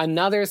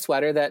another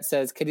sweater that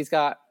says Kitty's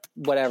got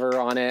whatever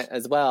on it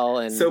as well.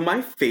 And so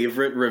my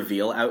favorite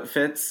reveal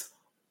outfits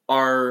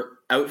are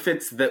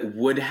outfits that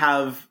would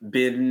have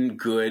been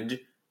good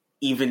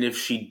even if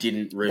she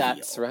didn't reveal.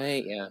 That's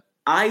right, yeah.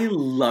 I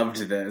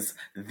loved this.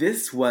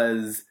 This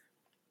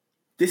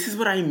is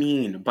what I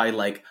mean by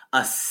like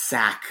a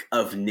sack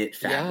of knit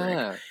fabric.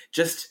 Yeah.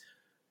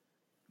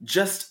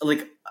 Just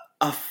like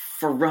a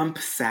frump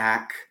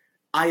sack.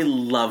 I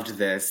loved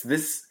this.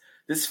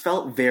 This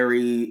felt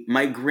very,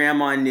 my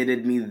grandma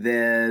knitted me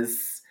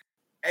this.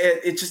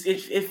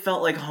 It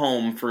felt like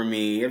home for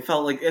me. It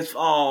felt like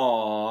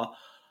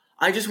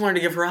I just wanted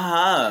to give her a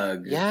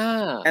hug.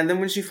 Yeah. And then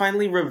when she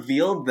finally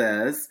revealed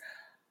this,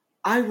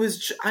 I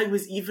was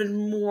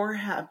even more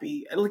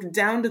happy. Like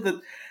down to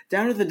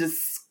the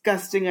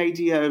disgusting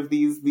idea of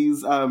these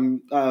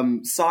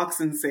socks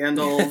and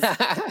sandals.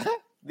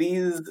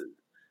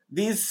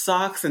 these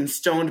socks and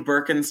stoned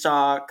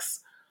Birkenstocks.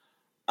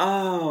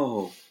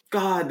 Oh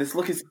God, this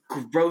look is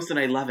gross and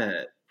I love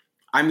it.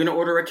 I'm gonna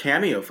order a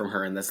cameo from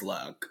her in this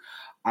look.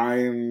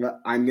 I'm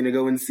gonna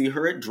go and see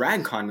her at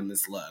DragCon in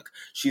this look.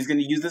 She's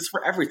gonna use this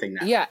for everything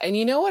now. Yeah, and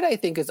you know what I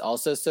think is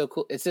also so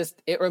cool? It's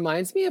just, it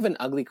reminds me of an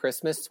ugly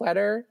Christmas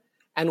sweater.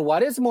 And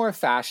what is more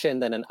fashion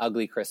than an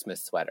ugly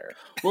Christmas sweater?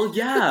 Well,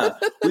 yeah.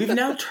 We've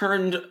now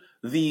turned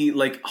the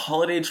like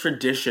holiday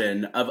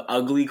tradition of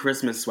ugly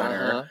Christmas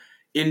sweater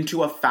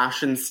into a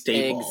fashion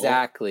staple.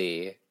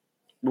 Exactly.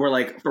 We're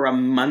like, for a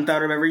month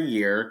out of every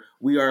year,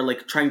 we are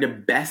like trying to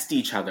best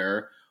each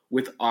other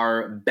with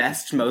our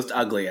best, most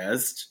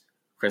ugliest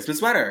Christmas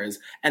sweaters.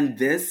 And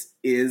this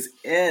is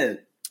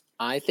it.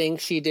 I think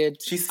she did.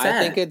 She said. I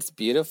think it's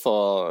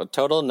beautiful.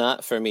 Total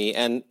nut for me.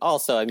 And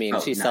also, I mean,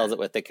 she sells it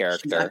with the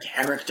character. She's a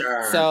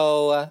character.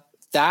 So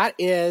that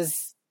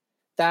is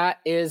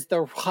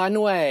the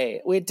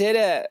runway. We did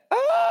it.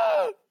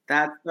 Ah!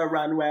 That's the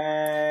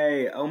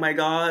runway. Oh my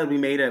God, we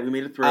made it. We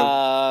made it through.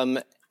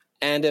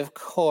 And of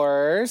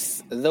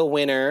course, the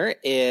winner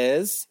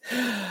is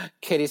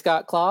Kitty's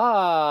Got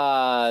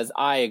Claws.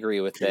 I agree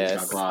with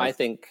this. I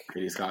think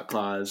Kitty's Got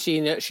Claws.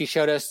 She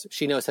showed us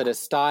she knows how to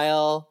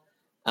style.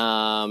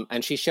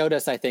 And she showed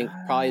us, I think,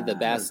 probably the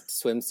best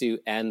swimsuit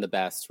and the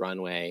best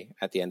runway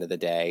at the end of the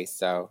day.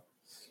 So,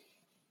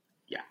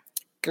 yeah,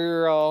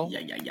 girl,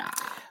 yeah.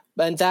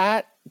 And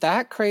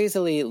that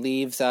crazily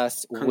leaves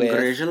us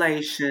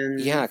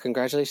congratulations. with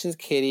congratulations,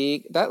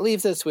 Kitty. That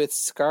leaves us with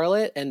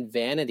Scarlet and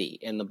Vanity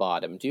in the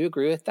bottom. Do you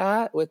agree with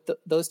that? With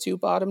those two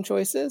bottom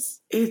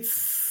choices?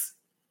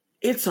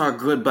 It's our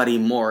good buddy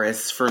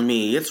Morris for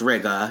me. It's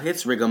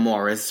Rigga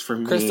Morris for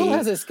me. Crystal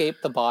has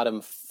escaped the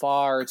bottom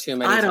far too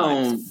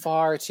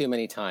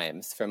many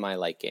times for my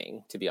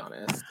liking, to be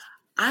honest.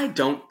 I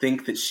don't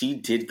think that she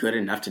did good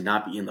enough to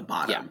not be in the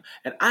bottom. Yeah.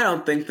 And I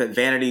don't think that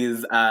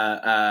Vanity's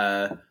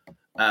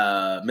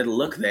middle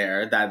look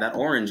there, that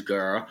orange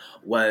girl,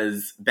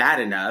 was bad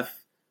enough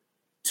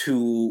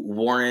to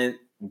warrant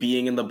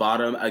being in the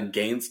bottom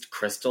against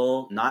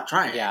Crystal not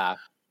trying. Yeah.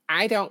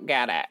 I don't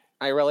get it.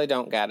 I really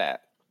don't get it.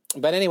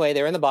 But anyway,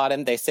 they're in the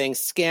bottom. They sang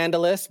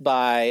Scandalous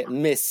by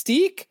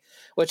Mystique,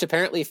 which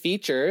apparently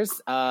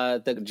features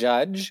the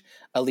judge,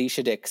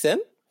 Alicia Dixon.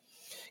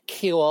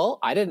 Cool.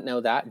 I didn't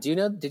know that. Did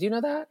you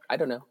know that? I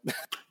don't know.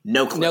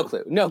 No clue.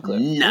 No clue.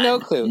 No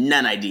clue.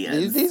 None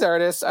ideas. These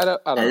artists, I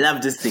don't I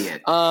love to see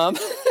it.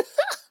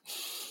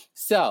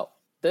 So,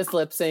 this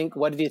lip sync,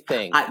 what did you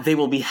think? They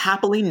will be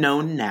happily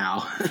known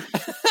now.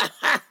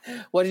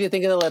 What did you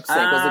think of the lip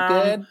sync? Was it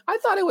good?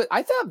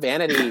 I thought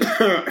Vanity.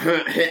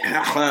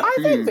 I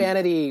think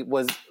Vanity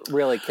was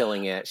really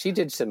killing it. She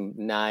did some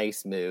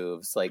nice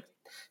moves. Like,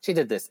 she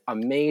did this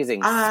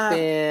amazing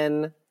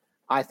spin.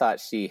 I thought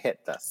she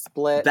hit the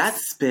split. That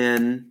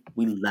spin,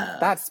 we love.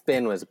 That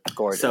spin was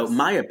gorgeous. So,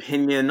 my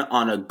opinion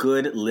on a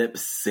good lip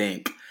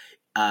sync: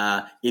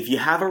 if you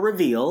have a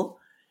reveal,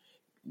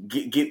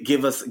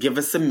 give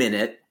us a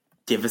minute.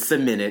 Give us a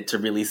minute to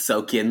really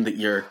soak in that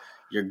you're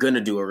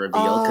gonna do a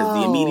reveal, because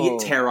the immediate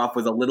tear off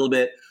was a little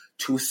bit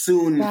too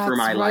soon for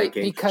my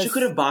liking. Because she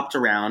could have bopped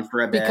around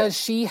for a bit. Because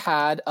she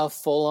had a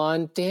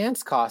full-on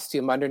dance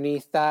costume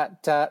underneath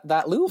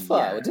that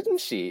loofah, didn't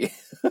she?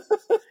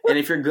 And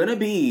if you're gonna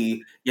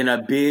be in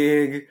a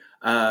big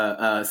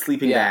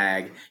sleeping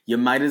bag, you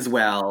might as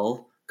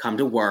well come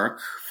to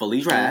work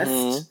fully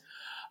dressed.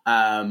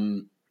 Mm-hmm.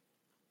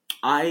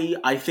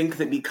 I think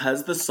that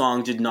because the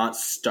song did not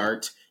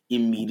start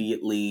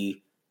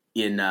immediately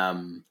in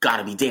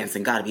gotta be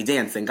dancing, gotta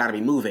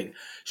be moving,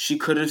 she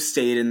could have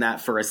stayed in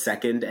that for a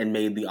second and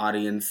made the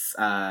audience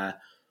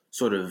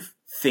sort of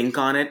think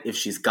on it. If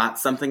she's got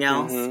something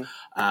else,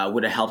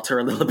 would have helped her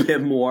a little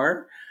bit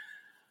more.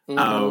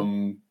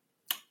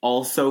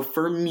 Also,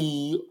 for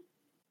me,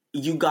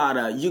 you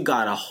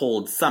gotta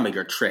hold some of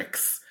your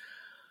tricks,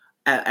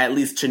 at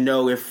least to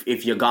know if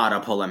you gotta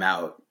pull them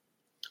out.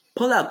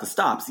 Pull out the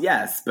stops,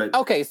 yes, but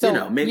okay,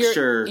 so make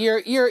sure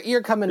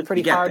you're coming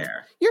pretty hard.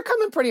 There. You're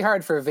coming pretty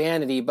hard for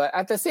Vanity, but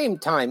at the same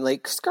time,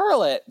 like,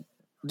 Scarlet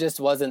just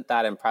wasn't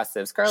that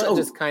impressive. Scarlett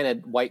just kind of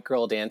white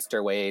girl danced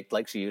her way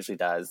like she usually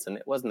does, and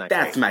it wasn't that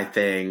That's great. my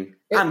thing.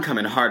 I'm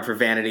coming hard for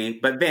Vanity,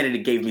 but Vanity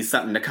gave me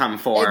something to come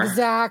for.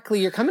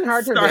 Exactly. You're coming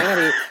hard for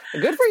Vanity.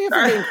 Good for you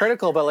for being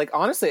critical, but like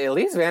honestly, at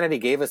least Vanity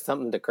gave us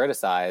something to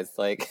criticize.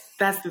 Like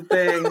that's the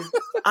thing.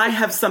 I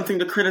have something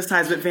to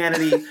criticize with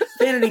Vanity.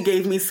 Vanity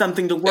gave me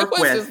something to work with.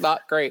 It was just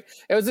not great.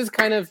 It was just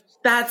kind of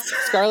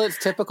Scarlett's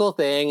typical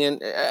thing, and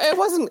it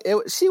wasn't.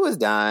 She was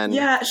done.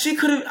 Yeah, she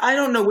could have. I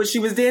don't know what she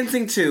was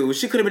dancing to.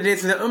 She could have been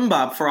dancing to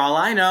Mbop for all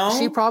I know.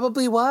 She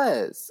probably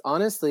was.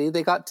 Honestly,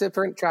 they got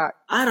different tracks.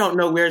 I don't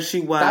know where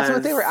she was. That's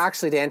what they were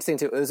actually dancing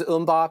to. It was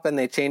Mbop, and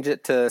they changed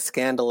it to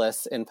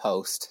Scandalous in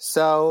post.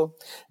 So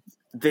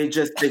they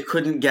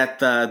couldn't get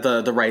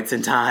the rights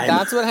in time.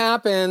 That's what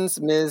happens.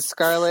 Ms.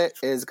 Scarlett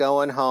is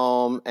going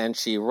home, and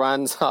she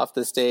runs off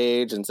the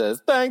stage and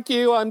says, "Thank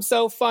you, I'm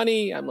so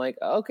funny." I'm like,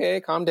 okay,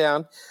 calm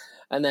down.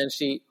 And then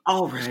she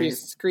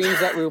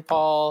screams at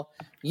RuPaul,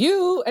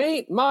 "You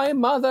ain't my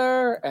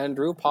mother!" And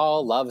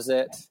RuPaul loves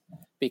it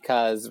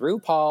because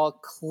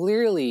RuPaul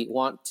clearly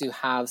wants to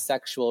have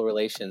sexual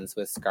relations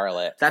with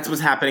Scarlett. That's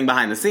what's happening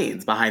behind the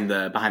scenes, behind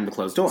the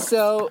closed doors.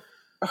 So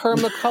her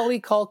Macaulay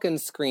Culkin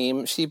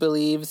scream, she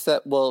believes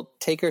that will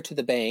take her to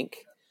the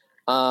bank.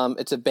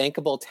 It's a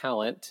bankable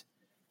talent.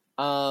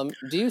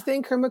 Do you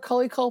think her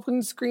Macaulay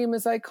Culkin scream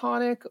is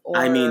iconic? Or...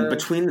 I mean,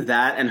 between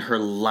that and her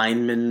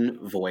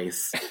lineman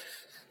voice,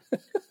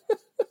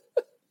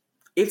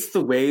 it's the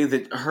way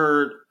that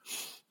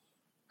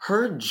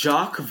her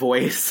jock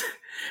voice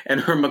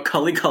and her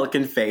Macaulay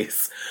Culkin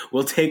face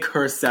will take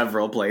her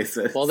several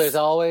places. Well, there's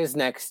always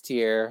next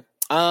year.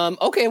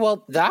 Okay,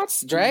 well,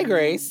 that's Drag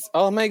Race.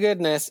 Oh my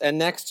goodness. And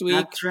next week,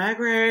 that's Drag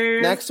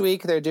Race. Next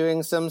week, they're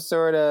doing some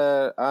sort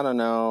of, I don't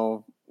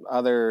know,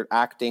 other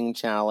acting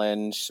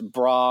challenge,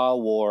 Bra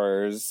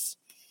Wars.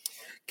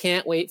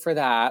 Can't wait for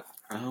that.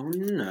 Oh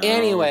no.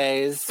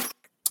 Anyways,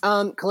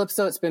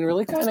 Calypso, it's been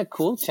really kind of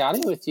cool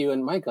chatting with you,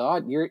 and my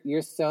God,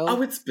 you're so...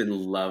 Oh, it's been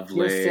lovely.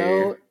 You're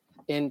so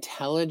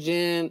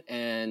intelligent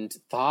and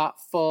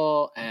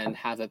thoughtful and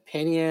have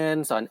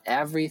opinions on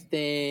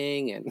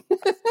everything and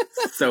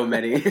so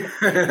many.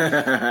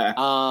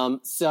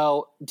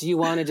 So do you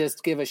want to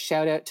just give a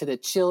shout out to the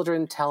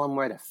children, tell them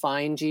where to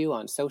find you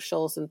on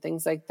socials and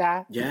things like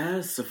that?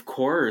 Yes, of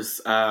course.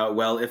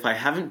 Well, if I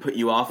haven't put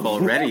you off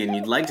already and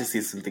you'd like to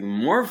see something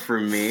more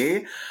from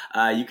me,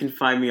 you can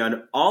find me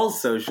on all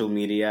social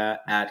media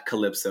at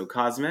Calypso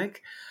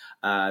Cosmic.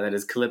 That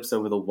is Calypso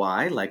with a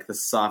Y, like the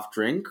soft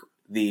drink,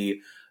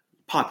 the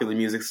popular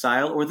music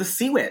style, or the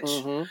Sea Witch.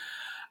 Mm-hmm.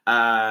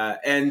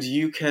 And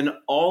you can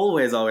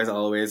always, always,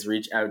 always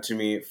reach out to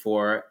me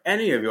for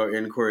any of your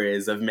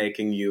inquiries of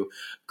making you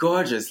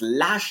gorgeous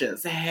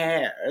lashes,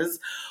 hairs,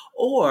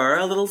 or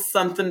a little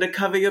something to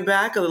cover your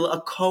back,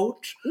 a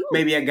coat,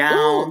 maybe a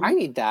gown. Ooh, I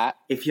need that.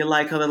 If you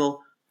like a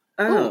little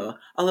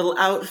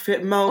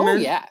outfit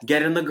moment,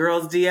 get in the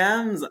girl's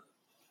DMs.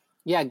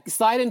 Yeah,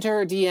 slide into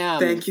her DMs.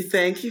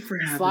 Thank you for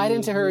having me. Slide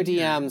into her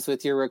DMs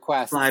with your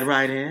request. Slide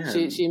right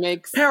in. She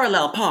makes...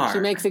 Parallel park. She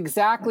makes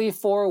exactly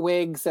 4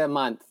 wigs a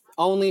month.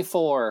 Only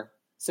 4.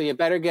 So you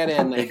better get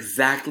in there.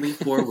 Exactly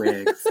 4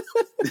 wigs.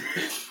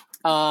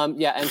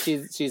 Yeah, and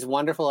she's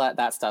wonderful at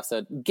that stuff.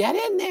 So get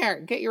in there.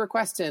 Get your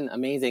request in.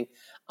 Amazing.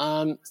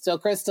 So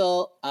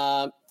Crystal,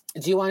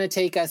 do you want to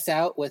take us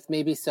out with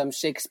maybe some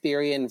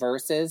Shakespearean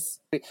verses?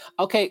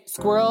 Okay,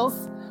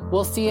 squirrels,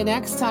 we'll see you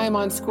next time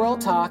on Squirrel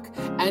Talk.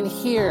 And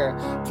here,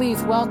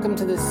 please welcome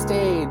to the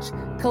stage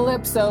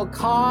Calypso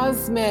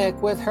Cosmic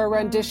with her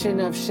rendition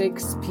of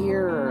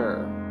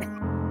Shakespeare.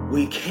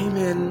 We came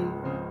in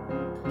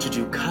to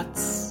do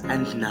cuts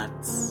and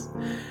nuts,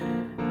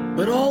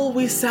 but all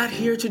we sat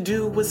here to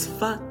do was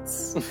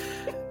futz.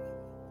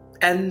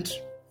 And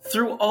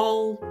through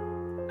all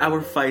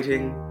our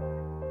fighting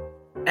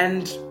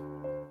and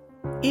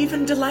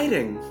even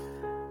delighting,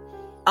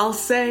 I'll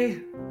say,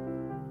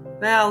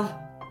 well,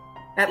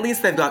 at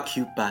least they've got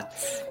cute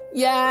butts.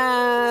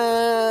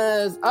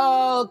 Yes!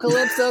 Oh,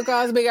 Calypso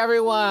Cosmic,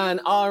 everyone.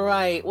 All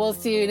right, we'll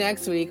see you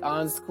next week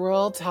on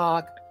Squirrel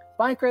Talk.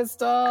 Bye,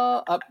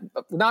 Crystal.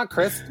 Not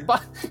Chris. Bye.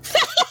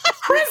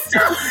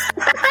 Crystal!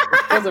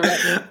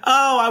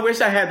 Oh, I wish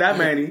I had that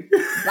many.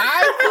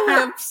 Bye,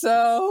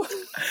 Calypso.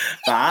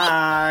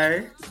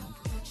 Bye.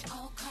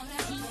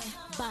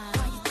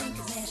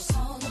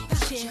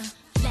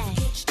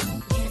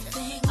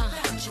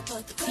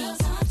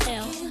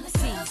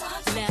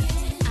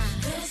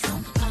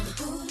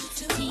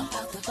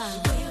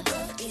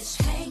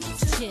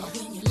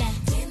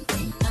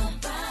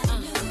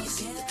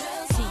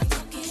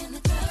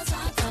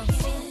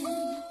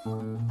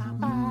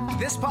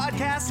 This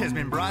podcast has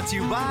been brought to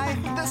you by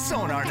the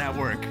Sonar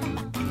Network.